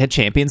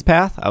Champions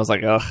Path. I was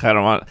like, oh,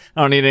 I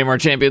don't need any more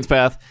Champions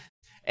Path.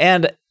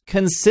 And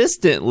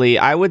consistently,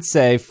 I would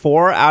say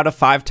 4 out of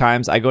 5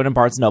 times I go to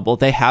Barnes & Noble,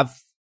 they have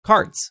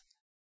cards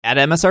at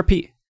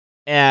MSRP.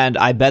 And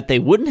I bet they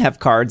wouldn't have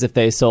cards if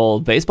they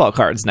sold baseball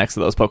cards next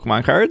to those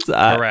Pokemon cards.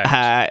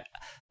 Correct.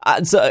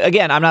 So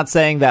again, I'm not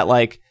saying that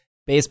like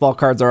baseball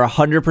cards are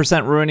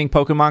 100% ruining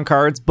Pokemon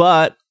cards,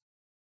 but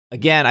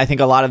again, I think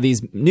a lot of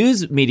these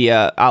news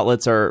media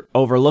outlets are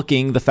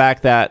overlooking the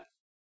fact that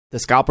the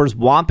scalpers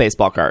want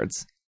baseball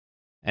cards.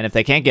 And if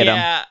they can't get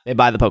them, they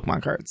buy the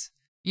Pokemon cards.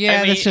 Yeah, I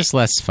mean, that's just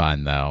less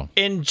fun, though.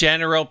 In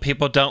general,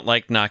 people don't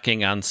like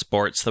knocking on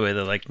sports the way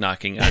they like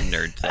knocking on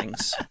nerd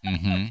things.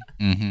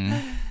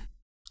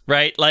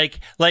 Right? Like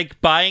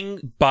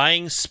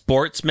buying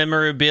sports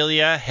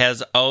memorabilia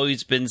has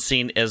always been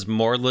seen as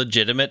more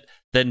legitimate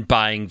than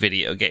buying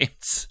video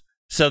games.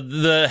 So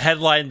the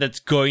headline that's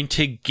going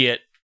to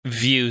get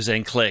views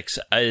and clicks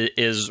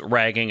is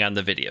ragging on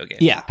the video game.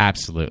 Yeah.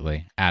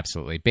 Absolutely.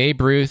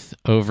 Babe Ruth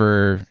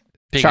over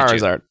Pikachu.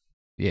 Charizard.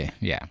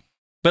 Yeah.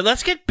 But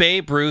let's get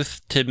Babe Ruth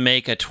to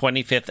make a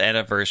 25th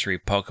anniversary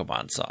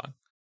Pokemon song.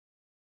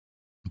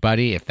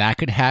 Buddy, if that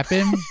could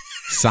happen,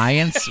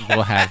 science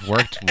will have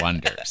worked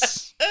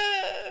wonders.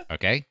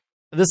 Okay?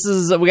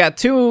 We got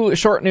 2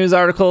 short news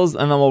articles,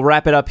 and then we'll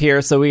wrap it up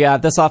here. So we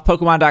got this off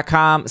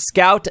Pokemon.com.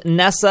 Scout,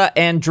 Nessa,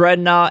 and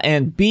Dreadnought,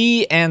 and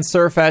Bee and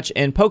Sirfetch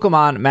in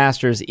Pokemon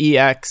Masters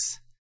EX.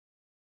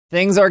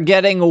 Things are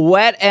getting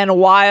wet and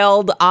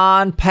wild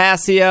on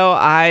Paseo.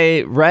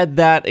 I read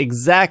that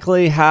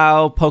exactly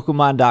how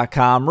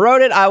Pokemon.com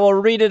wrote it. I will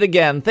read it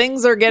again.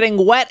 Things are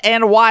getting wet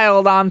and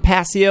wild on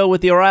Paseo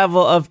with the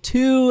arrival of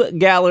 2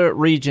 Galar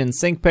region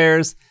sync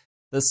pairs.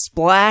 The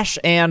Splash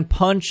and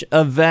Punch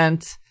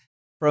event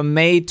from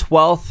May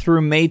 12th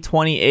through May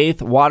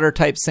 28th.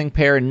 Water-type sync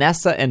pair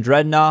Nessa and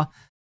Dreadnought,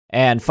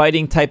 and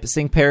Fighting-type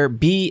sync pair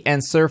Bee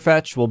and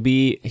Sirfetch will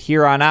be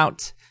here on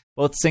out.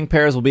 Both sync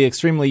pairs will be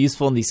extremely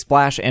useful in the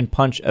Splash and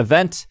Punch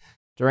event.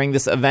 During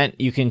this event,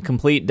 you can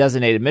complete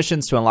designated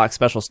missions to unlock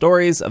special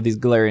stories of these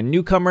Galarian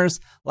newcomers.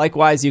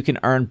 Likewise, you can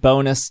earn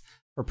bonus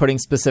for putting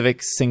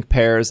specific sync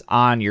pairs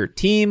on your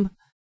team.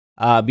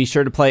 Be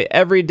sure to play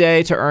every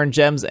day to earn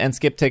gems and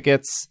skip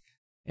tickets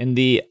in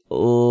the,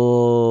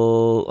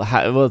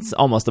 it's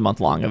almost a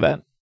month-long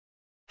event.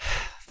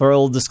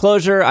 Full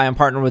disclosure, I am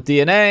partnered with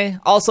DNA.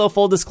 Also,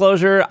 full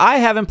disclosure, I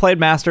haven't played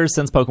Masters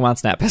since Pokemon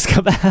Snap has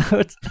come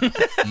out.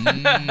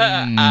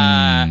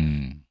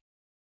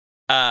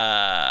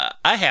 I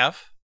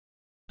have.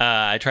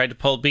 I tried to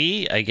pull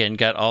B. Again,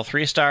 got all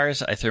 3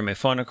 stars. I threw my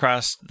phone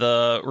across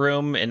the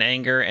room in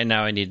anger, and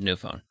now I need a new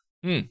phone.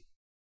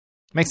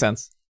 Makes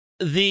sense.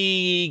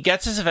 The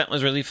Getsus event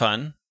was really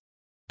fun.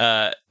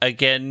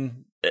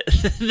 Again,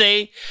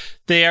 they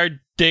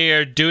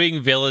are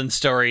doing villain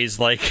stories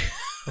like...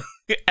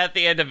 At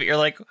the end of it, you're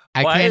like,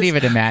 I can't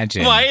even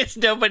imagine. Why is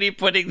nobody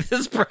putting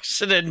this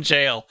person in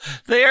jail?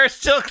 They are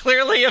still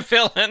clearly a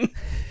villain.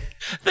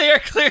 They are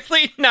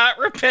clearly not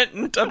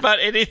repentant about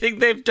anything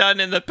they've done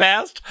in the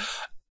past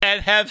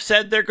and have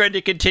said they're going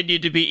to continue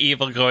to be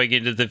evil going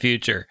into the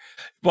future.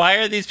 Why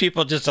are these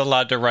people just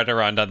allowed to run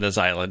around on this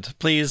island?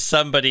 Please,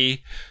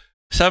 somebody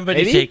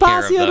Maybe take care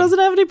of them. Paseo doesn't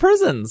have any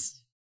prisons.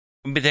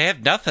 But they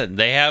have nothing.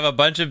 They have a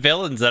bunch of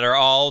villains that are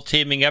all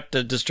teaming up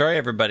to destroy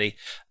everybody.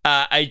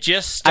 I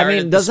just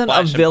started. Doesn't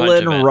a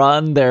villain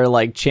run their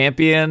like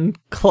champion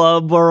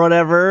club or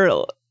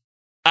whatever?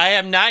 I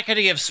am not going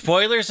to give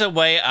spoilers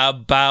away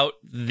about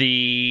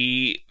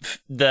the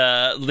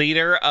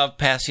leader of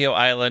Paseo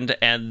Island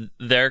and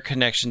their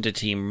connection to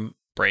Team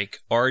Break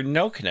or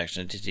no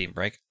connection to Team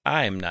Break.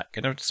 I'm not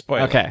going to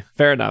spoil. Okay,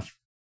 fair enough.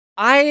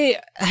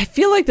 I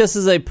feel like this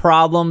is a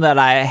problem that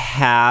I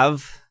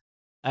have.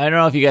 I don't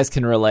know if you guys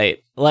can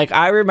relate. Like,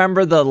 I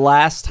remember the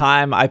last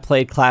time I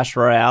played Clash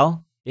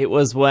Royale, it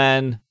was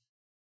when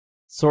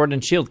Sword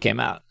and Shield came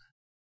out.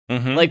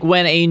 Mm-hmm. Like,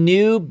 when a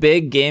new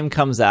big game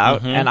comes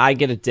out and I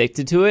get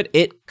addicted to it,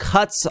 it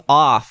cuts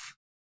off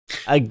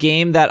a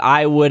game that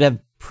I would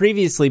have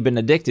previously been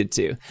addicted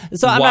to.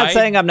 So I'm not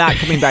saying I'm not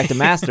coming back to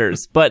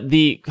Masters, but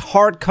the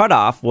hard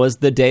cutoff was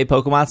the day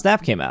Pokemon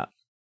Snap came out.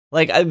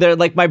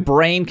 Like, my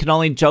brain can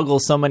only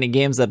juggle so many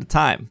games at a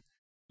time.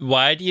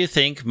 Why do you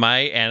think my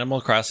Animal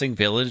Crossing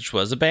village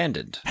was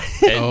abandoned?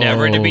 and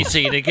never to be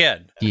seen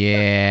again.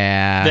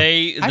 Yeah.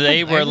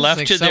 They were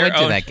left to their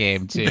own. That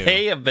game too.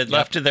 They have been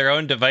left to their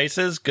own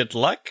devices. Good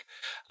luck.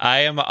 I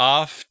am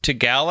off to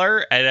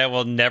Galar, and I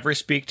will never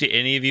speak to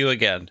any of you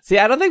again. See,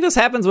 I don't think this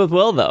happens with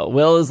Will, though.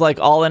 Will is like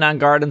all in on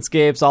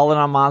Gardenscapes, all in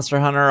on Monster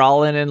Hunter,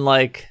 all in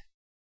like...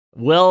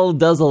 Will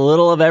does a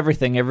little of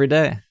everything every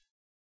day.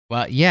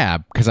 Well, yeah,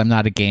 because I'm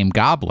not a game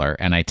gobbler,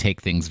 and I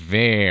take things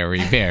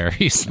very,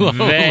 very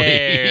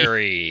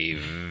slowly.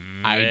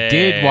 I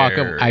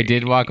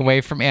did walk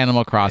away from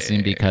Animal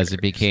Crossing because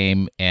it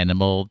became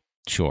animal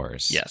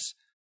chores. Yes.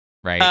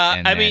 Right?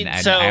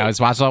 I was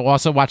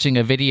also watching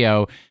a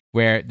video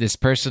where this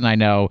person I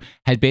know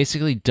had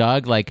basically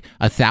dug like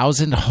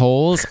 1,000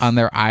 holes on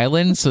their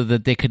island so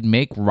that they could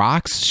make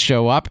rocks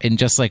show up in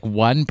just like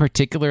one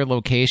particular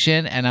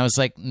location. And I was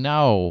like,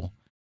 no,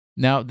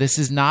 this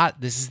is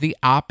the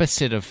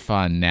opposite of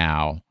fun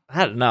now.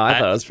 I don't know. I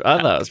thought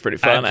it was pretty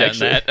fun,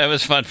 actually. That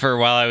was fun for a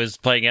while I was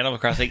playing Animal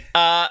Crossing.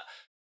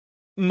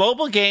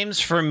 Mobile games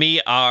for me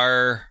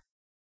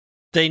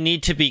they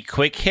need to be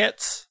quick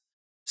hits.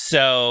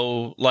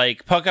 So,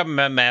 like,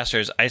 Pokemon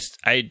Masters,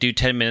 I do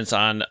 10 minutes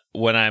on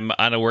when I'm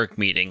on a work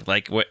meeting.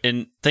 Like,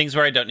 in things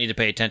where I don't need to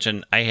pay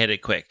attention, I hit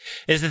it quick.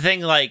 It's the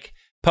thing, like,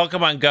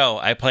 Pokemon Go,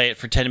 I play it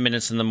for 10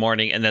 minutes in the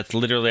morning, and that's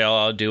literally all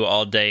I'll do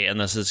all day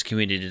unless it's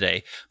community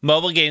day.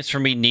 Mobile games for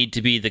me need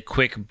to be the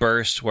quick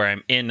burst where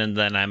I'm in and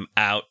then I'm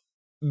out.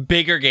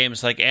 Bigger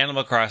games like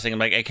Animal Crossing, I'm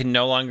like, I can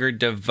no longer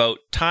devote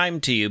time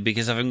to you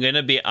because if I'm going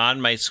to be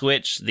on my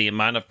Switch, the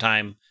amount of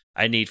time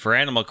I need for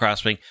Animal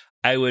Crossing,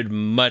 I would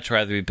much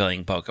rather be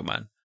playing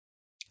Pokemon.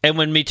 And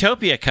when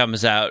Miitopia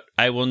comes out,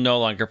 I will no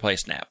longer play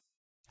Snap.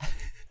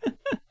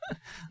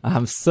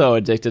 I'm so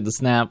addicted to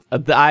Snap.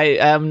 I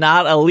am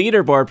not a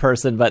leaderboard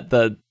person, but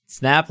the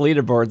Snap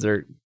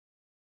leaderboards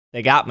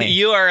they got me.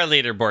 You are a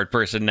leaderboard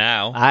person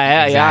now.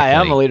 I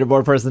am a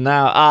leaderboard person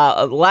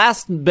now.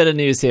 Last bit of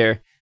news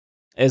here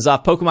is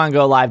off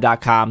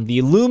PokemonGoLive.com.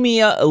 The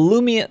Luminous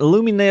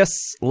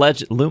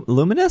Legend...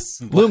 Luminous?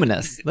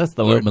 That's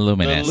the word.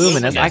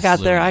 Luminous. I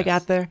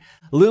got there.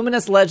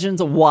 Luminous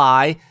Legends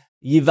Y.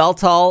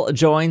 Yveltal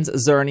joins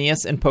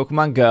Xerneas in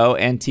Pokemon Go,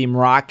 and Team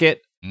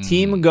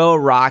Go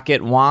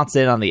Rocket wants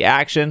in on the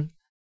action.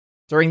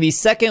 During the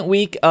second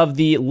week of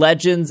the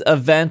Legends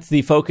event,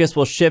 the focus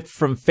will shift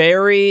from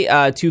Fairy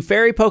to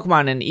Fairy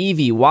Pokemon and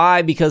Eevee.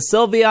 Why? Because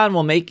Sylveon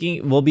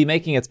will be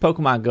making its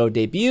Pokemon Go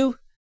debut.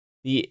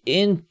 The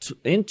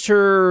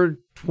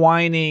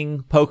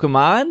intertwining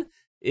Pokemon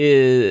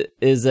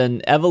is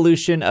an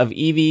evolution of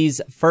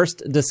Eevee's,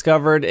 first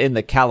discovered in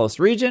the Kalos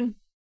region.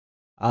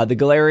 The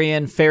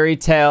Galarian fairy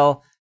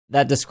tale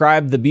that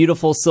described the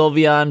beautiful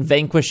Sylveon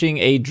vanquishing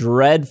a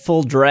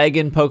dreadful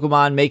dragon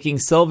Pokemon, making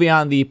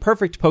Sylveon the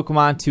perfect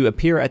Pokemon to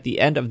appear at the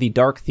end of the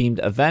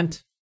dark-themed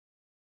event.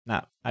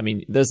 Now, I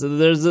mean, there's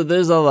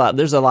a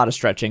lot of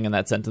stretching in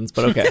that sentence,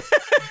 but okay.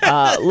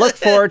 Look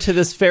forward to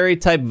this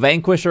fairy-type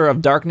vanquisher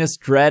of darkness,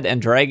 dread,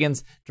 and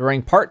dragons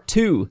during part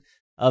 2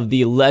 of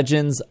the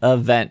Legends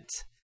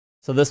event.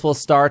 So this will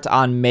start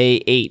on May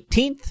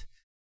 18th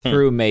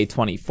through May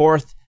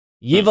 24th.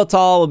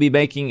 Yveltal will be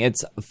making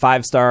its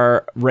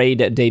 5-star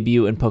raid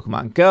debut in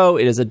Pokemon Go.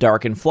 It is a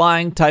dark and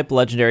flying type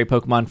legendary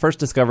Pokemon first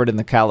discovered in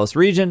the Kalos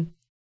region.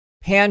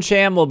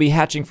 Pancham will be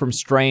hatching from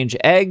strange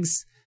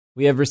eggs.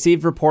 We have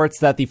received reports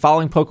that the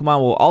following Pokemon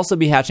will also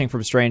be hatching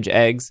from strange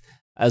eggs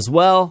as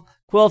well.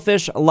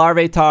 Quillfish,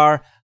 Larvitar,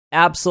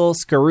 Absol,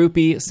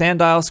 Skorupi,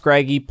 Sandile,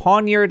 Scraggy,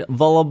 Pawniard,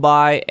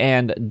 Vullaby,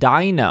 and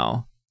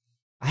Dino.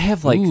 I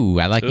have I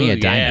like me a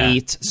Dino.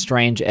 8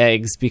 strange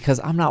eggs because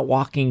I'm not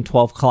walking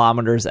 12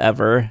 kilometers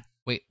ever.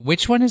 Wait,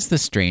 which one is the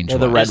strange They're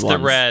one? the red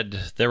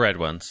ones. The red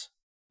ones.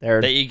 They're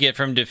that you get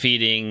from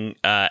defeating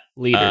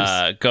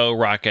leaders. Go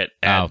Rocket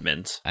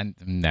admins. I'm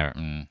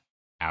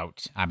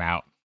out. I'm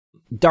out.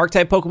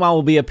 Dark-type Pokemon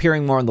will be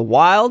appearing more in the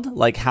wild,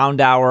 like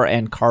Houndour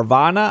and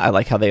Carvanha. I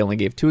like how they only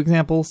gave 2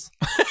 examples.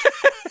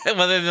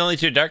 Well, they're the only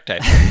 2 dark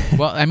types.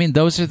 Well, I mean,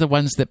 those are the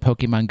ones that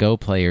Pokemon Go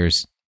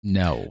players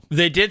know.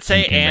 They did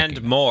say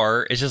and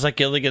more. It's just like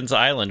Gilligan's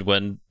Island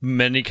when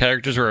many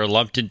characters were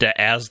lumped into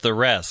as the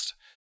rest.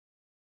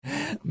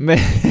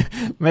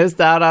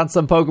 Missed out on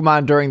some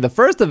Pokemon during the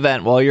first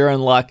event. Well, you're in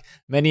luck.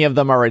 Many of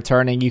them are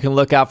returning. You can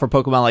look out for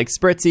Pokemon like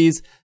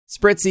Spritzy,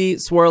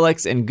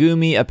 Swirlix, and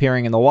Goomy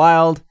appearing in the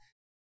wild.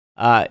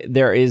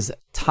 There is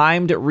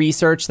timed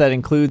research that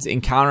includes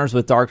encounters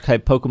with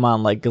dark-type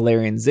Pokemon like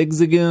Galarian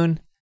Zigzagoon.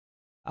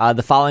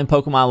 The following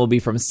Pokemon will be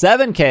from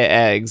 7K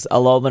eggs: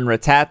 Alolan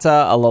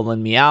Rattata,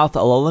 Alolan Meowth,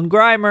 Alolan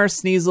Grimer,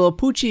 Sneasel,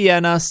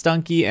 Poochyena,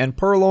 Stunky, and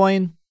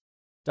Purloin.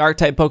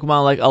 Dark-type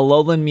Pokemon like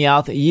Alolan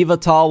Meowth,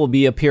 Yveltal will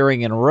be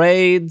appearing in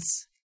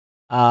raids.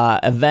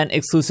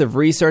 Event-exclusive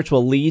research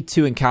will lead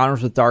to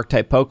encounters with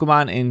Dark-type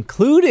Pokemon,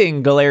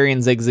 including Galarian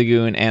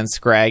Zigzagoon and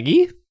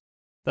Scraggy.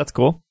 That's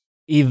cool.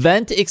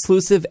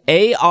 Event-exclusive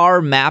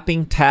AR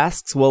mapping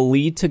tasks will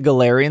lead to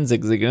Galarian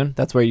Zigzagoon.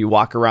 That's where you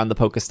walk around the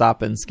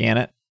Pokestop and scan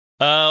it.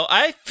 Oh,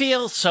 I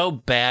feel so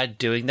bad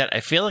doing that. I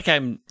feel like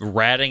I'm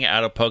ratting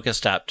out a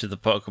Pokestop to the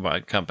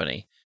Pokemon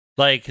company.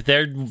 Like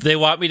they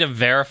want me to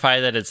verify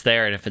that it's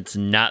there, and if it's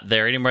not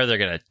there anymore, they're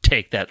gonna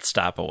take that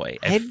stop away.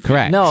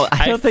 Correct. No,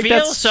 I don't think feel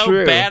that's so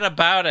true. bad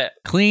about it.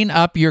 Clean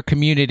up your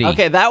community.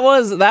 Okay, that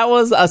was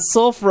a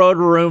Sulf Road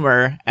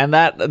rumor, and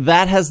that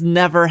has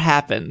never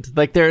happened.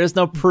 Like there is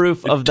no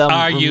proof of them.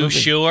 Are you removing-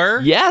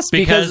 sure? Yes,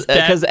 because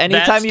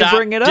anytime you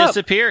bring it up,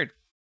 disappeared.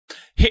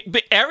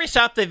 But every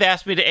stop they've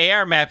asked me to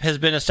AR map has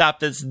been a stop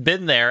that's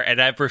been there, and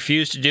I've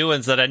refused to do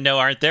ones that I know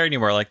aren't there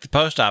anymore, like the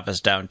post office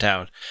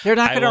downtown. they're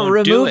not I going to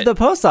won't do remove it. the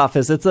post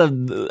office. It's a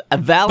valid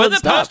But the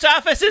stop. post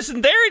office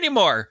isn't there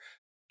anymore.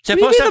 What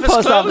do you mean the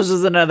post office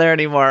isn't there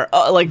anymore?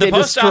 Oh, like The they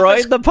post destroyed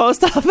office- the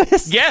post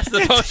office? Yes,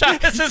 the post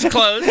office is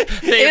closed.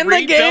 They In the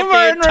rebuilt game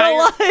or in entire-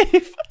 real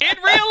life? In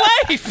real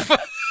life.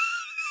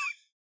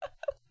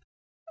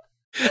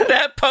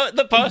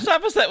 The post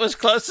office that was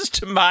closest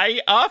to my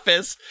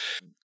office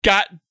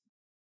got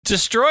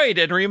destroyed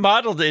and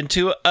remodeled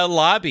into a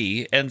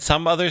lobby and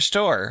some other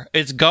store.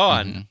 It's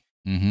gone.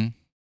 Mm-hmm.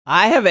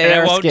 I have And I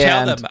AR won't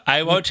scanned tell them.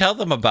 I won't tell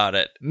them about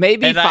it.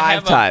 maybe And I 5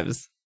 have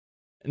times.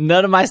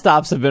 None of my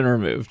stops have been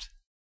removed.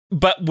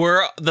 But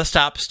were the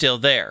stops still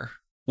there?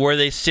 Were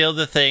they still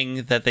the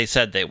thing that they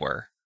said they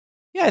were?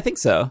 Yeah, I think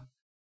so.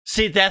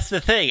 See, that's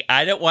the thing.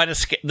 I don't want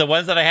to. The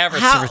ones that I have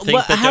are for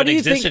things that how don't do you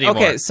exist think?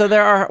 anymore. Okay, so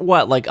there are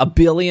like a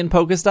billion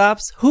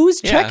Pokestops.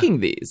 Who's Yeah. checking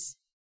these?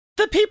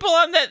 The people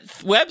on that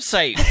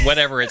website,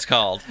 whatever it's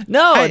called.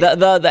 No,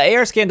 the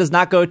AR scan does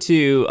not go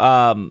to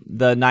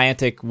the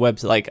Niantic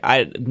website. Like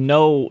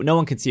no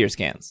one can see your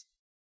scans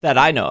that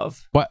I know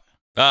of. What?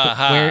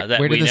 That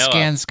Where do we the know of.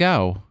 scans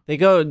go? They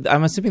go.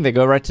 I'm assuming they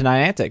go right to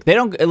Niantic. They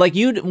don't like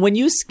you when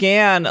you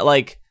scan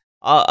like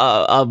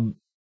a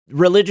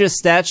religious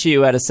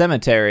statue at a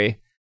cemetery.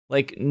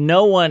 Like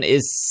no one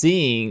is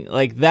seeing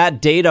like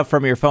that data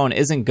from your phone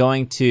isn't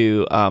going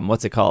to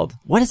what's it called?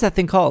 What is that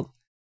thing called?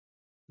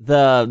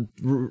 The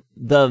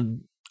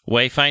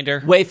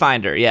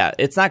Wayfinder. Yeah,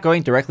 it's not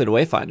going directly to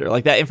Wayfinder.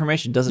 Like that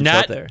information doesn't show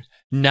up there.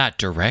 Not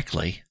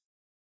directly.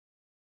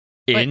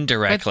 But-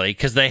 Indirectly,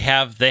 because they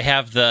have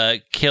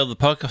the Kill the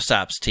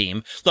Pokestops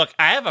team. Look,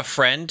 I have a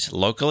friend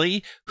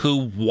locally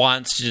who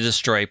wants to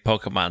destroy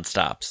Pokemon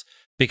stops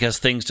because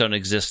things don't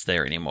exist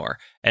there anymore,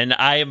 and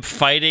I am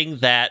fighting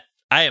that.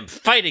 I am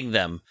fighting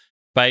them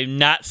by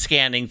not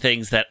scanning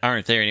things that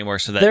aren't there anymore.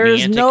 So that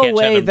There's Niantic no can't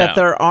shut way them that down.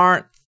 there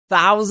aren't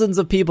thousands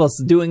of people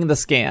doing the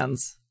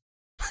scans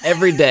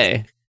every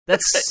day.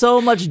 That's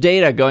so much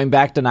data going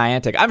back to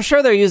Niantic. I'm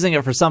sure they're using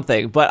it for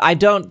something, but I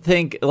don't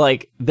think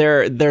like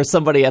there's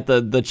somebody at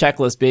the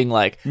checklist being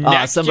like,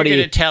 Next, somebody. you're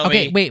going to tell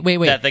Okay, me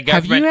wait. that the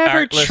Have you government ever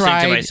aren't listening to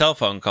my tried- cell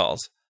phone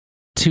calls.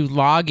 To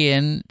log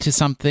in to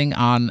something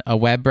on a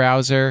web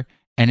browser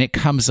and it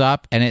comes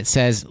up and it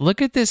says,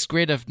 look at this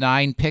grid of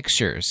 9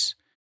 pictures.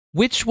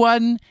 Which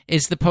one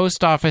is the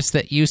post office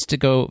that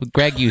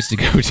Greg used to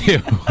go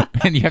to?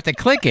 And you have to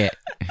click it,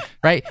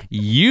 right?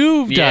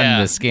 You've done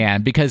the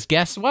scan because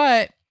guess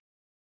what?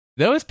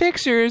 Those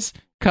pictures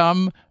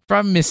come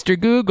from Mr.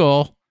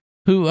 Google,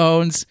 who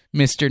owns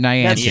Mr.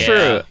 Niantic. That's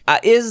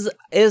true.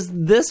 Is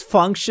this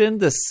function,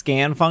 this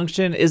scan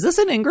function, is this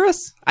an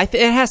Ingress? It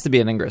has to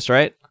be an Ingress,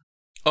 right?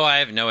 Oh, I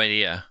have no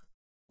idea.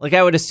 Like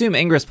I would assume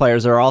Ingress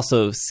players are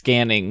also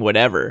scanning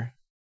whatever.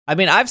 I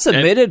mean, I've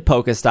submitted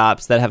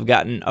Pokestops that have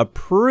gotten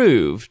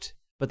approved,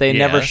 but they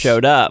never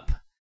showed up.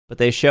 But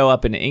they show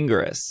up in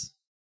Ingress.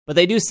 But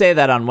they do say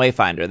that on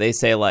Wayfinder. They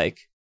say like,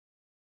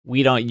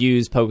 we don't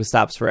use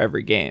Pokestops for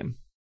every game.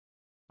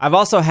 I've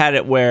also had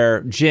it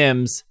where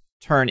gyms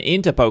turn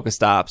into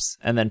Pokestops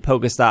and then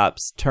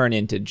Pokestops turn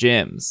into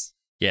gyms.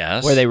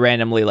 Yes. Where they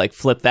randomly like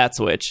flip that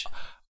switch.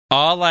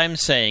 All I'm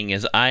saying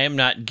is I am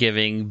not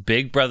giving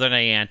Big Brother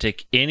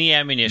Niantic any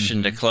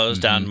ammunition to close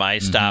down my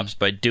stops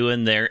by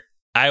doing their...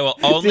 I will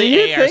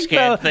only AR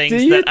scan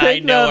things that I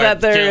know are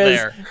still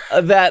there.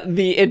 That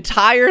the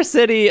entire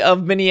city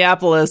of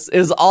Minneapolis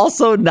is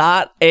also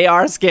not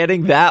AR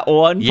scanning that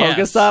one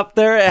Pokestop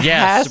there? It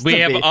has to we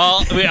be.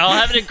 all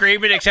have an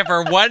agreement except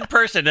for one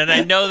person, and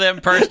I know them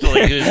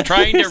personally, who's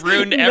trying to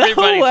ruin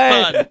everybody's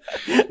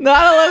fun.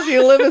 Not unless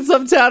you live in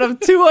some town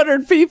of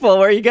 200 people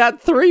where you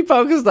got 3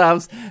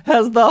 Pokestops.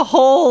 Has the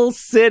whole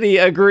city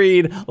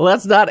agreed,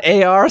 let's not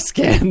AR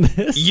scan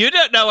this? You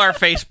don't know our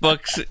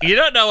Facebooks. You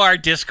don't know our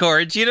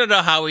Discords. You don't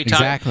know how we talk.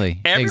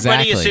 Exactly.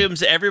 Everybody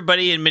assumes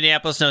everybody in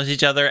Minneapolis knows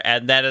each other,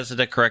 and that isn't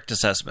a correct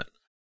assessment.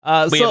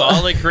 We have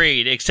all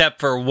agreed, except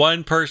for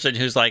one person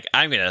who's like,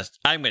 "I'm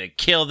gonna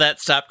kill that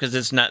stop because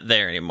it's not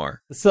there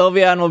anymore."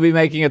 Sylveon will be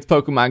making its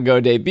Pokemon Go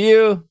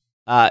debut.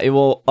 It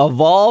will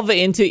evolve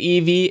into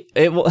Eevee.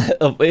 It will.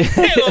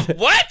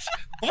 What?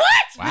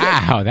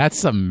 Wow, that's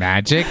some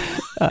magic.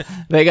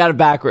 They got it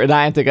backwards.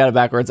 Niantic got it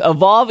backwards.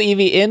 Evolve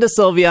Eevee into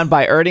Sylveon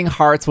by earning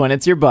hearts when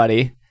it's your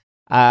buddy.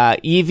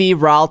 Eevee,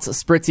 Ralts,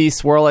 Spritzee,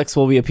 Swirlix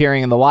will be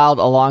appearing in the wild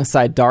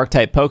alongside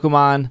Dark-type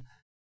Pokemon.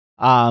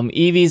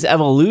 Eevee's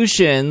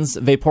evolutions,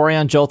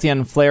 Vaporeon,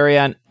 Jolteon,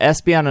 Flareon,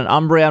 Espeon, and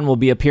Umbreon will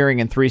be appearing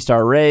in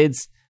 3-star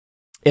raids.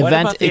 What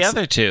about the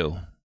other two?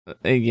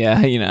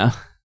 Yeah,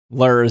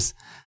 lures.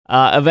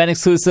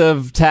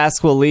 Event-exclusive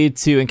tasks will lead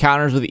to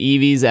encounters with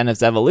Eevees and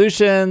its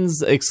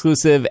evolutions.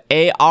 Exclusive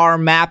AR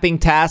mapping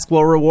task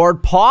will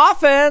reward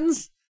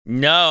Poffins.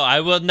 No,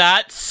 I will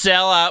not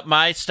sell out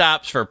my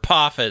stops for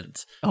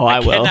Poffins. Oh, I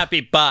will. Cannot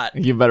be bought.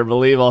 You better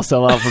believe I'll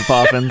sell out for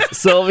Poffins.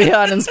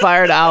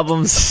 Sylveon-inspired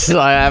albums,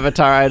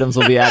 avatar items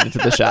will be added to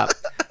the shop.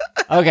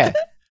 Okay,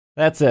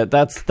 that's it.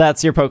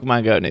 That's your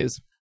Pokemon Go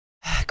news.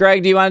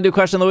 Greg, do you want to do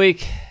question of the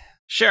week?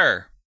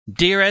 Sure.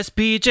 Dear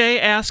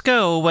SBJ, ask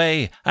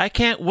away. I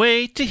can't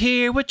wait to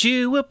hear what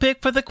you will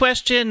pick for the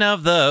question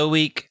of the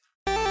week.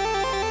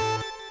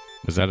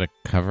 Was that a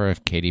cover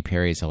of Katy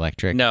Perry's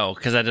Electric? No,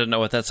 because I didn't know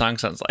what that song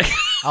sounds like.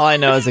 All I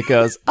know is it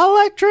goes,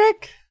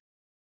 electric.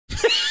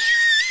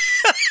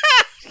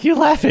 You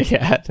laughing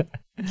at?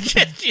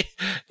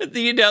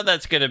 You know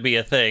that's going to be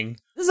a thing.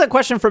 This is a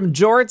question from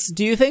Jorts.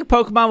 Do you think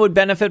Pokemon would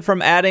benefit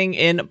from adding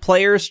in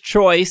player's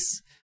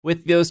choice,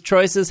 with those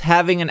choices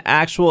having an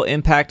actual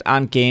impact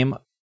on game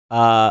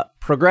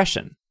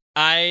progression?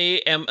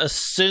 I am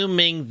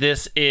assuming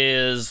this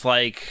is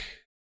like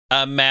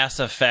a Mass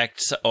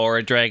Effect or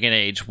a Dragon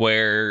Age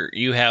where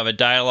you have a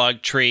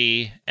dialogue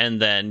tree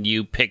and then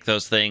you pick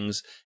those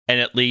things and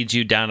it leads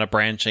you down a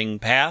branching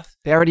path.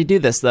 They already do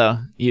this, though.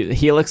 You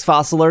Helix,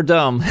 Fossil, or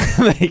Dome.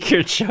 Make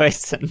your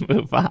choice and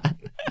move on.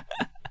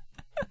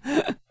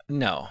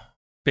 No.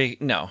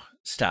 No.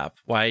 Stop.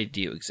 Why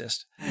do you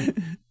exist?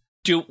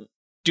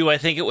 Do I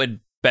think it would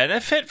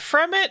benefit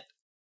from it?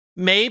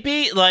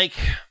 Maybe. Like,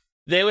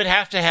 they would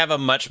have to have a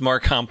much more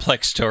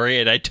complex story,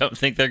 and I don't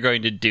think they're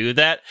going to do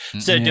that.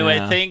 So do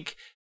I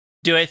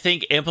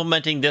think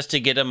implementing this to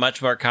get a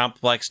much more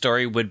complex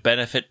story would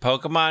benefit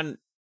Pokemon?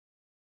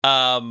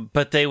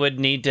 But they would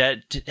need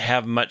to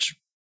have much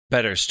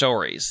better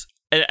stories.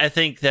 I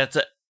think there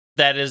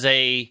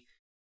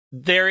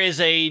is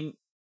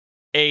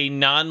a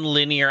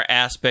non-linear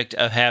aspect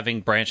of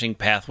having branching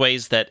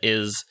pathways that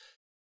is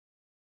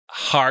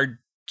hard.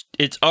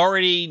 It's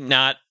already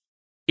not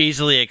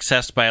easily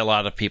accessed by a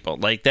lot of people.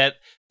 Like that,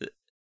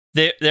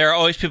 there are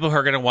always people who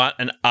are going to want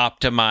an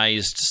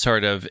optimized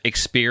sort of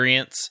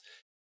experience.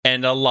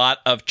 And a lot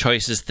of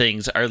choices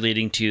things are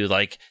leading to,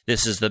 like,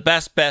 this is the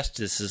best,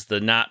 this is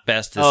the not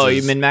best. This is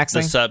you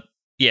min-maxing?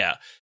 Yeah.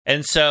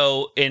 And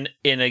so in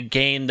a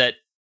game that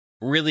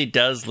really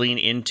does lean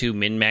into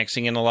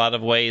min-maxing in a lot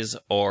of ways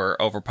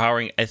or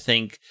overpowering, I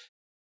think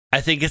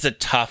it's a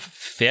tough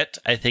fit.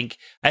 I think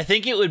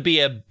it would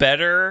be a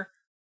better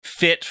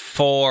fit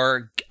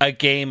for a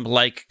game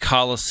like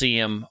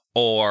Colosseum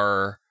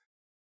or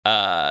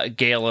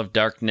Gale of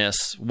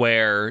Darkness,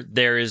 where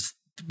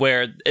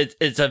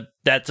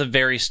that's a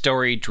very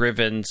story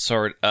driven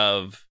sort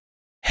of,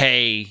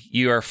 hey,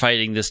 you are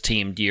fighting this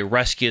team. Do you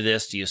rescue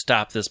this? Do you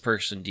stop this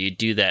person? Do you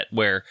do that?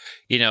 Where,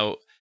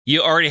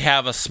 you already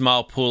have a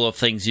small pool of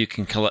things you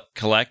can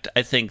collect.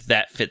 I think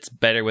that fits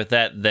better with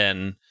that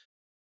than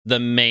the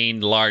main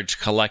large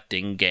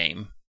collecting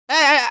game.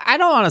 I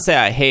don't want to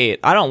say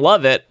I don't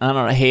love it. I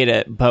don't hate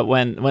it. But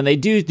when they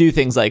do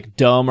things like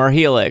Dome or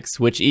Helix,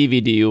 which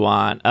Eevee do you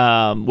want?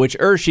 Which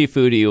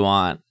Urshifu do you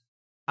want?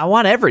 I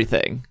want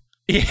everything.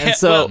 Yeah, and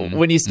so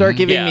when you start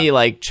giving me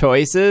like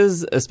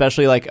choices,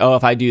 especially like, oh,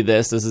 if I do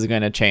this is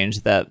going to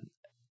change that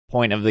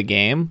point of the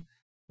game.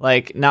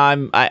 Like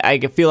now I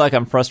feel like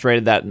I'm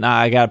frustrated that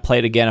I got to play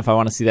it again if I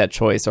want to see that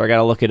choice, or I got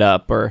to look it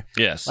up, or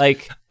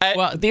like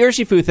the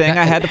Urshifu thing.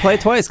 I had to play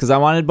it twice because I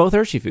wanted both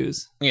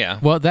Urshifus. Yeah.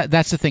 Well,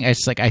 that's the thing.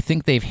 It's like I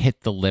think they've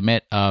hit the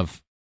limit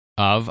of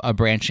a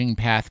branching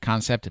path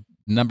concept.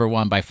 Number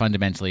one, by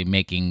fundamentally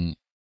making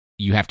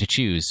you have to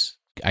choose.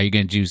 Are you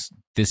going to choose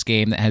this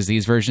game that has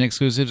these version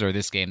exclusives or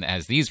this game that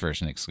has these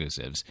version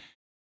exclusives?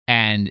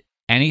 And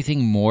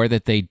anything more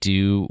that they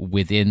do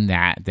within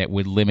that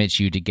would limit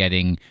you to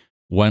getting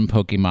one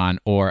Pokemon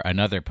or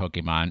another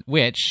Pokemon,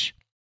 which,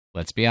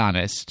 let's be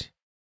honest,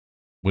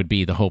 would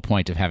be the whole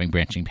point of having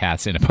branching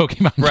paths in a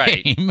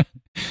Pokemon game.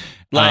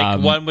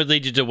 Like one would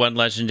lead you to one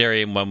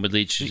legendary and one would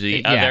lead you to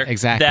the other. Yeah,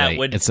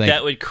 exactly.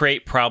 That would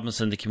create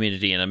problems in the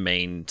community in a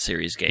main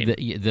series game.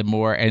 The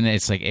more, and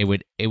it's like it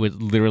would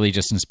literally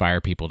just inspire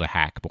people to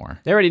hack more.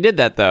 They already did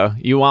that though.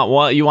 You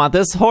want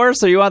this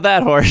horse or you want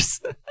that horse?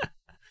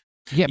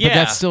 Yeah, but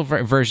that's still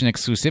version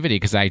exclusivity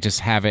because I just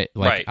have it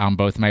on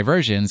both my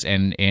versions,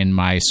 and in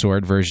my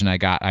Sword version I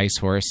got Ice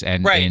Horse,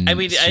 and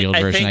in Shield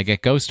version I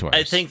get Ghost Horse.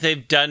 I think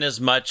they've done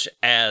as much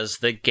as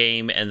the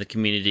game and the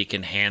community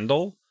can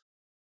handle.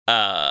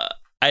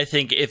 I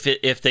think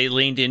if they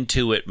leaned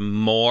into it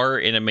more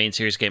in a main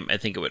series game, I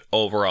think it would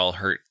overall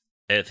hurt.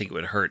 I think it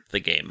would hurt the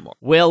game more.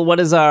 Will, what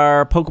is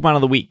our Pokemon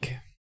of the week?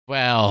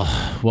 Well,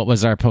 what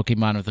was our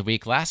Pokemon of the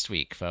week last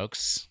week,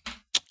 folks?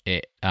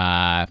 It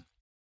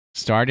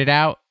started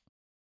out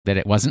that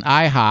it wasn't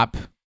IHOP,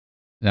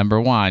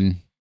 number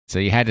one, so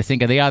you had to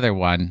think of the other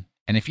one.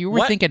 And if you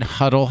were thinking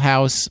Huddle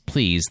House,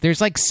 please, there's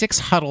like 6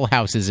 Huddle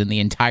Houses in the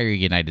entire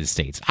United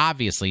States.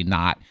 Obviously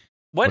not.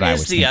 What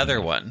is the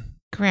other one?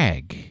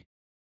 Greg.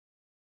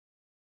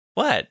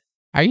 What?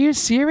 Are you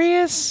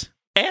serious?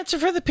 Answer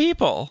for the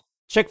people.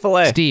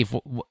 Chick-fil-A. Steve,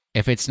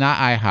 if it's not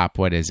IHOP,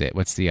 what is it?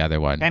 What's the other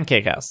one?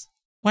 Pancake House.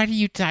 What are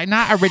you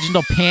not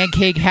Original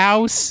Pancake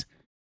House?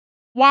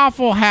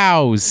 Waffle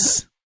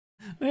House.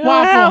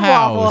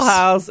 Waffle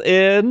House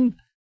in...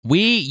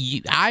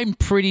 I'm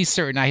pretty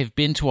certain I have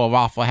been to a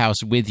Waffle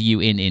House with you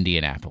in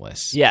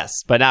Indianapolis.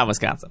 Yes, but not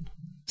Wisconsin.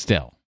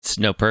 Still.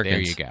 Snow Perkins.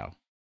 There you go.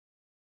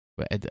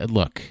 But,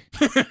 look,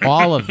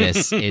 all of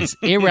this is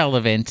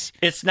irrelevant.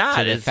 It's not.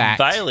 To the It's fact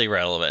vitally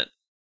relevant.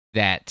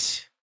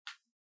 that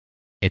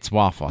it's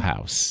Waffle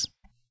House.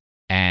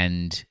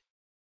 And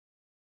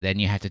then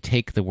you have to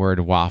take the word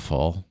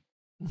waffle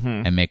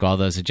and make all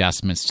those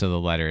adjustments to the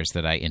letters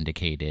that I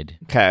indicated.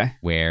 Okay.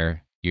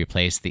 Where you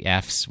replace the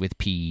F's with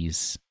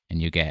P's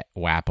and you get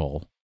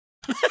wapple.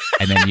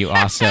 And then you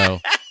also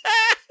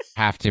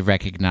have to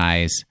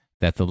recognize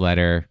that the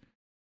letter,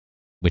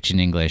 which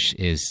in English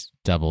is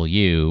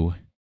W,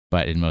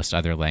 but in most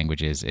other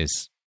languages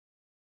is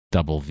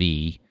double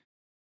V,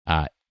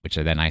 which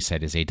then I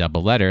said is a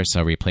double letter,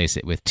 so replace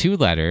it with two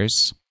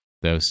letters.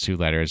 Those two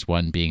letters,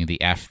 one being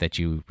the F that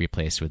you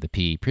replaced with the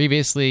P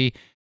previously,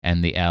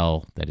 and the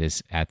L that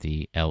is at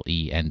the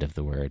LE end of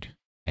the word.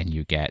 And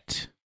you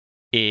get...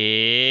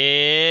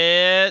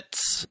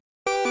 It's...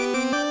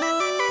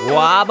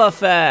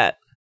 Wobbuffet.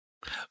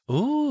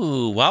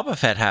 Ooh,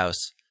 Wobbuffet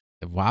House.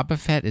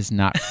 Wobbuffet is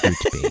not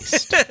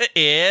fruit-based.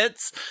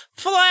 It's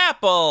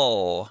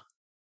Flapple.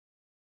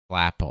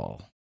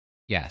 Flapple.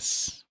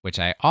 Yes. Which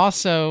I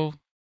also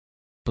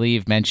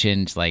believe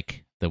mentioned,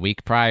 like, the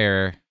week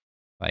prior.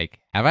 Like,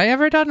 have I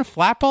ever done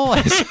Flapple?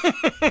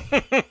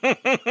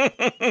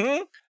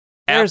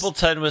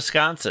 Appleton,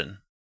 Wisconsin.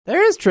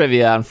 There is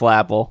trivia on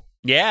Flapple.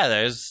 Yeah,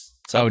 there's...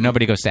 Oh,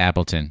 nobody goes to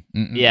Appleton.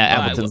 Mm-mm. Yeah,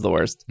 Appleton's the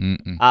worst.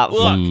 Look,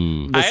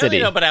 the I city. only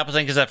know about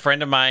Appleton because a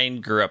friend of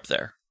mine grew up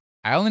there.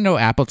 I only know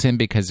Appleton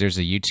because there's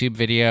a YouTube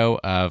video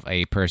of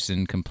a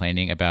person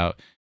complaining about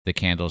the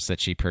candles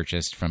that she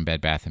purchased from Bed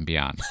Bath &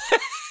 Beyond.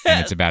 And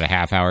it's about a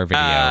half-hour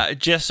video.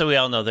 Just so we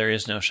all know, there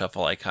is no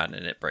shuffle icon,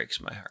 and it breaks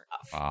my heart.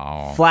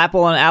 Oh.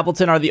 Flapple and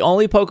Appleton are the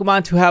only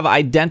Pokemon to have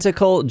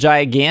identical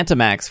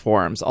Gigantamax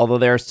forms, although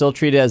they are still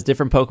treated as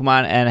different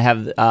Pokemon and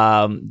have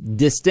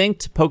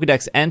distinct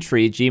Pokedex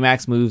entry,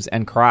 Gmax moves,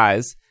 and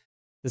cries.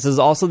 This is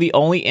also the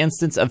only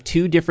instance of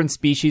two different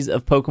species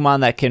of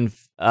Pokemon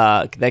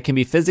that can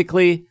be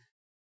physically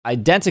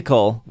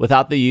identical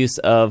without the use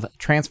of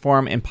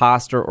transform,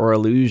 imposter, or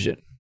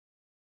illusion.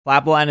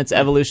 Flapple and its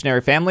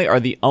evolutionary family are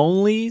the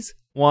only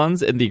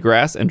ones in the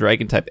grass and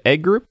dragon type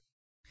egg group.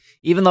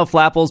 Even though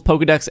Flapple's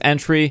Pokedex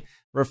entry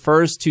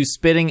refers to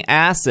spitting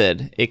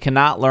acid, it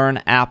cannot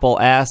learn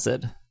Apple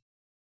Acid.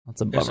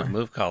 That's a bummer. There's a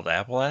move called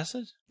Apple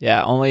Acid?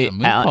 Yeah, only A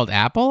move called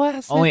Apple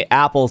Acid? only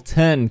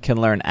Appleton can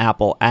learn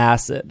Apple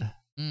Acid.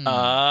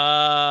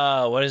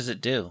 What does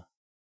it do?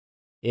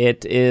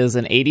 It is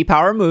an 80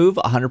 power move,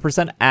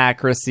 100%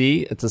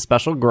 accuracy. It's a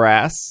special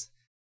grass,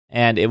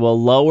 and it will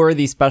lower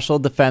the special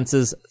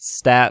defenses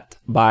stat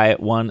by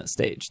 1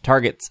 stage.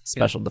 Target's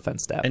special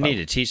defense stat. I need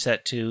to teach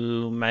that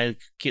to my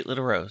cute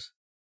little Rose.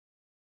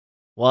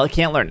 Well, it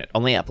can't learn it.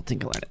 Only Appleton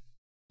can learn it.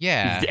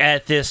 Yeah.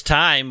 At this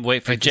time,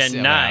 wait for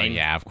Gen 9. Well,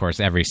 yeah, of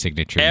course, every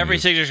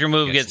signature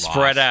move gets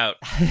spread out.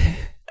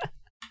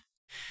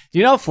 Do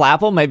you know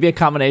Flapple may be a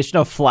combination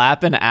of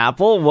Flap and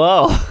Apple?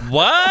 Whoa.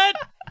 What?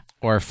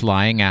 Or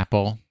Flying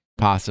Apple,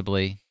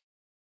 possibly.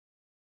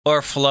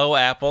 Or Flow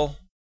Apple?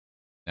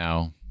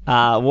 No.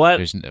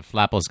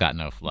 Flapple's got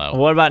no flow.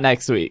 What about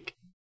next week?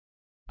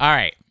 All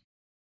right.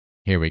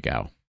 Here we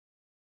go.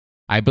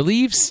 I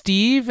believe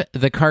Steve,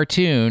 the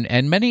cartoon,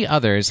 and many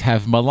others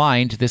have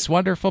maligned this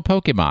wonderful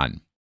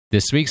Pokemon.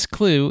 This week's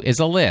clue is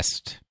a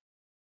list.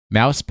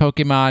 Mouse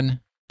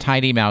Pokemon,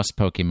 Tiny Mouse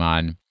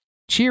Pokemon,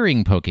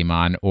 Cheering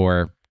Pokemon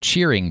or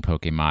Cheering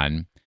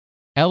Pokemon,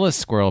 Ella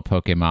Squirrel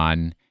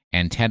Pokemon,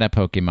 Antenna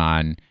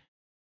Pokemon,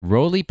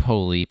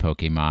 Roly-Poly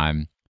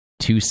Pokemon,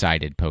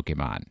 Two-Sided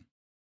Pokemon.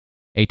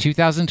 A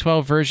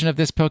 2012 version of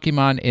this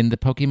Pokemon in the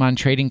Pokemon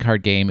trading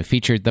card game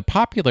featured the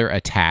popular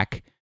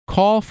attack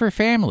Call for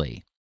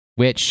Family,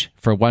 which,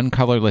 for 1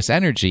 colorless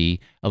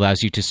energy,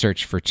 allows you to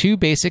search for 2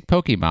 basic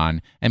Pokemon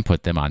and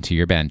put them onto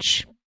your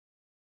bench.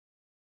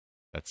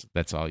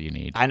 That's all you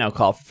need. I know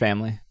Call for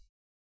Family.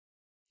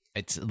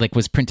 It's like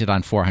was printed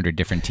on 400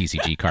 different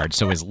TCG cards,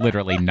 so it's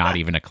literally not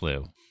even a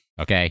clue.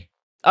 Okay?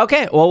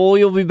 Okay, well,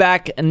 we'll be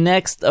back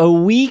next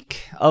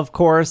week, of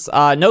course.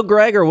 No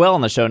Greg or Will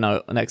on the show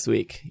next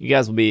week. You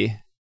guys will be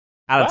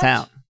out of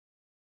town.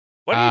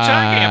 What are you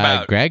talking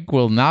about? Greg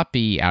will not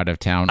be out of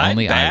town.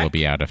 Only back. I will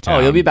be out of town. Oh,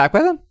 you'll be back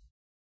by then?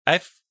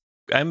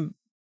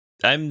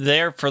 I'm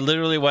there for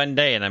literally 1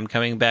 day, and I'm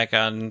coming back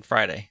on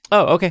Friday.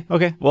 Oh, okay.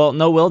 Well,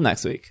 no Will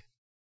next week.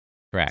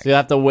 Correct. So you'll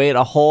have to wait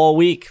a whole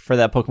week for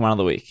that Pokemon of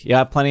the week. You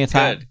have plenty of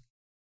time. Good.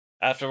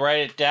 I have to write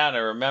it down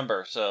and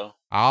remember, so...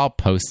 I'll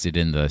post it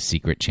in the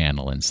secret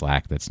channel in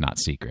Slack that's not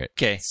secret.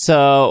 Okay.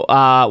 So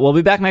we'll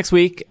be back next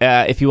week.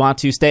 If you want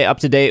to stay up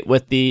to date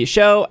with the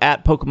show,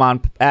 at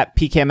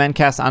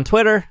PKMNcast on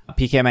Twitter,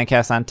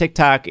 PKMNcast on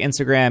TikTok,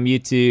 Instagram,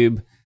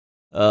 YouTube,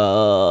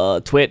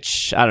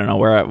 Twitch, I don't know,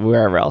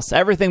 wherever else.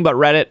 Everything but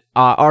Reddit,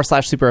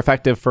 r/super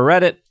effective for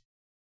Reddit.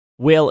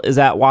 Will is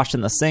at Wash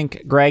in the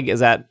Sink. Greg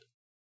is at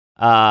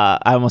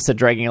I almost said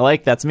Dragging a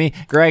Lake. That's me.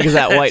 Greg is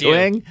at White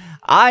Wing.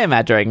 I am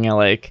at Dragging a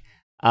Lake.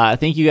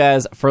 Thank you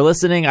guys for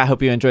listening. I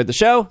hope you enjoyed the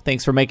show.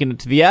 Thanks for making it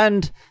to the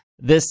end.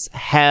 This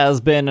has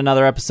been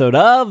another episode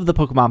of the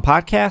Pokemon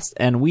Podcast,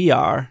 and we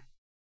are...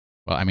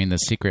 Well, I mean, the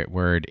secret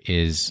word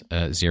is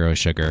zero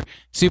sugar.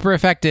 Super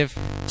effective.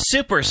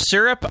 Super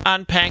syrup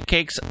on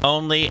pancakes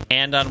only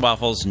and on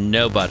waffles,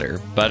 no butter.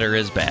 Butter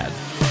is bad.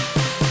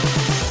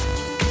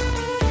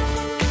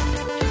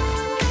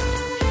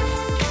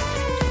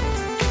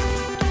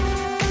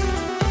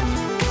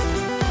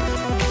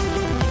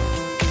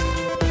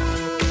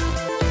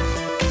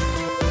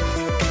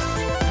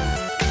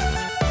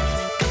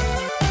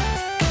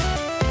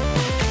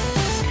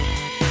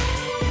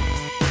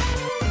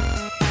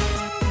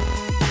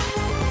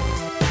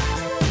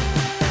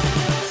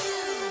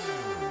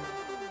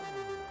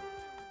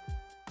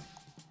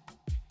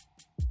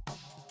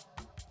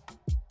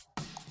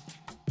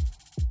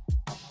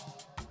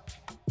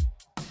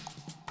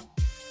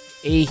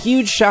 A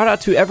huge shout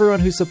out to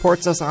everyone who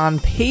supports us on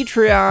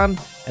Patreon.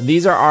 And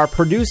these are our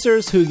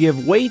producers who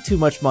give way too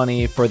much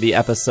money for the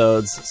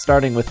episodes,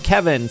 starting with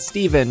Kevin,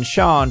 Steven,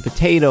 Sean,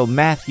 Potato,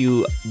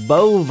 Matthew,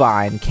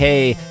 Bovine,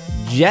 Kay,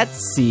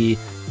 Jetsy,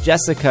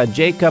 Jessica,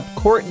 Jacob,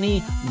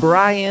 Courtney,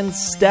 Brian,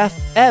 Steph,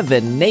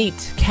 Evan,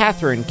 Nate,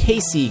 Catherine,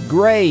 Casey,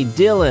 Gray,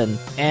 Dylan,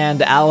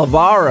 and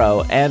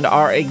Alvaro. And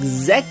our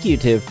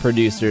executive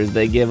producers,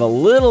 they give a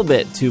little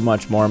bit too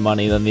much more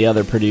money than the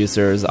other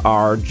producers,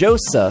 are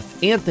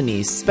Joseph,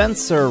 Anthony,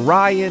 Spencer,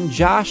 Ryan,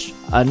 Josh,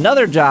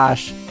 another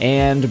Josh,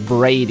 and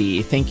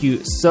Brady. Thank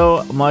you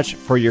so much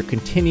for your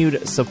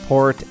continued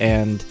support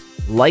and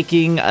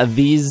liking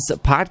these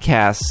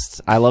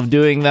podcasts. I love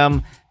doing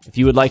them. If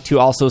you would like to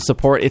also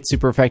support It's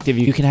Super Effective,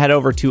 you can head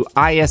over to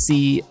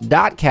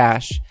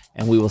ise.cash,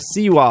 and we will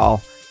see you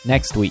all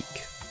next week.